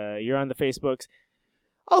you're on the Facebooks.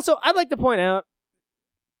 Also, I'd like to point out,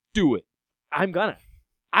 Do it. I'm gonna.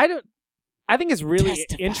 I think it's really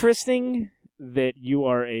interesting that you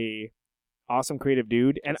are a awesome creative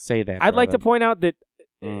dude, and Say that. I'd like to brother. point out that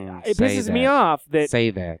it say pisses me that. off that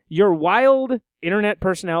Say that. your wild internet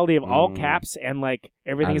personality of all Mm. caps and like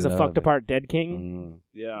everything I is a love fucked it. apart dead king.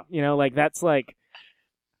 Yeah. You know, like that's like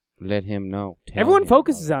Let him know. Tell everyone him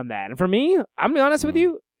focuses about on that, and for me, I'm gonna be honest with Mm.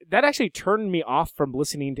 you. That actually turned me off from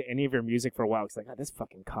listening to any of your music for a while. It's like, oh, this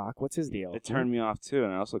fucking cock. What's his deal? It turned me off too,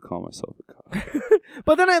 and I also call myself a cock.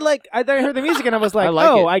 But then I heard the music and I was like, I like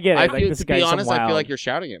oh, it. I get it. I like, feel, this to guy's be some honest, I feel wild- like you're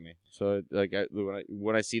shouting at me. So like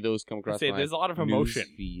when I see those come across my there's a lot of news emotion.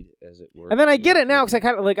 feed, as it were. And then I get it now because I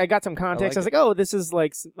kind of like I got some context. like I was like, oh, this is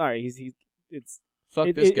like, all right,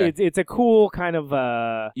 Fuck this guy. it's a cool kind of.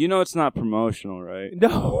 You know, it's not promotional, right?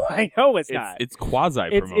 No, I know it's not. It's quasi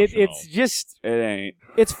It's promotional. it's just It ain't.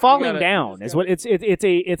 it's falling gotta- down. Is what it's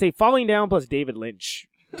a falling down plus David Lynch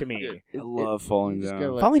to me. I love Falling just Down.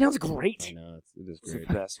 gotta let- Falling Down's I great. know it is It's the great.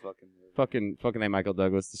 best fucking movie. Fucking that Michael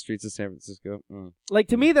Douglas, The Streets of San Francisco. Like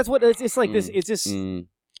to me, that's what it's like. This it's just Mm.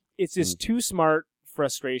 it's just too smart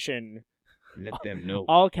frustration. Let them know.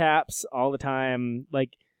 All caps all the time.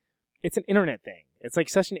 Like it's an internet thing. It's like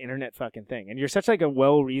such an internet fucking thing, and you're such like a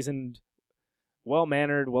well-reasoned,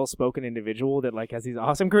 well-mannered, well-spoken individual that like has these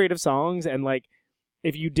awesome creative songs, and like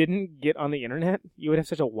if you didn't get on the internet, you would have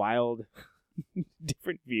such a wild,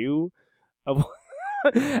 different view of.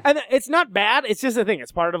 And it's not bad. It's just a thing.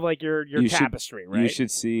 It's part of like your You should- tapestry, right? You should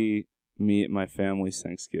see me at my family's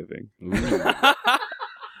Thanksgiving.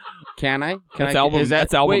 Can I? That's album- Is that,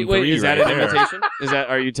 that's album wait, 3 is that right an there. invitation?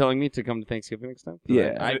 Are you telling me to come to Thanksgiving next time? 'Cause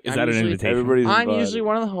Yeah. Is that an usually- invitation? Everybody's I'm invited. usually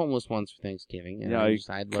one of the homeless ones for Thanksgiving. And Yeah, you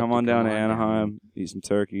I'd love come to on down to down. Anaheim, eat some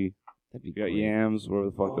turkey. That'd be You got great. yams, whatever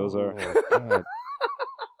the fuck those are. Oh, God.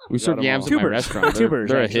 We serve them yams all. at my Tubers. restaurant. Tubers,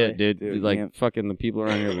 They're a actually. hit, dude. Dude, Like yam- fucking the people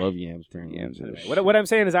around here love yams. Yams are the shit. What I'm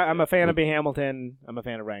saying is I'm a fan of B. Hamilton. I'm a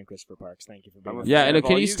fan of Ryan Christopher Parks. Thank you for being I'm a on. Yeah, fan and of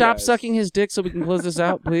can all you you stop guys. sucking his dick so we can close this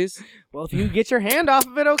out, please? Well, if you get your hand off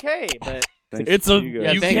of it, okay. But Thanks It's to a you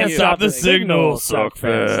guys. you thank can't you. stop the Signal, signal,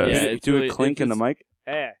 suckfest. suckfest. Yeah, Do it's a really- clink in the it's- mic.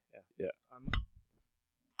 yeah.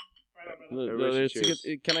 No, Everybody there's- should cheers.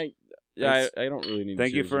 can I? Yeah, Thanks. I don't really need. to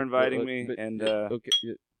Thank you cheers, for but- inviting me, but- and okay,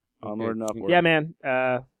 yeah, onward and upward. Yeah, man.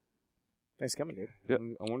 Thanks for coming, dude. Yep.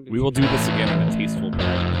 I wanted to We will do this again in a tasteful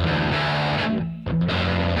way.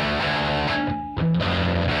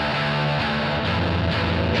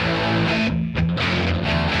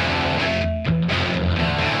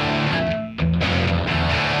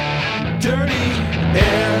 Dirty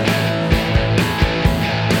air.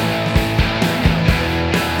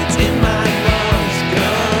 It's in my lungs,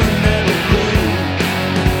 gunmetal blue.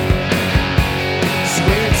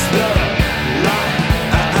 Sweets the light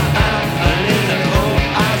I'm in. Oh,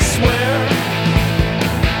 I swear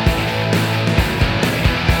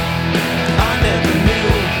I never knew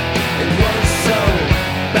it was so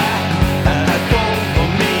bad for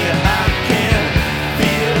me. I can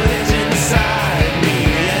feel it inside me,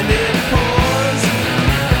 and it pours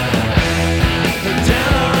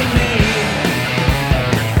down on me,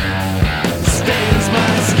 stains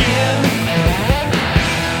my skin,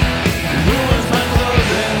 ruins my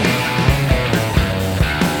clothing.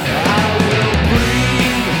 I will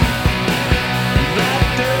breathe that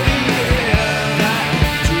dirty air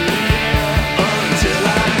until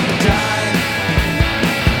I die.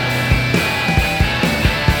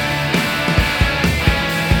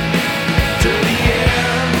 Dirty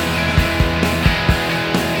air.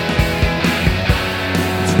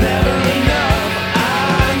 It's never enough.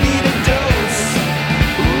 I need a dose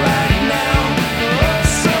right now.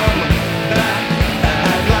 Some bad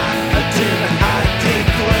Latin, I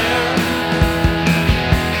declare.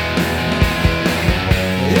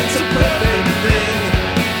 It's a perfect thing.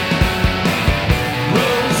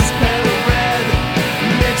 Rose petal red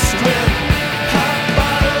mixed with hot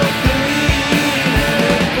bottle green, and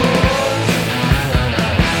it pours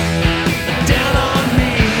down on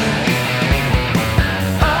me.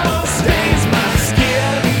 Oh, stains my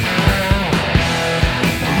skin,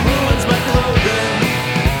 ruins my clothing.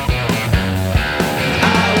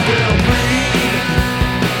 I will breathe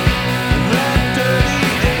that dirty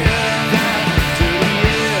air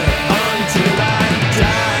until I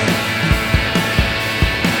die.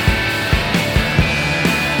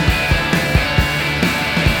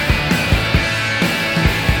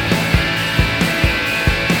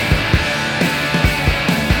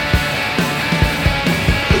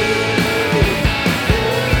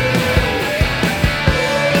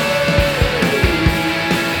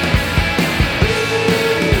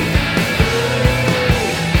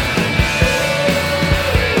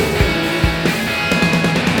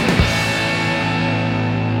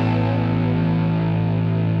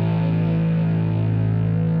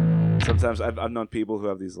 Sometimes I've known people who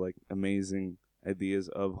have these like amazing ideas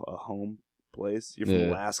of a home place. You're from Yeah.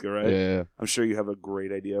 Alaska, right? Yeah, I'm sure you have a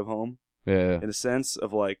great idea of home. yeah. In a sense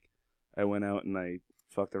of like, I went out and I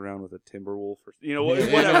fucked around with a timber wolf, or Yeah,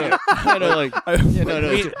 whatever. no, like, yeah,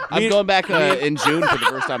 no. I'm going back in June for the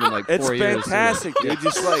first time in like It's 4 years. fantastic, dude.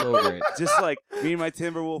 Just like, so great. just like me and my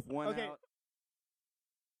timber wolf went Okay. out.